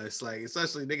 educate us. Like,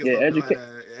 especially niggas Yeah, don't know how educate.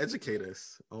 to educate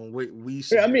us on what we Yeah,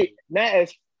 should I do. mean,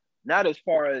 not as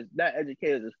far as not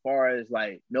educated as far as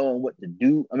like knowing what to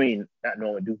do. I mean, not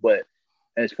knowing what to do, but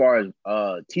as far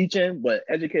as teaching, but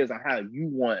educators on how you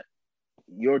want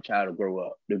your child to grow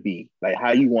up to be, like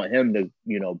how you want him to,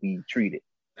 be treated.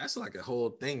 That's like a whole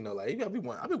thing though. Like, you gotta be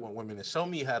one. I be want women to show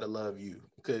me how to love you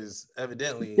because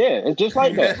evidently, Yeah, it's just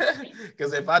like that.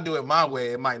 because if I do it my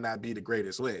way, it might not be the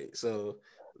greatest way. So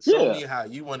show Yeah. me how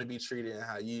you want to be treated and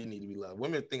how you need to be loved.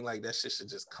 Women think like that shit should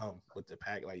just come with the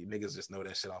pack. Like niggas just know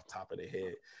that shit off the top of their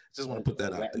head. Just want to put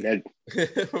that out there.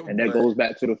 And that But goes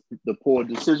back to the poor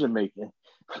decision making.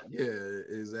 yeah,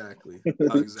 exactly.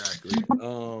 Exactly.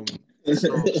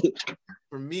 So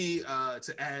for me,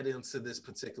 to add into this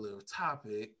particular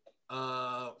topic,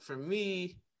 for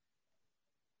me,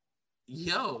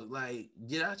 yo, like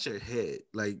get out your head.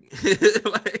 Like,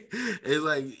 like it's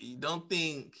like you don't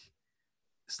think,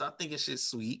 stop thinking shit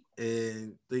sweet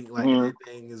and think like Mm-hmm.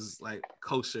 everything is like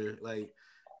kosher. Like,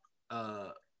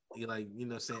 you like,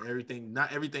 saying everything,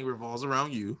 not everything revolves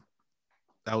around you.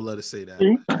 I would love to say that.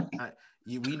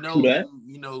 We know That.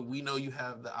 we know you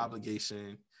have the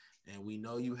obligation, and we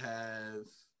know you have,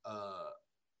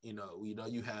 we know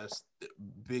you have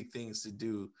big things to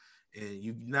do, and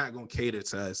you're not gonna cater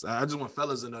to us. I just want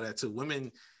fellas to know that too.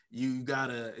 Women, you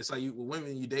gotta. It's like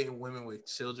women, you dating women with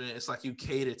children. It's like you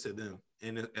cater to them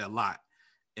in a lot,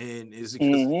 and it's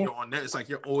because Mm-hmm. you're on that. It's like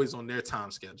you're always on their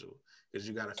time schedule because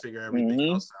you got to figure everything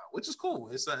Mm-hmm. else out, which is cool.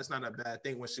 It's not a bad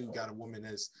thing when she got a woman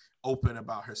that's open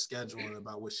about her schedule and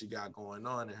about what she got going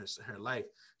on in her life.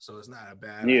 So it's not a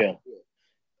bad Yeah. idea.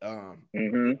 But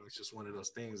Mm-hmm. it's just one of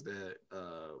those things that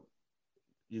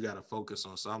you got to focus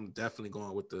on. So I'm definitely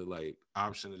going with the like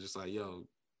option of just like, yo,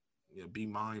 be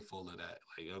mindful of that.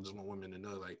 Like, I just want women to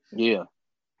know, like, Yeah.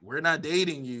 we're not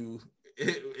dating you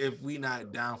if we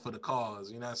not down for the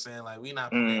cause. You know what I'm saying? Like, we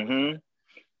not playing with that. Mm-hmm.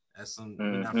 That's some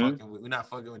Mm-hmm. we're not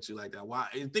fucking with you like that. Why?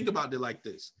 And think about it like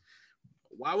this.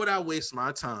 Why would I waste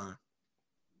my time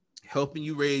helping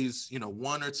you raise,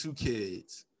 one or two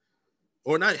kids,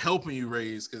 or not helping you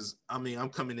raise? Because I mean, I'm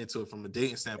coming into it from a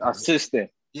dating standpoint. Assistant.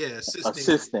 Yeah, assisting.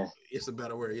 Assistant. It's a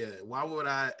better word. Yeah. Why would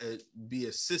I be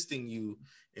assisting you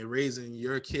in raising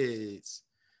your kids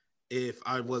if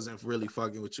I wasn't really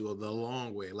fucking with you the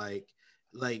long way? Like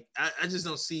I just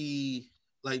don't see.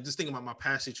 Like, just thinking about my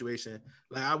past situation.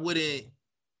 Like, I wouldn't,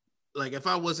 like, if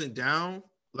I wasn't down,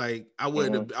 like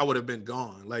Mm-hmm. I would have been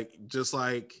gone. Like, just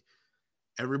like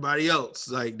everybody else,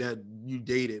 like that you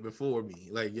dated before me.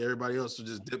 Like, everybody else would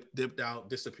just dipped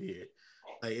out, disappeared.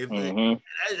 Like, Mm-hmm.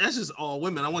 that's just all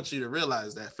women. I want you to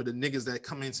realize that for the niggas that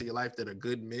come into your life that are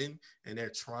good men and they're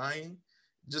trying,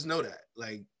 just know that.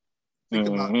 Like,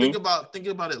 Mm-hmm. think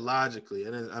about it logically.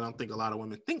 And I don't think a lot of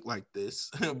women think like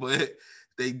this, but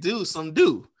they do. Some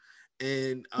do,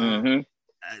 and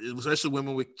Mm-hmm. especially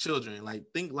women with children. Like,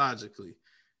 think logically.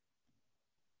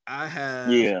 I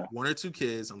have Yeah. one or two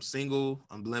kids. I'm single.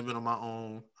 I'm living on my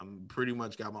own. I'm pretty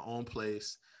much got my own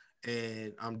place,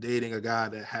 and I'm dating a guy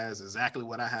that has exactly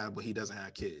what I have, but he doesn't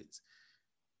have kids.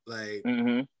 Like,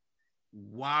 Mm-hmm.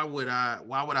 why would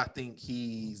I think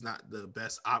he's not the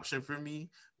best option for me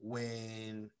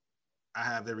when I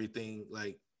have everything,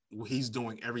 like he's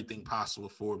doing everything possible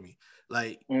for me?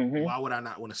 Like, Mm-hmm. why would I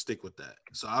not want to stick with that?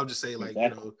 So I'll just say, like,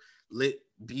 Exactly.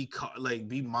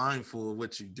 be mindful of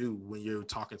what you do when you're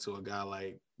talking to a guy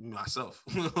like myself.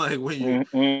 Like, when you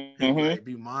Mm-hmm. like,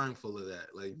 be mindful of that.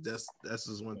 Like, that's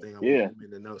just one thing I want Yeah.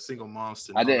 women to know, single moms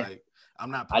to I know. didn't. Like,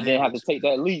 I'm not I playing didn't have with to you. take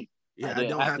that leap. I Yeah,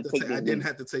 didn't have to take I that didn't leap.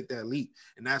 have to take that leap.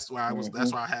 And that's why Mm-hmm.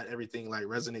 that's why I had everything like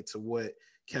resonate to what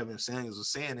Kevin Samuels was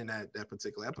saying in that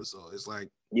particular episode. It's like,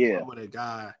 why Yeah. would a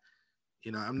guy,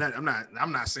 I'm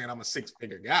not saying I'm a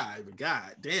 6-figure guy, but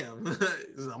god damn,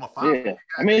 I'm a 5-figure Yeah.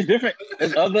 I mean, it's different.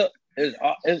 There's other.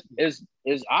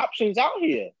 There's options out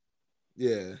here.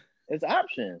 Yeah. It's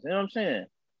options. You know what I'm saying?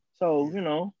 So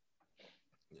Yeah.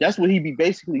 that's what he be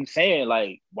basically saying.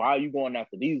 Like, why are you going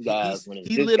after these guys when it's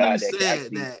He this literally guy that can said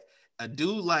actually? that a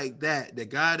dude like that, the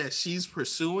guy that she's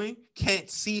pursuing, can't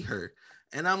see her.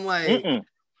 And I'm like, Mm-mm.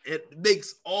 it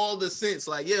makes all the sense.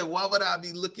 Like, yeah, why would I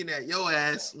be looking at your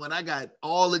ass when I got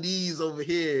all of these over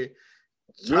here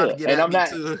trying to Yeah, get and at I'm me not.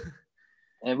 too?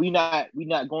 And we not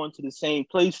going to the same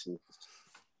places.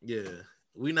 Yeah,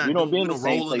 We don't be we in the don't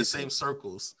same roll in the places. same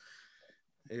circles.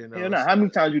 You know, how So many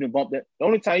times you done bump that? The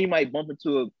only time you might bump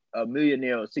into a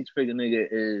millionaire or 6-figure nigga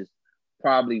is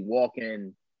probably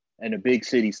walking in a big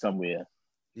city somewhere.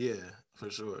 yeah, for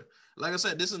sure. Like I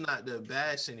said, this is not to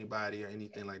bash anybody or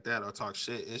anything like that or talk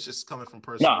shit. It's just coming from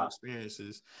personal Nah,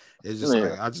 experiences. It's just yeah,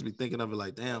 like I just be thinking of it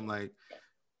like, damn, like,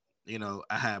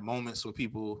 I had moments with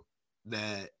people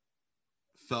that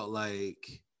felt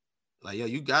like, yo,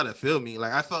 you gotta feel me.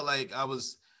 Like, I felt like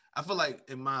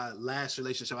in my last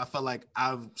relationship, I felt like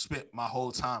I've spent my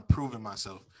whole time proving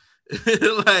myself.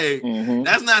 Like, mm-hmm.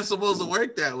 that's not supposed to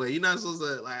work that way. You're not supposed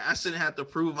to, like, I shouldn't have to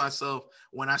prove myself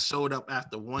when I showed up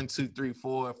after 1, 2, 3,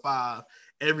 4, 5.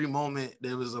 Every moment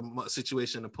there was a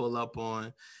situation to pull up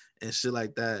on and shit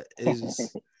like that.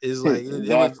 It's like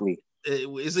Exactly.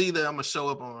 it's either I'm gonna show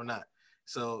up or not.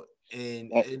 So, Uh,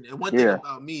 and one thing yeah,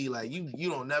 about me, like, you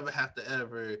don't never have to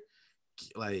ever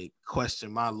like question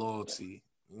my loyalty.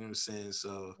 You know what I'm saying?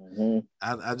 So mm-hmm.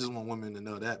 I just want women to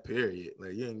know that, period.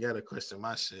 Like, you ain't gotta question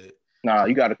my shit. Nah,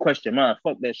 you got to question mine.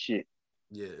 Fuck that shit.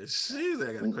 Yeah, she's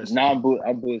I gotta question Nah, you.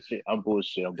 I'm bullshit. I'm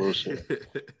bullshit. I'm bullshit. Fuck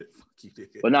you,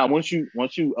 nigga. But now, once you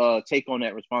take on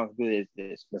that responsibility,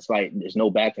 it's like there's no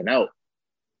backing out.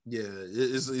 Yeah,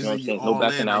 You it's know what either I'm you saying? There's no all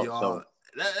backing in or out. you all. So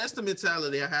That's the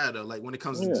mentality I had though. Like, when it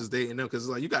comes to yeah, just dating them, because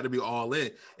it's like you got to be all in.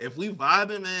 If we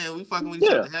vibing, man, we fucking with each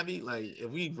yeah. other heavy. Like, if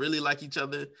we really like each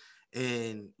other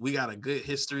and we got a good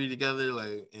history together,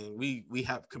 like, and we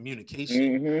have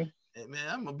communication, Mm-hmm. and man,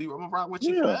 I'm gonna rock with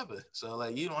you Yeah, forever. So,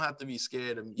 like, you don't have to be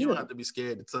scared of me. You don't yeah. have to be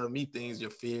scared to tell me things, your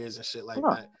fears and shit like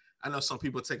Huh. that. I know some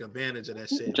people take advantage of that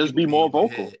shit and Just people be be more in their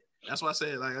vocal. head. That's why I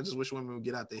say, like, I just wish women would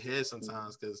get out their head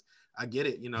sometimes, because I get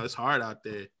it. It's hard out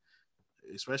there,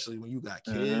 especially when you got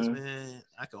kids, Mm-hmm. man.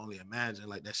 I can only imagine,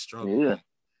 like, that struggle. Yeah,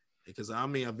 Because I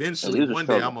mean, it eventually is a one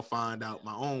day I'm struggle. gonna find out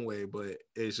my own way, but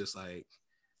it's just like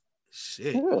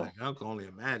shit. Yeah. Like, I can only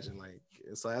imagine. Like,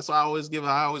 it's like that's why I always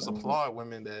Mm-hmm. applaud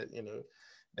women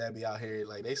that be out here,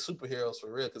 like, they superheroes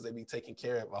for real, because they be taking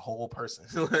care of a whole person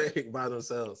like by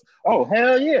themselves or Oh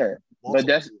hell yeah! But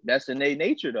multiple. that's in their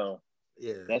nature though.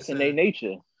 Yeah, That's in their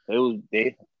nature.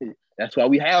 They. That's why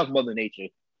we have Mother Nature,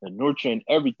 the nurturing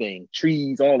everything,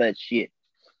 trees, all that shit.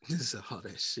 it's all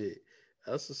that shit.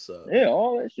 That's what's up, Yeah, man.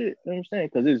 all that shit. You know what I'm saying?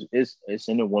 Because it's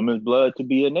in a woman's blood to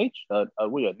be a nature,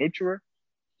 we a nurturer.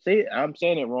 Say it, I'm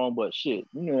saying it wrong, but shit,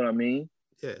 you know what I mean?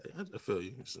 Yeah, I feel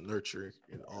you. It's a nurture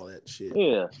and all that shit.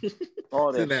 Yeah, all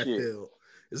It's in that that shit. field.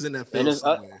 It's in that And field it's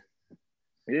somewhere.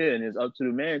 yeah, and it's up to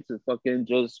the man to fucking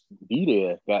just be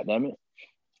there. God damn it.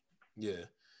 Yeah.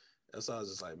 That's why I was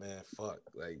just like, man, fuck.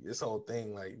 Like, this whole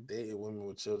thing, like, dating women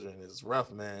with children is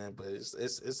rough, man. But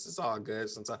it's all good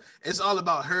sometimes. It's all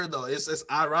about her though. It's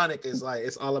ironic. It's like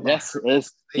it's all about That's her mental it's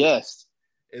state. yes.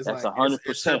 It's That's like a hundred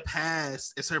it's her percent.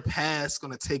 past. It's her past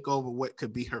gonna take over what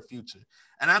could be her future.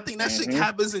 And I think that shit Mm-hmm.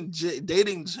 happens in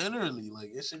dating generally.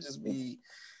 Like, it should just be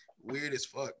weird as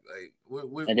fuck. Like,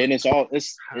 And then it's all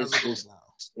how does it go down?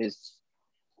 it's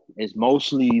it's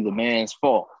mostly the man's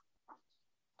fault,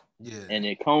 Yeah, and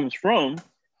it comes from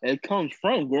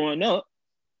growing up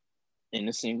in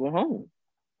a single home.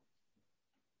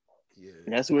 yeah.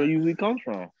 And that's where it usually comes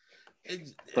from. Because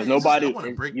It's just I nobody, want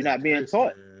to break you're that not being curse,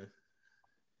 taught. man.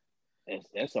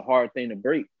 That's a hard thing to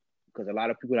break because a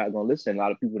lot of people not going to listen. A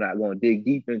lot of people not going to dig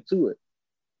deep into it.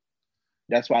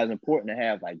 That's why it's important to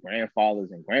have like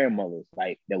grandfathers and grandmothers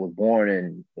like that were born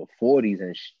in the 40s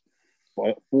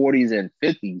and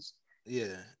 50s.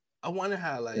 Yeah. I wonder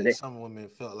how like some women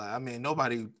felt like. I mean,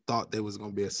 nobody thought there was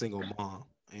gonna be a single mom.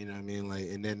 You know what I mean? Like,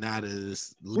 and then now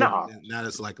there's living, Nah, now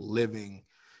it's like living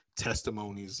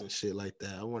testimonies and shit like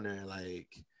that. I wonder, like,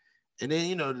 and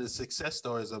then the success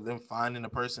stories of them finding a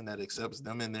person that accepts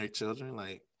them and their children.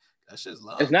 Like, that's just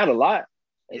it's love, not man. a lot.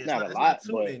 Yeah, It's not a it's not lot,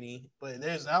 too but many, but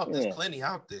there's yeah. plenty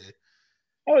out there.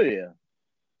 Oh yeah,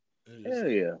 It's just hell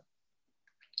like, yeah.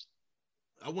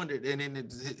 I wondered, and then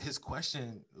his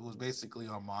question was basically,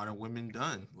 are modern women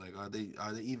done? Like, are they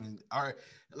even are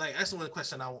like that's one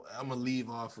question I'm gonna leave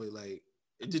off with. Like,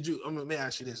 did you? Let me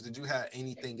ask you this: did you have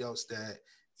anything else that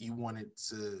you wanted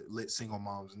to let single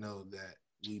moms know that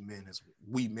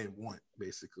we men want,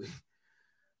 basically?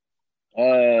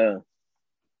 Uh,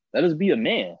 let us be a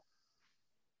man.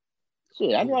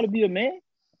 Shit, I know how Yeah, to be a man.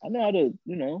 I know how to,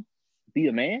 be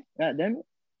a man. God damn it.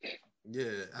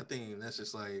 yeah. I think that's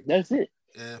just like, That's it.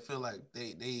 yeah, I feel like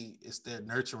they it's their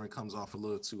nurturing comes off a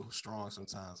little too strong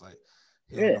sometimes. Like,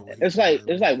 he don't Yeah, know what he it's doing. like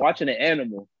it's like watching an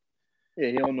animal. Yeah,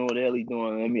 he don't know what the hell he's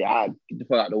doing. Let me, I get the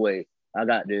fuck out of the way. I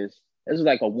got this. This is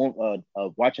like a one,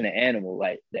 watching an animal.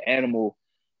 Like the animal,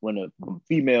 when a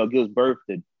female gives birth,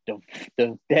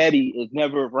 the daddy is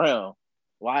never around.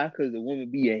 Why? Because the woman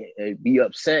be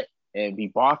upset and be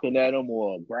barking at him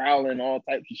or growling all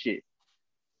types of shit.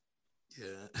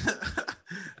 Yeah,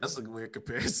 that's a weird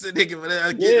comparison, nigga.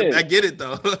 But Yeah, I get it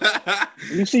though.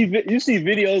 you see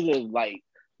videos of like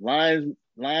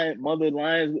mother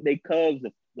lions with their cubs.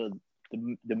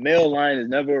 The male lion is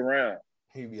never around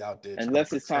He be out there trying to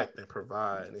unless it's time. protect and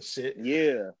provide and shit.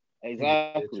 Yeah, He be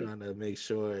out there exactly. trying to make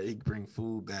sure he bring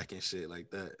food back and shit like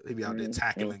that. He be out there Mm-hmm.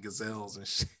 tackling gazelles and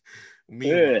shit.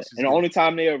 Meanwhile, Yeah, she's and the getting only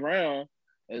time they're around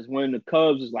is when the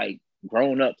cubs is like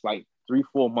grown up, like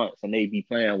 3-4 months, and they be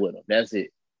playing with them. That's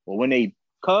it. But when they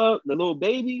the little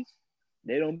babies,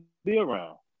 they don't be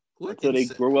around what until they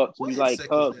insect? grow up to be What like insect is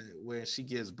cubs. that? Where she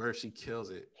gives birth, she kills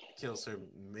her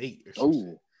mate or some shit.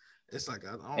 Oh, It's like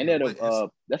I don't and know that what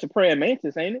it's. that's a praying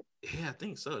mantis, ain't it? Yeah, I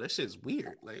think so. That shit's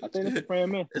weird. I Like, think that's a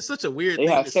praying mantis. it's such a weird They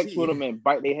thing have to sex with see. them and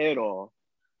bite their head off.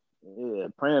 Yeah,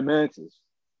 praying mantis.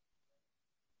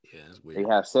 Yeah, it's They weird.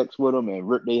 have sex with them and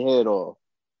rip their head off.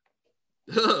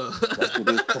 That shit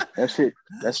is that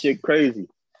that's, shit crazy.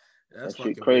 that's That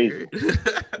shit fucking weird.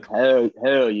 crazy.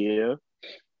 Hell yeah.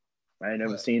 I ain't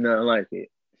never But seen nothing like it.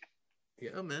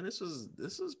 yeah, man, this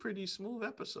was pretty smooth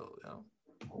episode, yo.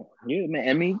 Yeah, man.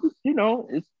 I mean,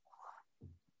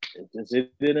 it's just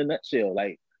it in a nutshell.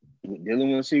 Like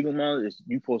dealing with a single mom, is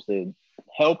you supposed to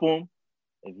help them.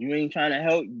 If you ain't trying to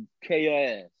help, you kill your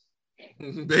ass.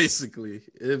 Basically,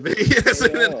 Kill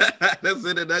your ass. that's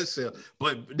in a nutshell.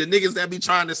 But the niggas that be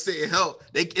trying to sit and help,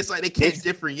 it's like they They, can't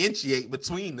differentiate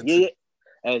between the two.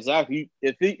 yeah, exactly.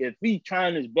 If he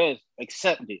trying his best,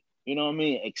 accept it. You know what I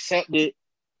mean? Accept it.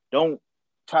 Don't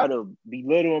try to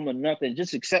belittle him or nothing.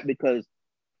 Just accept it because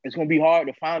it's gonna be hard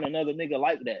to find another nigga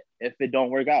like that if it don't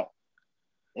work out.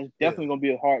 It's Yeah, definitely gonna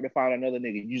be hard to find another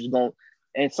nigga. You just gonna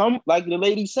and some like the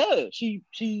lady said,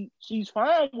 she's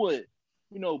fine with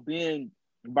being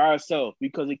by herself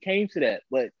because it came to that.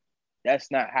 But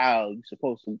that's not how you're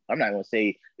supposed to. I'm not gonna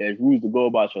say there's rules to go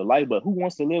about your life, but who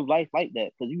wants to live life like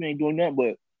that? Because you ain't doing nothing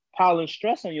but piling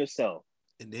stress on yourself.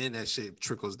 and then that shit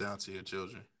trickles down to your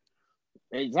children.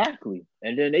 Exactly.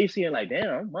 And then they seeing like,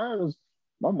 damn,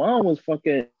 my mom was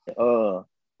fucking a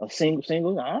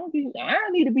single. I don't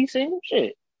need to be single.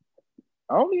 Shit.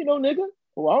 I don't need no nigga.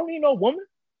 Well, I don't need no woman.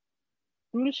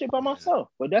 Do this shit by Yeah, myself.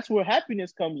 But that's where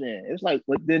happiness comes in. It's like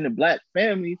within the black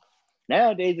family,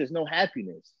 nowadays there's no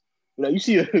happiness. Like you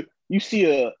see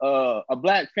a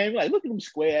black family, like look at them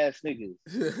square ass niggas.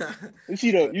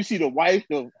 but You see the wife,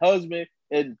 the husband,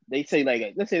 and they say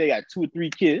like let's say they got 2 or 3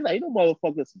 kids. Like no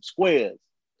motherfuckers some squares.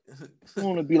 You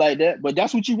want to be like that, but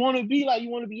that's what you want to be like. You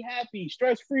want to be happy,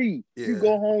 stress free. You yeah,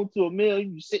 go home to a meal,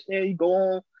 you sit there, you go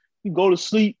home, you go to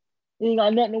sleep. You ain't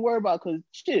got nothing to worry about because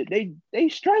shit, they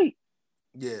straight.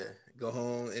 yeah. Go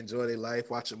home, enjoy their life,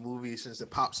 watch a movie, since they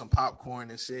pop some popcorn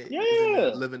and shit,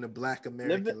 Yeah, living the Black living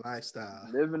American lifestyle.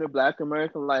 living a Black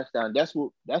American lifestyle. That's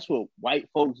what white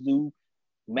folks do.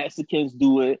 Mexicans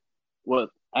do it. What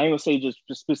I ain't gonna say just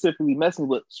specifically Mexicans,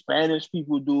 but Spanish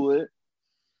people do it.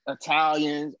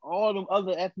 Italians, all them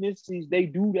other ethnicities, they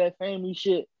do that family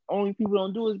shit. Only people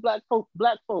don't do is black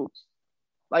folks.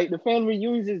 Like the family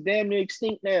reunions is damn near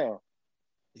extinct now.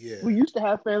 Yeah, We used to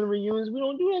have family reunions. We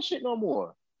don't do that shit no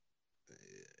more.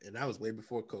 and that was way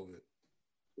before COVID.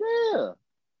 Yeah.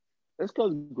 It's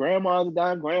because grandmas are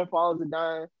dying, grandfathers are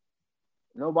dying.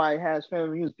 Nobody has family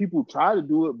reunions. People try to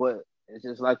do it, but it's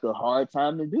just like a hard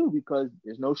time to do because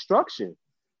there's no structure.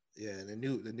 Yeah, the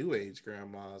new age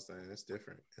grandmas, man, it's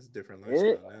different. It's a different Yeah,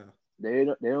 lifestyle now. they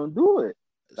don't do it.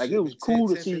 Like it Shit, be was 10, cool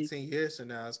to 10, see. 15 years from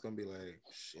now, it's gonna be like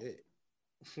shit.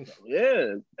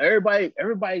 Yeah,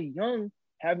 everybody young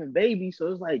having babies, so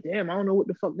it's like, damn, I don't know what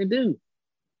the fuck to do.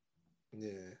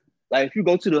 Yeah, Like if you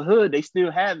go to the hood, they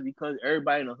still have it because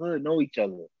everybody in the hood know each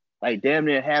other. Like damn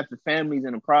near half the families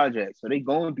in the project, so they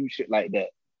going to do shit like that.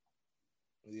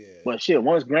 yeah. But shit,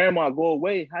 once grandma go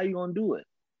away, how you gonna do it?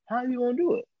 How you gonna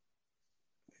do it?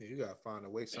 You gotta find a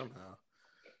way somehow.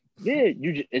 Yeah,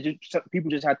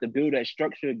 people just have to build that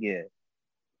structure again.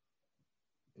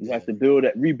 You have Yeah,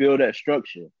 to rebuild that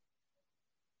structure.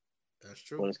 that's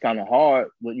But true. it's kind of hard.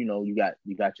 But you got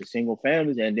your single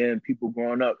families, and then people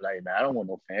growing up like, man, I don't want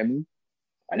no family.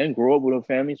 I didn't grow up with a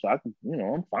family, so I can,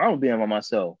 I'm fine with being by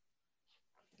myself.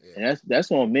 And Yeah,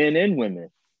 that's on men and women.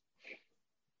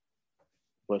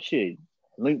 But shit,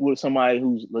 link with somebody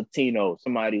who's Latino,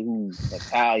 somebody who's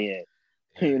Italian,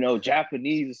 yeah, yeah.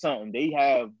 Japanese or something. They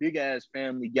have big ass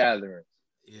family gatherings.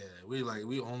 Yeah,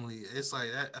 we only it's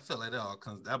like that. I feel like that all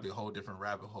comes that'll be a whole different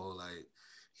rabbit hole. Like,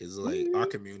 cause like our Mm-hmm.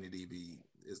 community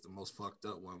is the most fucked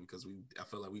up one because I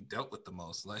feel like we dealt with the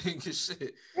most like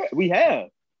shit. Yeah, we have,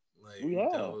 Like we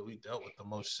have. we dealt with the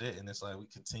most shit, and it's like we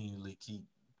continually keep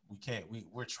we can't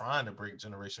we're trying to break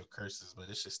generational curses, but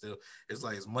it's just still it's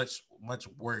like as much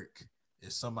work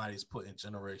as somebody's putting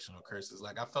generational curses.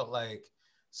 Like I felt like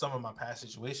some of my past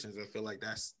situations, I feel like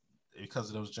that's because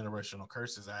of those generational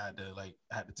curses. I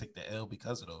had to take the L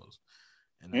because of those,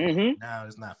 and I mean Mm-hmm. now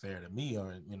it's not fair to me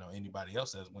or anybody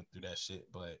else that went through that shit,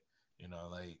 but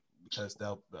like because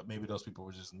they'll maybe those people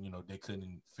were just they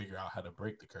couldn't figure out how to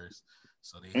break the curse,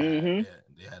 so Mm-hmm.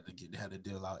 they had to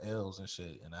deal out L's and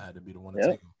shit, and I had to be the one to Yeah.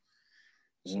 take them.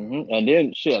 So Mm-hmm. And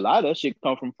then shit, a lot of that shit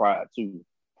come from pride too.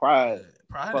 Pride yeah,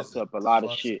 pride is fucks up a the lot of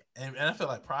fucks, shit. and I feel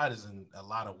like pride is in a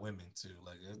lot of women too.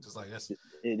 Like it's just like that's.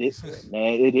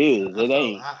 Man, it is. I It felt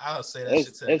ain't. I'll say that shit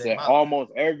It's to the it's day. at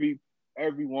almost every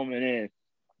woman in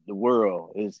the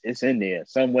world is it's in there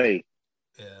some way.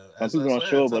 Yeah, Some as people I don't swear,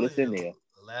 I'm show it, but telling it's you, in there.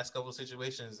 the last couple of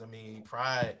situations, I mean,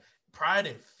 pride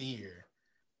and fear,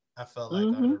 I felt like are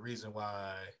Mm-hmm. the reason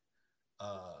why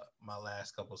my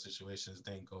last couple of situations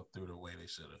didn't go through the way they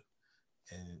should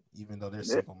have. And even though they're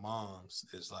Yeah. single moms,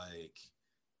 it's like,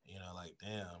 like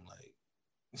damn,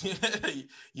 like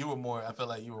you were more. I feel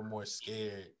like you were more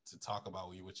scared to talk about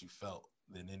what you felt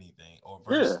than anything, or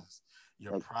Yeah. versus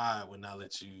your Like, pride would not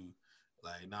let you.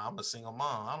 Like, nah, I'm a single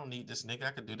mom. I don't need this nigga.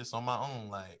 I could do this on my own.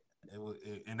 Like,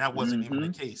 and that wasn't even the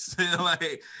mm-hmm. case.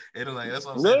 Like that's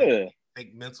what I'm saying. Yeah.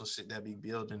 Like mental shit that be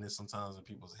building this sometimes in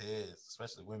people's heads,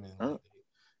 especially women.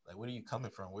 Like where are you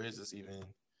coming from? Where is this even?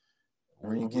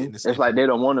 Where are you Mm-hmm. getting this It's like they information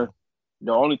don't want to. from?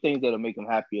 The only things that'll make them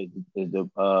happy is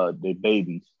the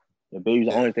babies. The babies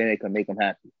the Yeah, only thing that can make them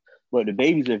happy. But the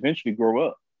babies eventually grow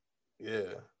up.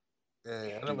 yeah. Yeah,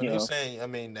 and when You you're know. saying, I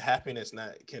mean, the happiness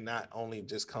cannot only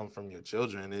just come from your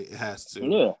children.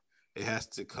 Yeah. it has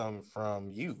to come from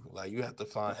you. Like you have to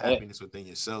find Eh, happiness within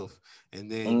yourself,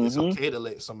 and then it's mm-hmm. okay to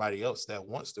let somebody else that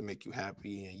wants to make you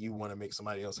happy, and you want to make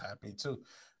somebody else happy too.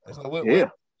 That's not what Yeah.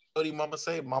 did mama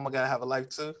say? Mama gotta have a life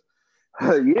too.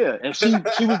 Yeah. And she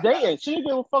was dating. She didn't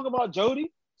give a fuck about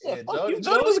Jody. She said, Yeah, "Fuck you,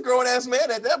 Jody was Jody." a grown ass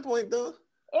man at that point though.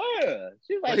 Yeah.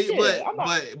 She was But like, he, "Yeah, I'm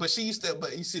not." but she used to,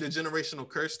 but you see the generational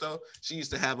curse though. She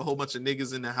used to have a whole bunch of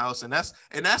niggas in the house, and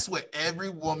that's what every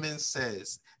woman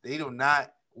says. They do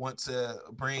not want to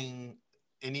bring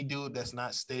any dude that's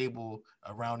not stable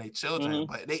around their children,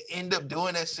 Mm-hmm. but they end up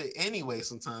doing that shit anyway.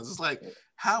 Sometimes it's like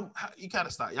how you gotta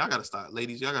stop. Y'all gotta stop,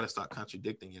 ladies. Y'all gotta stop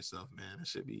contradicting yourself, man. It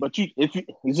should be. But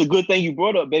it's a good thing you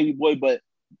brought up, baby boy. But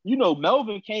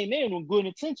Melvin came in with good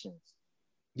intentions.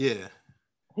 Yeah,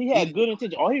 He had he good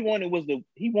intentions. All he wanted was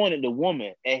he wanted the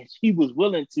woman, and he was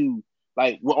willing to,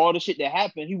 like, with all the shit that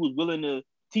happened, he was willing to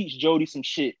teach Jody some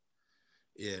shit.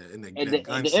 yeah, and At that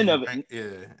gun the end scene, of it, right?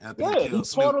 Yeah, after he yeah, he killed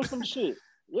taught Snoop, him some shit.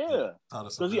 yeah, Yeah, taught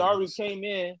us some because he real nigga already shit. came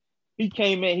in. He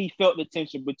came in. He felt the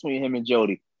tension between him and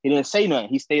Jody. He didn't say nothing.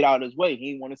 He stayed out of his way.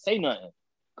 He didn't want to say nothing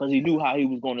because he Yeah, knew how he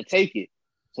was going to take it.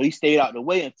 So he stayed out the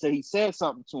way until he said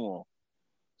something to him.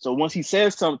 So once he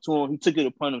said something to him, he took it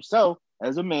upon himself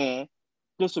as a man,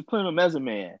 discipline him as a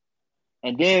man.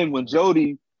 And then when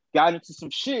Jody got into some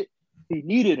shit, he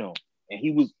needed him, and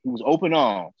he was open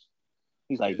arms.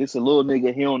 He's like, yeah, "This a little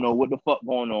nigga. He don't know what the fuck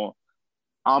going on.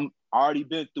 I'm already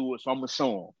been through it, so I'm gonna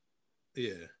show him."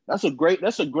 yeah. That's a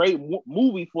great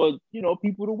movie for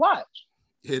people to watch.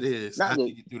 It is. Not I to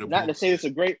think you threw the not to say bullshit. it's a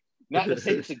great not to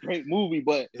say it's a great movie,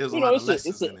 but There's a lot of it's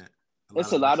lessons a in it. A lot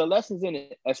it's of a lot lessons. of lessons in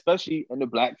it, especially in the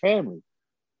black family.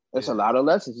 It's a Yeah, lot of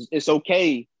lessons. It's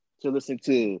okay to listen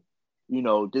to,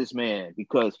 this man,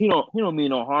 because he don't mean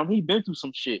no harm. He been through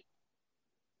some shit,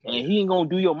 and Yeah. he ain't gonna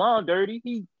do your mom dirty.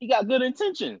 He got good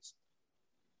intentions.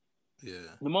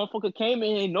 Yeah. The motherfucker came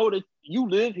in and know that you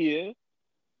live here,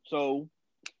 so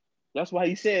that's why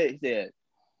he said,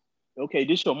 okay,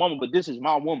 this your mama, but this is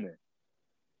my woman.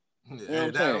 You know what Hey,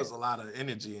 I'm that saying? was a lot of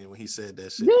energy in when he said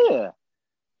that shit. Yeah,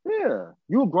 yeah.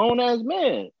 You a grown ass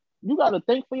man. You gotta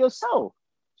think for yourself.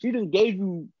 She just gave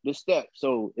you the steps,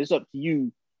 so it's up to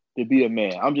you to be a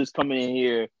man. I'm just coming in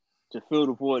here to fill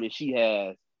the void that she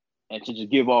has and to just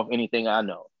give off anything I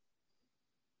know.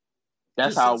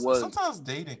 That's how it was. Sometimes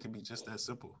dating can be just that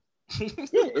simple.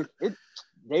 Yeah,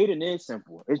 dating is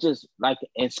simple. It's just like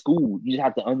in school, you just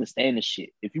have to understand the shit.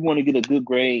 If you want to get a good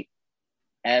grade,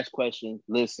 ask questions,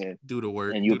 listen, Do the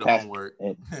work, and do you'll the pass. homework,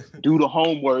 And do the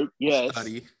homework, yes.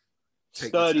 study,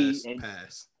 take the Study, test,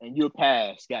 pass. and you'll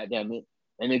pass. Goddamn it,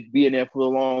 and it being there for the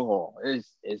long haul.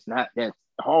 It's not that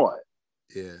hard.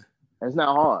 Yeah. It's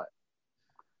not hard.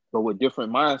 But with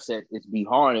different mindset, it's be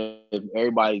hard if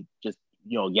everybody just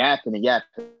yapping and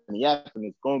yapping and yapping.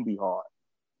 It's gonna be hard.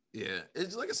 Yeah,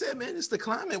 it's like I said, man. It's the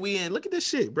climate we in. Look at this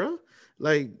shit, bro.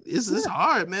 Like it's Yeah.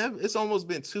 hard, man. It's almost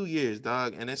been 2 years,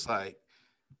 dog, and it's like,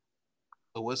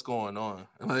 what's going on?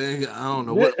 Like I don't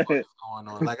know what is going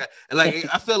on.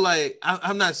 I feel like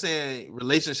I'm not saying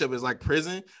relationship is like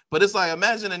prison, but it's like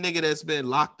imagine a nigga that's been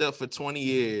locked up for 20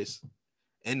 years,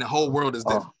 and the whole world is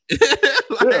different.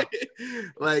 Yeah.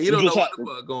 like you don't know what the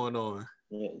fuck going on.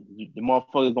 Yeah, the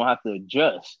motherfucker gonna have to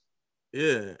adjust.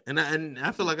 Yeah, and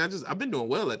I feel like I've been doing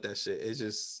well at that shit. It's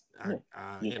just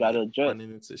You gotta adjust.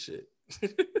 running into shit.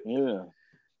 Yeah,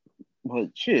 but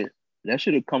shit, that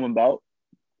should have come about.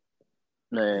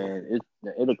 Man,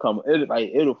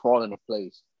 it'll fall into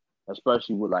place,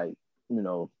 especially with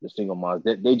the single moms.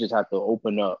 They just have to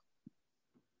open up.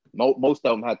 Most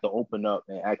of them have to open up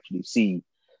and actually see,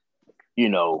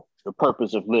 the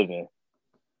purpose of living.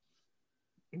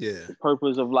 Yeah, The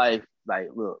purpose of life. Like,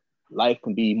 look, life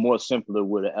can be more simpler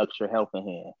with an extra helping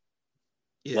hand.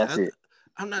 yeah. That's it.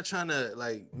 I'm not trying to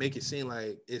like make it seem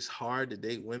like it's hard to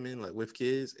date women like with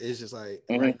kids. It's just like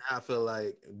Mm-hmm. right now I feel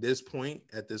like this point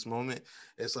at this moment,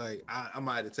 it's like I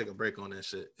might have to take a break on that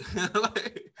shit.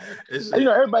 Like,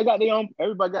 everybody got their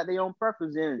own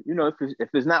preference. And if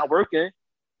it's not working,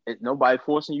 nobody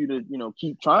forcing you to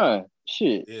keep trying.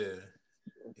 Shit. Yeah.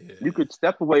 You could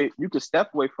step away. You could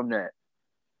step away from that.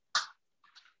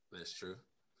 That's true.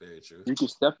 Very true. You could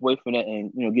step away from that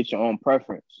and get your own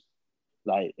preference.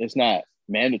 Like, it's not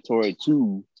mandatory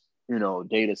to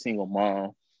date a single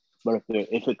mom, but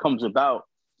if it comes about,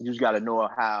 you just got to know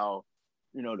how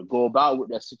to go about with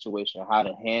that situation, how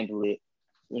to handle it.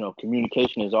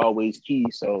 Communication is always key.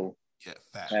 So yeah,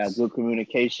 facts. Have good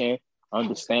communication,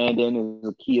 understanding is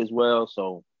a key as well.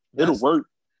 So it'll work.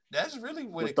 That's really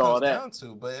what it comes down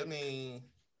to. But I mean,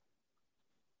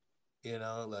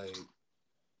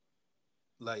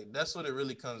 like that's what it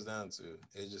really comes down to.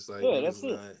 It's just like that's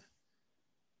it.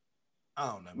 I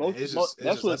don't know, man. That's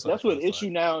what the issue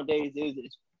nowadays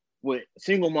is with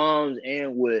single moms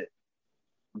and with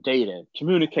dating.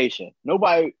 Communication.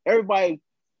 Everybody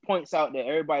points out that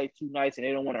everybody's too nice and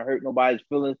they don't want to hurt nobody's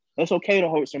feelings. It's okay to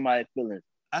hurt somebody's feelings.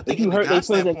 I think in the guy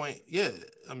standpoint,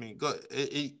 I mean,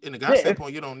 in the guy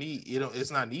standpoint, you don't need,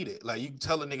 it's not needed. Like you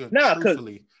tell a nigga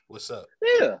truthfully what's up.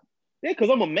 Yeah, because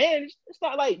I'm a man. It's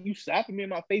not like you slapping me in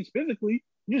my face physically.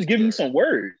 You just give me some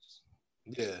words.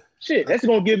 Yeah. Shit, that's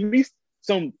gonna give me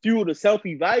some fuel to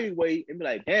self-evaluate and be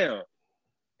like, damn,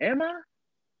 am I?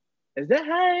 Is that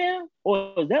how I am?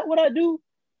 Or is that what I do?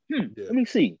 Let me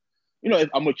see. If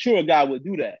a mature guy would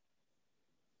do that.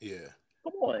 Yeah.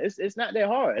 Come on, it's not that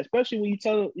hard. Especially when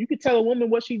you can tell a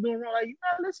woman what she's doing wrong. Like, you're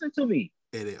not listening to me.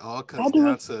 And it all comes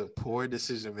down to poor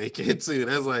decision making too.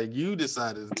 That's like you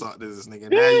decided to talk to this nigga.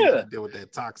 Now you gotta deal with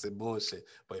that toxic bullshit.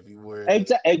 But if you were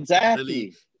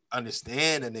really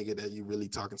understand a nigga that you really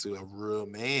talking to, a real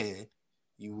man,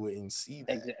 you wouldn't see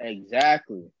that.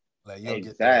 Exactly. Like you'll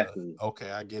get that. Okay,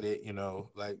 I get it.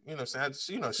 Saying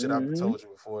shit I've told you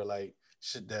before, like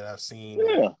shit that I've seen,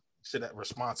 shit that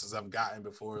responses I've gotten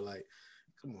before. Like,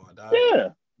 come on, dog. Yeah.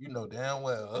 You know damn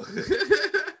well.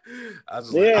 I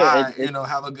was like, all right,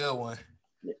 have a good one.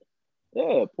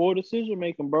 Yeah, poor decision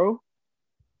making, bro.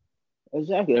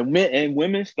 Exactly. And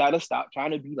women gotta stop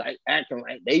trying to be like acting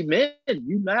like they men.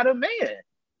 You not a man.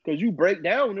 Because you break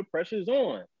down when the pressure's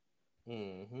on.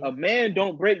 Mm-hmm. A man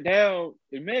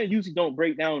usually don't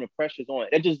break down when the pressure's on.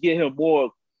 It just give him more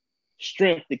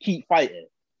strength to keep fighting.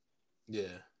 Yeah.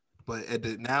 But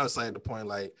now it's like the point,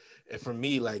 like, for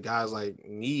me, like guys like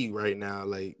me right now,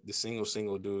 like the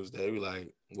single dudes, they be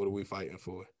like, what are we fighting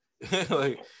for?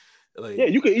 Like, Yeah,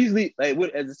 Like, you could easily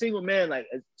as a single man, like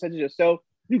such as yourself,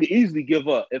 you could easily give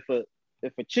up if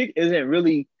a chick isn't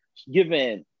really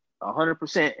giving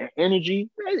 100% energy.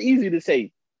 It's easy to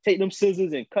say, take them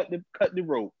scissors and cut the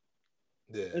rope.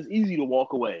 yeah, It's easy to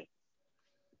walk away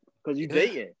because you yeah,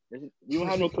 dating. You don't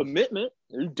have no commitment.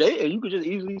 You dating. You could just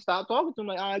easily stop talking to them.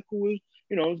 Like, all right, cool.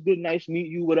 It's good, nice to meet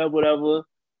you. Whatever, whatever.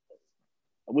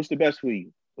 What's the best for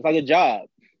you? It's like a job.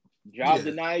 Job yeah.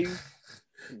 deny you.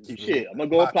 You can Shit, I'm gonna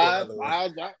go apply to apply.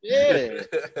 another one. Yeah.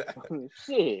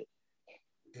 Shit.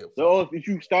 So if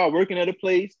you start working at a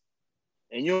place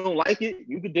and you don't like it,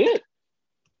 you could dip. You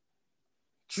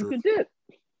True. could dip.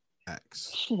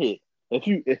 Facts. Shit.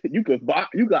 You could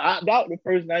opt out the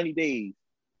first 90 days.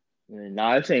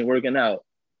 Nah, this ain't working out.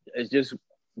 It's just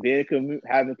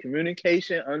having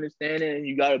communication, understanding, and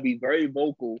you gotta be very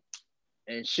vocal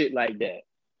and shit like that.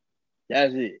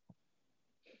 That's it.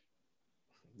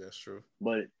 That's true.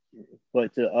 But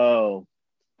to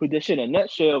put this shit in a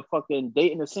nutshell, fucking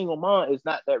dating a single mom is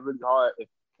not that really hard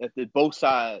if both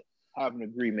sides have an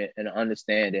agreement and an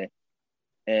understanding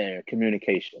and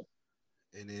communication.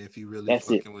 And then if you really That's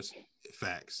it. fucking with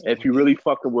facts, If you really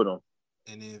fucking with them,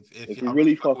 and if if you y'all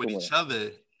really really fucking fucking with with each them,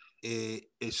 other,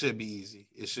 it should be easy.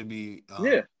 It should be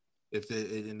yeah, if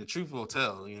the truth will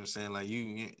tell. You know what I'm saying? Like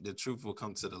the truth will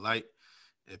come to the light.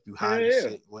 If you yeah, hide yeah.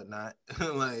 shit, whatnot,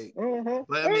 like.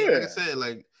 But I mean, like I Yeah. said,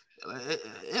 like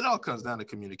it all comes down to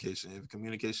communication. If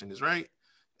communication is right,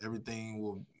 everything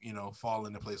will, fall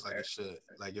into place like it should.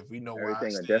 Like if we know where I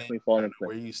Everything will stand, definitely fall I know in place.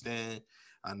 where you stand,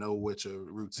 I know what your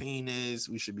routine is,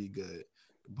 we should be good.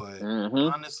 But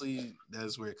Mm-hmm. honestly,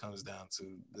 that's where it comes down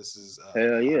to. This is Hell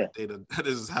how to yeah. date.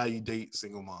 This is how you date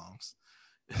single moms.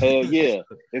 Hell yeah.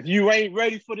 If you ain't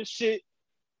ready for the shit,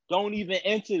 don't even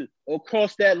enter or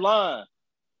cross that line.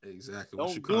 Exactly.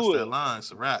 Once you Don't cross do that it. line,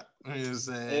 it's a wrap. You know what I'm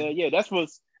saying? Hell yeah.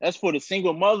 That's for the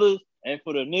single mothers and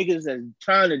for the niggas that's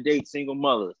trying to date single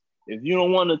mothers. If you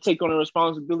don't want to take on the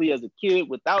responsibility as a kid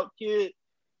without kids,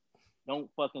 don't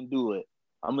fucking do it.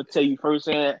 I'm gonna tell you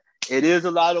firsthand, it is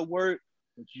a lot of work,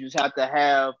 but you just have to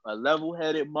have a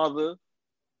level-headed mother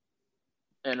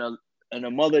and a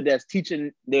mother that's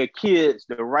teaching their kids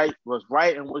what's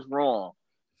right and what's wrong.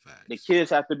 The Facts. kids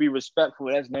have to be respectful.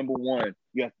 That's number one.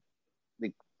 The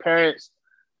parents,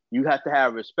 you have to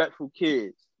have respectful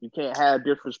kids. You can't have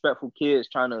disrespectful kids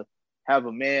trying to have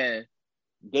a man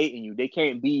dating you. They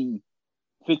can't be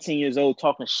 15 years old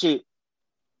talking shit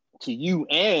to you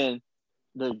and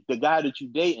the guy that you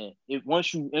dating. If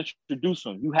once you introduce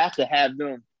them, you have to have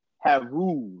them have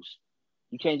rules.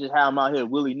 You can't just have them out here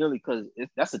willy nilly because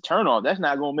that's a turnoff. That's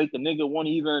not gonna make the nigga want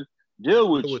to even deal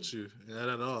with Deal you. with you. Not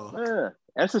at all. Yeah,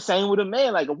 that's the same with a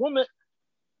man. Like a woman,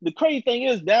 the crazy thing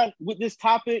is that with this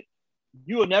topic,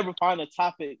 you will never find a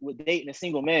topic with dating a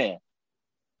single man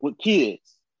with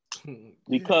kids Yeah.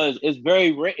 because it's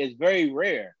very rare. It's very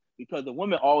rare because the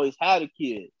woman always had a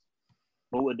kid.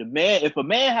 But with the man, if a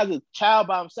man has a child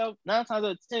by himself, 9 times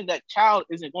out of 10, that child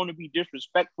isn't going to be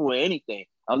disrespectful or anything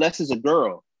unless it's a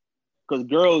girl. Because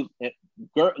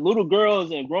little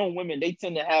girls and grown women, they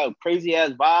tend to have crazy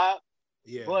ass vibes.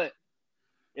 Yeah. But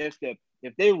if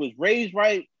they was raised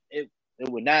right, it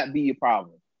would not be a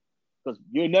problem. Because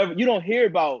you don't hear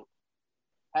about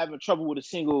having trouble with a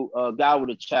single guy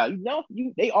with a child.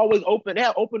 They always open. They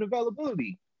have open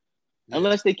availability. Yeah.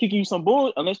 Unless they kick you some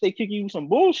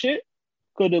bullshit.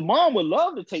 Because the mom would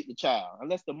love to take the child,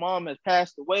 unless the mom has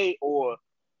passed away or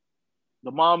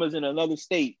the mom is in another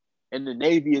state in the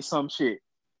Navy or some shit.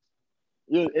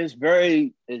 It's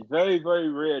very, very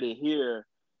rare to hear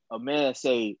a man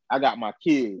say, "I got my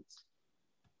kids.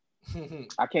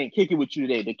 I can't kick it with you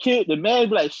today." The man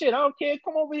be like, "Shit, I don't care.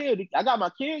 Come over here. I got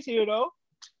my kids here though."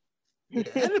 Yeah,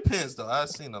 it depends though. I've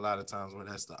seen a lot of times where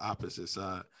that's the opposite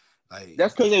side. Like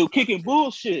That's because they were kicking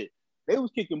bullshit. They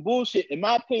was kicking bullshit. In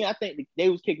my opinion, I think they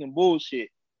was kicking bullshit.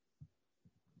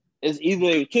 It's either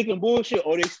they kicking bullshit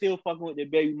or they still fucking with their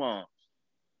baby moms.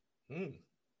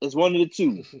 It's one of the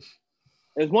two.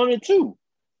 It's one of the two.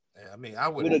 Yeah, I mean, I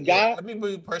With a wouldn't. Yeah, guy, I mean,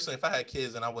 me personally, if I had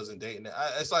kids and I wasn't dating,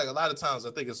 it's like a lot of times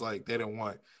I think it's like they don't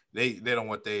want because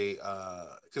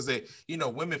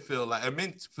women feel like, and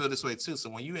men feel this way too. So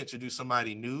when you introduce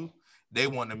somebody new, they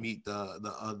want to meet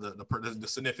the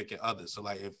significant other. So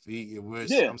like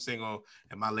I'm single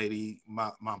and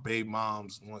my baby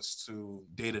moms wants to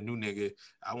date a new nigga,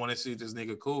 I want to see this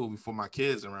nigga cool before my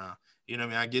kids around. You know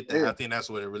what I mean? I get that. Yeah. I think that's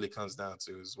what it really comes down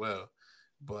to as well.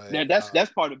 But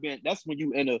that's part of being. That's when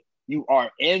you are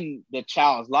in the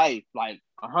child's life like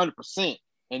 100%,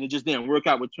 and it just didn't work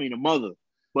out between the mother.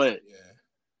 But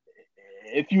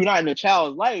if you're not in the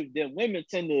child's life, then women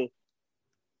tend to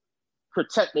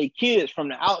protect their kids from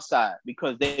the outside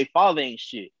because their father ain't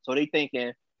shit. So they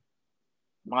thinking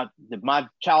my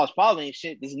child's father ain't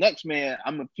shit. This next man,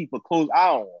 I'm gonna keep a close eye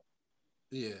on.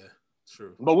 Yeah,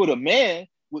 true. But with a man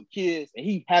with kids and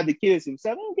he had the kids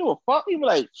himself, I don't give a fuck. He be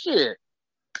like, shit.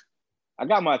 I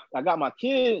got my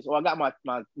kids, or I got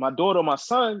my daughter or my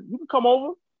son. You can come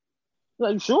over.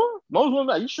 Like, you sure? Most women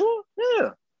like, you sure? Yeah.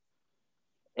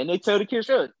 And they tell the kids,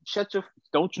 sure,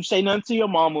 don't you say nothing to your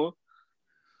mama.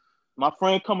 My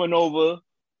friend coming over,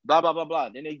 blah, blah, blah, blah.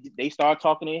 Then they start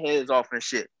talking their heads off and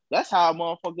shit. That's how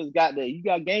motherfuckers got there. You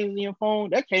got games in your phone?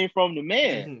 That came from the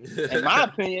man, in my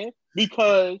opinion,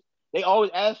 because they always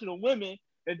asking the women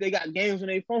if they got games on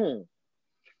their phone.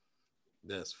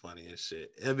 That's funny as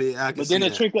shit. I mean, I can But see then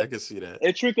that. I can see that.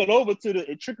 It trickled over to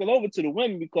the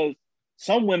women because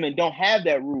some women don't have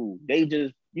that rule. They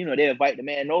just, they invite the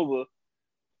man over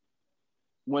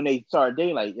when they start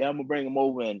dating. Like, yeah, I'm gonna bring him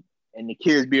over, and the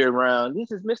kids be around.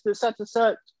 This is Mr. Such and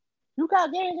Such. You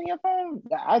got games on your phone?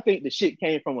 I think the shit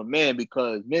came from a man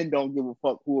because men don't give a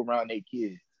fuck who around their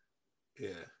kids.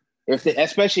 Yeah.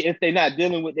 Especially if they're not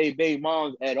dealing with their baby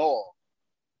moms at all.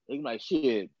 They be like,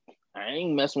 shit, I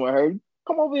ain't messing with her.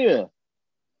 Come over here.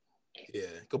 Yeah,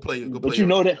 go play but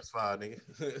your that. That's fine,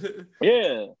 nigga.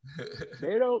 Yeah.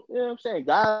 They don't, you know what I'm saying?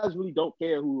 Guys really don't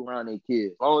care who around their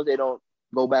kids, as long as they don't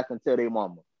go back and tell their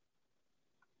mama.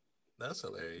 That's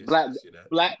hilarious.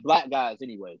 Black guys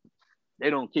anyway. They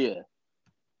don't care.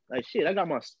 Like, shit, I got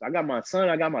my son,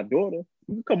 I got my daughter.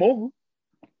 You can come over.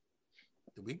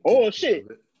 Shit.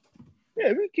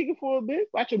 Yeah, we can kick it for a bit,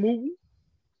 watch a movie.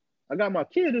 I got my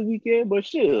kid this weekend, but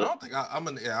shit. I don't think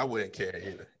I wouldn't care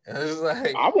either. It's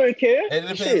like, I wouldn't care. It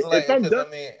depends. Shit, like, because I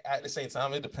mean, at the same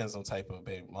time, it depends on type of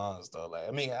baby moms, though. Like,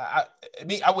 I mean,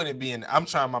 I wouldn't be in. I'm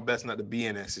trying my best not to be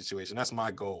in that situation. That's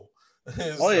my goal.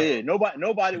 Yeah.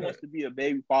 Nobody wants to be a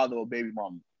baby father or baby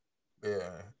mama.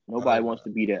 Yeah. Nobody wants to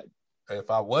be that.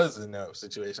 If I was in that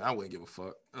situation, I wouldn't give a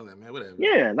fuck. I'm like, man, whatever.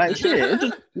 Yeah, like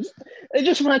shit. It's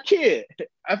just my kid.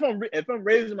 If I'm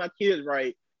raising my kids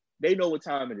right, they know what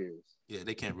time it is. Yeah,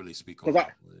 they can't really speak on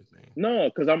that. No,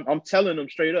 because I'm telling them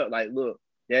straight up, like, look,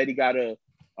 daddy got a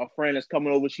friend that's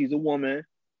coming over. She's a woman.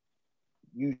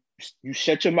 You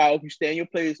shut your mouth. You stay in your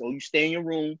place, or you stay in your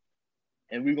room,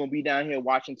 and we're gonna be down here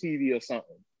watching TV or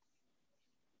something.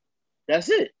 That's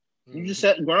it. Mm-hmm. You just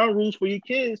set ground rules for your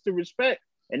kids to respect,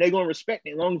 and they're gonna respect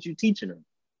it as long as you're teaching them.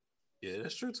 Yeah,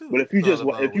 that's true too. But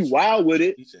if you wild with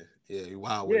it, yeah, you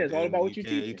wild with it. It's all about what you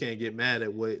teach. You can't get mad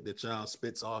at what the child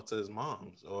spits off to his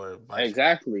moms or vice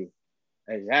exactly.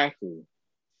 That's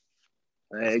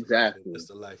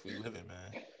the life we live in,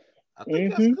 man. I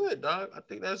think that's good, dog. I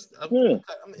think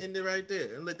I'm ending right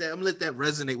there and let that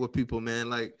resonate with people, man.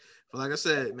 Like I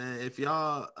said, man, if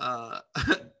y'all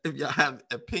have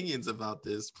opinions about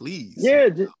this, please. Yeah,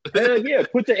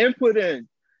 put your input in.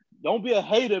 Don't be a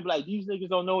hater, like these niggas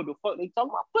don't know what the fuck they talking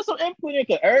about. Put some input in,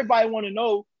 because everybody want to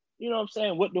know, you know what I'm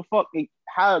saying, what the fuck,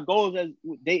 how it goes as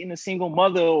dating a single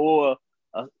mother, or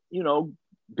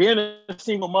being a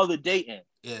single mother dating.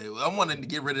 Yeah, I'm wanting to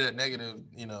get rid of that negative,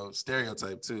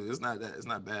 stereotype too. It's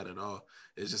not bad at all.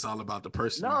 It's just all about the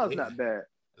person. No, it's not bad.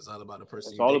 It's all about the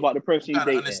person. It's all about the person you gotta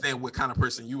dating. Understand what kind of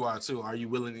person you are too. Are you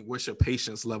willing? What's your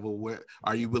patience level? Where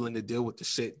are you willing to deal with the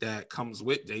shit that comes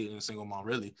with dating a single mom?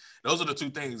 Really, those are the two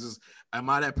things. Am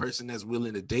I that person that's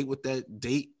willing to deal with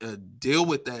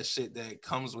that shit that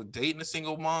comes with dating a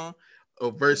single mom?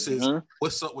 Or versus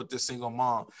what's up with this single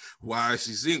mom? Why is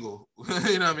she single?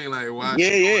 You know what I mean? Like, why is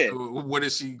she going through? What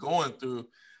is she going through?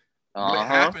 What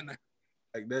happened?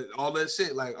 Like that, all that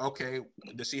shit. Like, okay,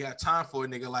 does she have time for a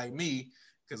nigga like me?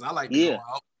 Because I like to go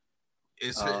out.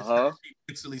 Is she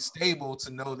mentally stable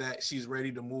to know that she's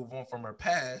ready to move on from her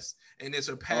past? And is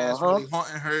her past really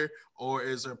haunting her, or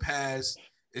is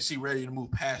she ready to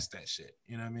move past that shit?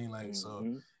 You know what I mean? Like,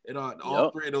 so it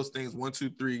all three of those things, 1, 2,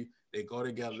 3, they go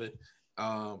together.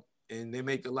 And they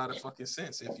make a lot of fucking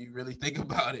sense if you really think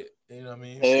about it. You know what I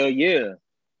mean? Hell yeah.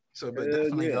 So, but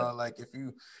definitely, like if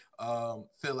you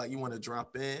feel like you want to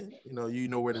drop in, you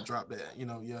know where to drop that,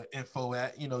 your info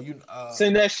at,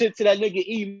 send that shit to that nigga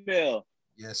email.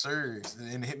 Yes, sir.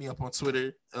 And hit me up on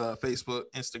Twitter, Facebook,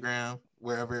 Instagram,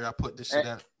 wherever I put this shit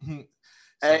at.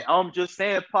 Hey, I'm just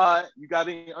saying pod. You got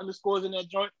any underscores in that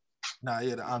joint? Nah,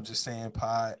 yeah, I'm just saying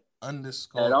pod _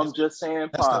 And I'm just saying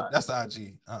pod. That's the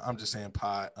IG. I'm just saying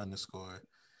pod _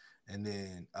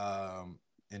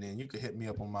 and then you can hit me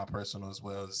up on my personal as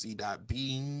well,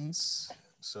 z.beans.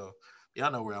 So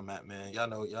y'all know where I'm at, man. Y'all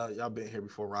know y'all been here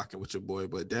before rocking with your boy,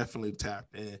 but definitely tap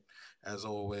in as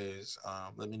always.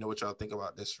 Let me know what y'all think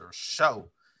about this for sure.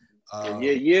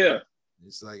 Yeah.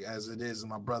 It's like as it is,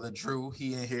 my brother Drew,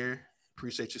 he in here.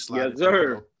 Appreciate you sliding Yes, through,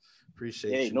 sir. bro.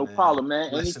 Appreciate Hey, you, no man. problem,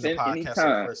 man. Listen to the podcast for the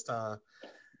Anytime. first time.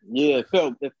 Yeah,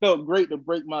 it felt great to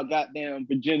break my goddamn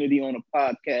virginity on a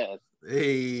podcast.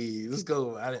 Hey, let's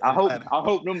go. I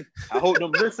hope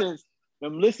them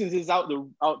listens is out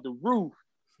the roof.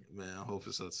 Man, I hope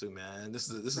so too, man. This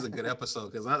is a good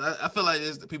episode because I feel like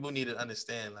people need to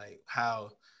understand like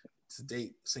how to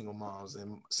date single moms,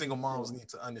 and single moms need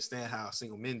to understand how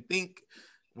single men think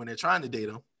when they're trying to date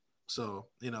them. So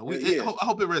I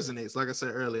hope it resonates. Like I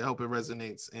said earlier, I hope it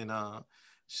resonates. And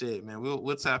shit, man,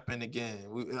 we'll tap in again.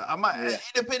 I might,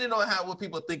 depending on what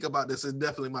people think about this, it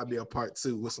definitely might be a part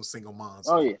 2 with some single moms.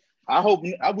 Oh yeah, I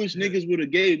wish niggas would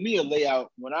have gave me a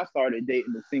layout when I started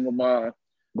dating a single mom.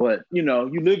 But you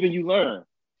live and you learn.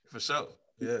 For sure.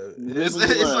 Yeah, it's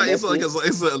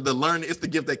the learning. It's the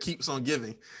gift that keeps on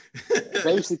giving.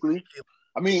 Basically,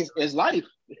 I mean, it's life.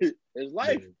 It's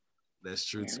life. Yeah, that's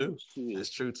true too. That's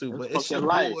true too. But it's your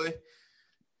life. boy.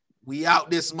 We out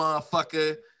this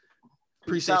motherfucker.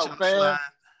 Appreciate y'all sliding.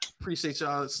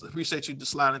 Appreciate you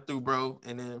just sliding through, bro.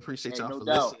 And then appreciate y'all for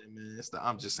listening, man. It's the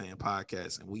I'm Just Saying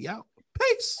podcast, and we out.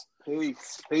 Peace.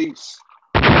 Peace.